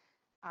usual,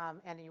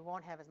 and you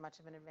won't have as much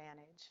of an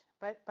advantage.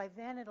 But by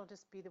then, it'll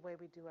just be the way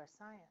we do our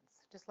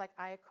science, just like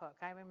I cook.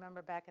 I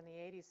remember back in the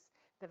 80s,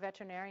 the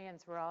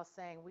veterinarians were all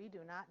saying, we do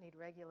not need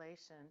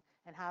regulation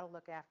and how to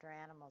look after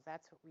animals.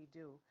 That's what we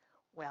do.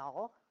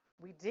 Well,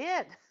 we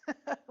did.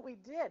 We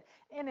did.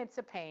 And it's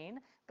a pain,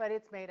 but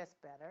it's made us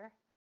better.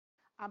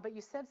 But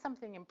you said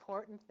something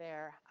important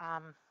there.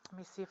 Let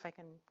me see if I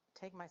can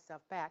take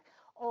myself back.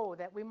 Oh,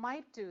 that we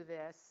might do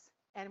this,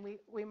 and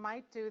we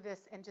might do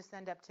this and just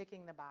end up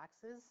ticking the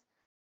boxes.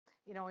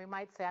 You know, we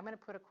might say, I'm going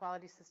to put a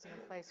quality system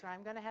in place, or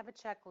I'm going to have a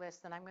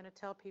checklist, and I'm going to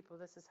tell people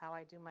this is how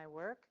I do my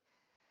work.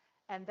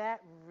 And that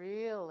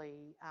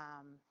really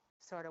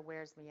sort of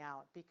wears me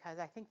out, because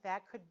I think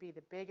that could be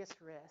the biggest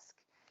risk,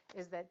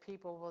 is that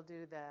people will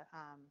do the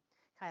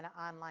kind of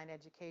online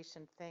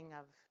education thing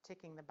of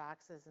ticking the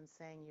boxes and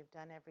saying you've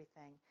done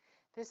everything.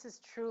 This is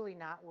truly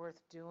not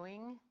worth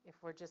doing if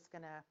we're just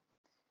going to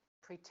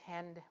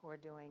pretend we're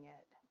doing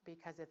it,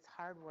 because it's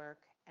hard work,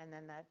 and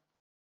then that,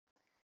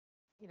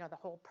 you know, the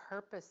whole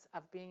purpose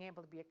of being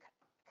able to be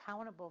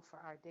accountable for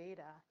our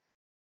data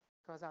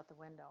goes out the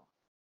window.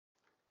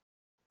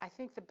 I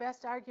think the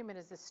best argument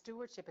is the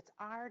stewardship. It's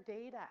our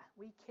data.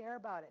 We care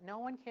about it. No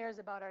one cares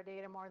about our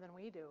data more than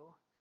we do.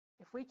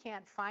 If we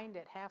can't find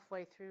it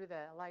halfway through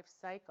the life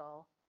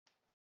cycle,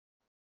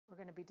 we're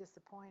going to be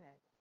disappointed.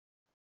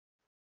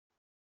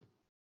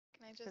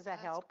 Can I just Does that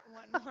ask help?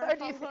 one more Or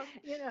do you follow-up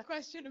you know,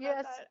 question about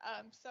yes.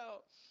 that?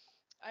 So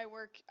I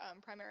work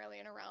primarily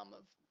in a realm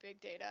of big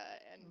data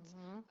and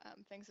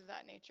things of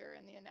that nature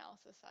and the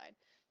analysis side.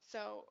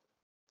 So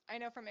I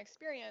know from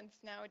experience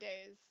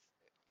nowadays,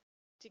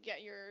 to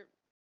get your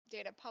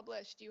data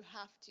published, you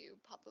have to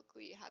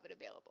publicly have it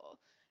available.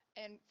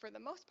 And for the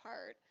most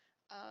part,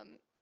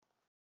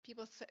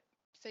 people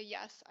say,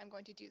 yes, I'm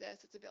going to do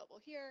this, it's available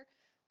here,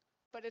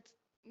 but it's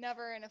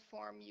never in a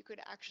form you could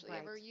actually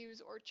ever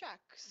use or check.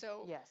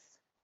 So yes.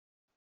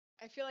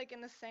 I feel like in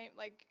the same,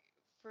 like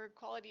for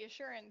quality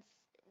assurance,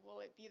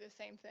 will it be the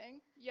same thing?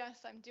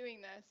 Yes, I'm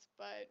doing this,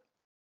 but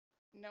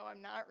no,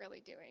 I'm not really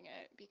doing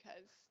it,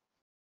 because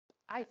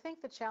I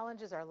think the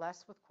challenges are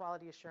less with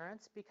quality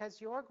assurance, because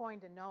you're going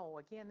to know,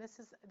 again, this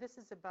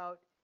is about,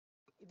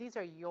 these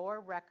are your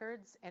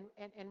records, and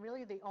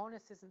really the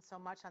onus isn't so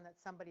much on that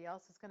somebody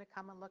else is going to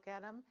come and look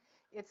at them.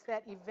 It's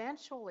that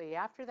eventually,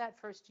 after that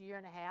first year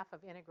and a half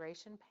of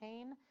integration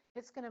pain,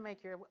 it's going to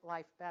make your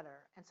life better.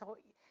 And so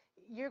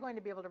you're going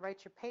to be able to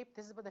write your paper.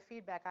 This is what the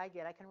feedback I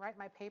get. I can write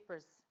my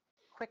papers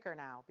quicker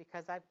now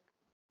because I've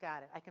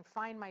got it. I can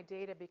find my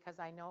data because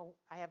I know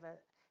I have a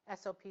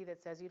SOP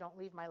that says you don't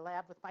leave my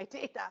lab with my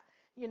data,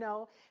 you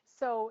know.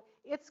 So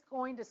it's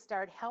going to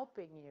start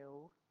helping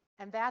you,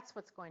 and that's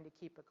what's going to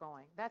keep it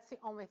going. That's the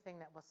only thing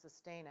that will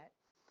sustain it.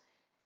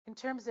 In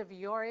terms of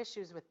your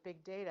issues with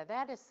big data,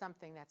 that is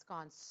something that's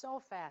gone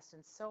so fast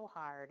and so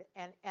hard,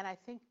 and I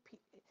think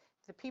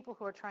the people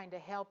who are trying to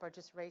help are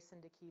just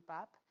racing to keep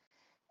up.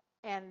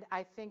 And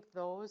I think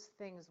those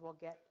things will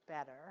get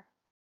better.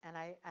 And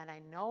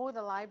I know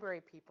the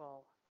library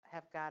people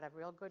have got a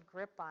real good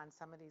grip on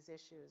some of these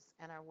issues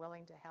and are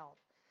willing to help.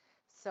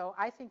 So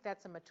I think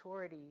that's a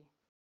maturity.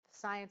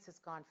 Science has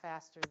gone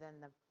faster than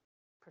the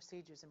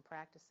procedures and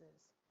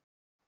practices.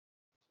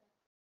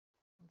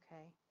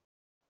 Okay.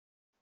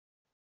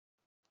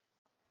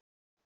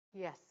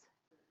 Yes.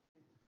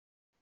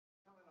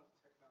 Comment on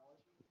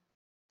technology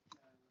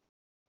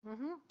and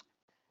Mm-hmm.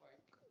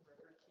 like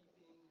record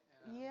keeping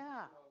and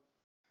Yeah.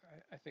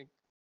 I think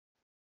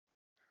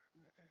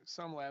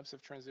some labs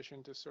have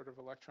transitioned to sort of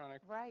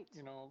electronic, Right.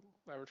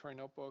 laboratory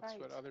notebooks,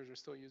 but Right. others are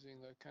still using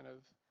the kind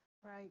of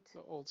Right.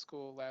 the old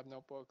school lab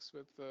notebooks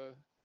with the,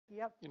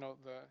 Yep.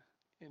 the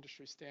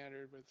industry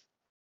standard with,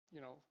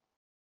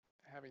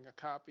 having a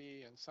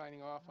copy and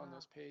signing off on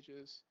those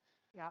pages.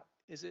 Yep.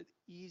 Is it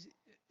easy?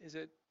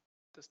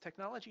 Does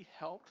technology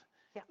help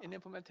in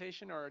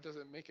implementation, or does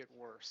it make it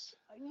worse?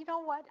 You know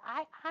what?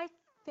 I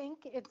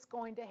think it's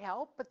going to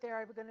help, but there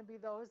are going to be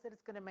those that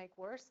it's going to make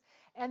worse.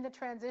 And the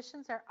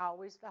transitions are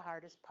always the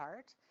hardest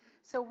part.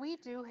 So we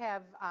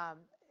have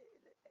an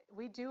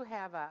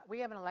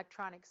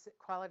electronic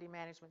quality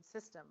management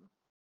system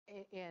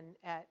in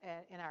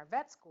our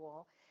vet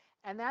school,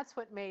 and that's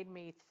what made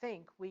me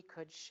think we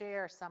could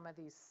share some of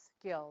these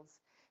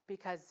skills,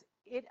 because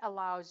it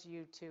allows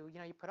you to,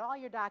 you put all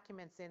your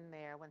documents in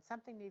there. When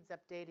something needs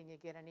updating, you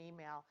get an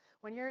email.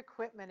 When your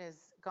equipment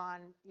is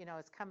gone,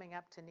 is coming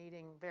up to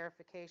needing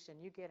verification,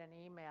 you get an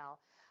email.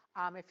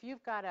 If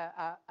you've got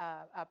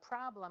a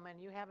problem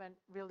and you haven't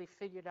really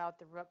figured out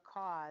the root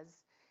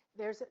cause,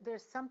 there's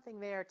something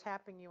there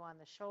tapping you on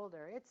the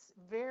shoulder. It's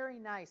very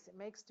nice. It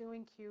makes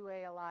doing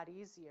QA a lot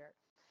easier.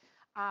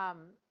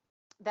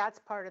 That's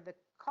part of the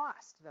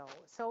cost, though.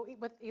 So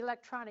with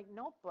electronic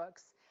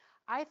notebooks,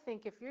 I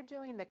think if you're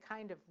doing the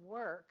kind of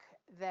work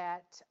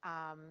that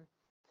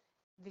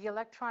the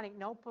electronic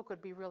notebook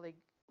would be really,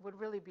 would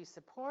really be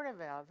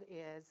supportive of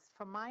is,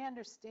 from my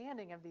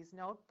understanding of these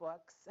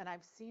notebooks, and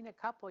I've seen a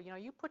couple,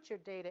 you put your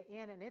data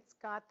in and it's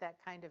got that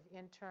kind of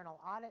internal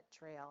audit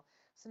trail.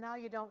 So now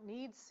you don't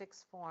need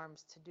 6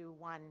 forms to do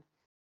one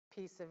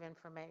piece of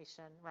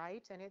information,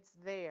 right? And it's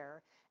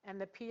there. And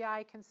the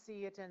PI can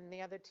see it and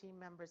the other team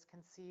members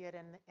can see it,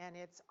 and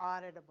it's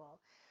auditable.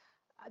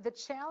 The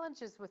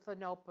challenges with the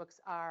notebooks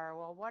are,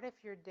 well, what if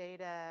your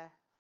data,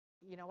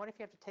 what if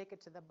you have to take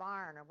it to the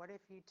barn, or what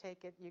if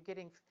you're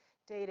getting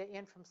data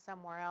in from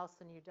somewhere else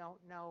and you don't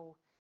know,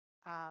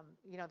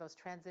 those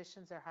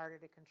transitions are harder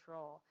to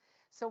control.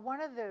 So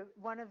one of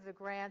the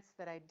grants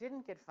that I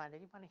didn't get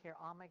funded, you want to hear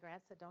all my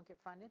grants that don't get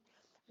funded,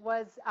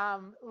 was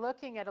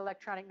looking at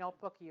electronic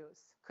notebook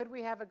use. Could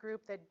we have a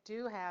group that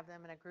do have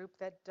them and a group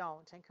that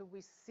don't? And could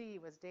we see,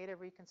 was data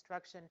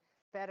reconstruction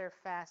better,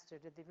 faster?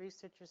 Did the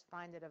researchers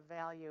find it of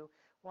value?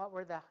 What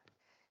were the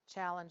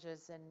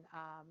challenges and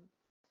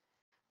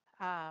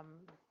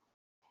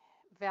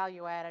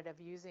value added of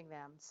using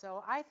them?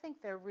 So I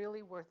think they're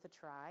really worth a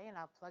try, and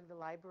I'll plug the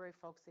library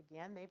folks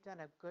again. They've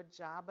done a good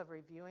job of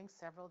reviewing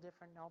several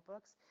different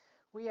notebooks.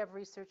 We have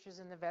researchers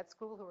in the vet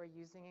school who are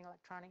using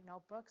electronic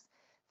notebooks.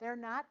 They're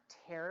not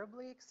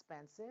terribly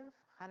expensive,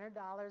 $100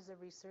 a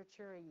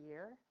researcher a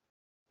year.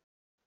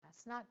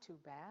 That's not too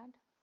bad.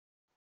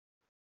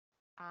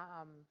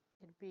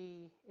 It'd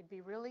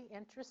be really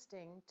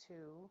interesting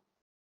to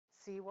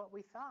see what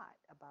we thought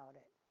about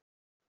it.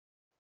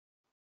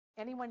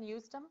 Anyone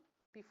used them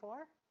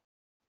before?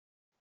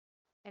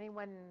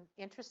 Anyone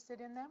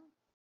interested in them?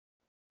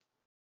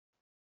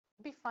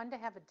 It'd be fun to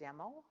have a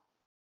demo.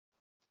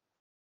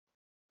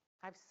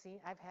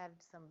 I've had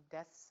some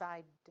desk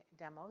side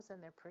demos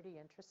and they're pretty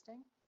interesting.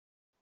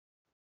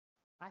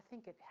 I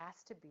think it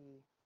has to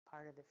be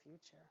part of the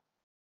future.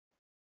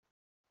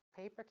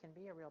 Paper can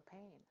be a real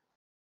pain.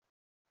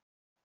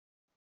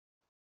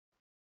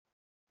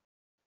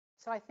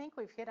 So I think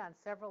we've hit on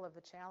several of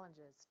the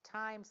challenges.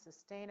 Time,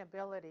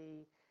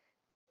 sustainability,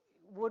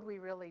 would we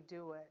really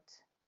do it?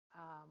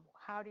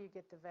 How do you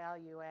get the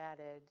value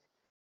added?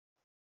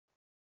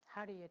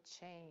 How do you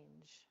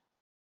change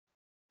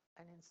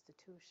an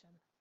institution?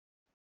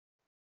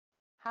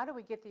 How do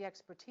we get the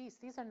expertise?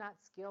 These are not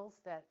skills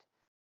that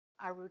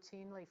are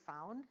routinely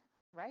found,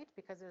 right?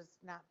 Because it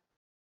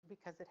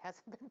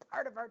hasn't been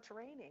part of our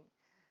training.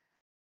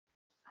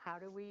 How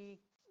do we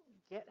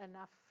get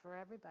enough for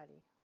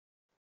everybody?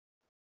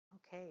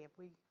 Okay,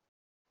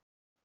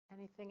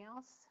 anything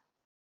else?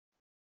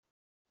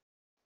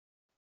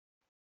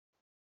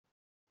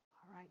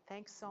 All right,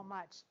 thanks so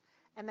much.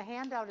 And the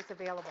handout is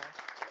available.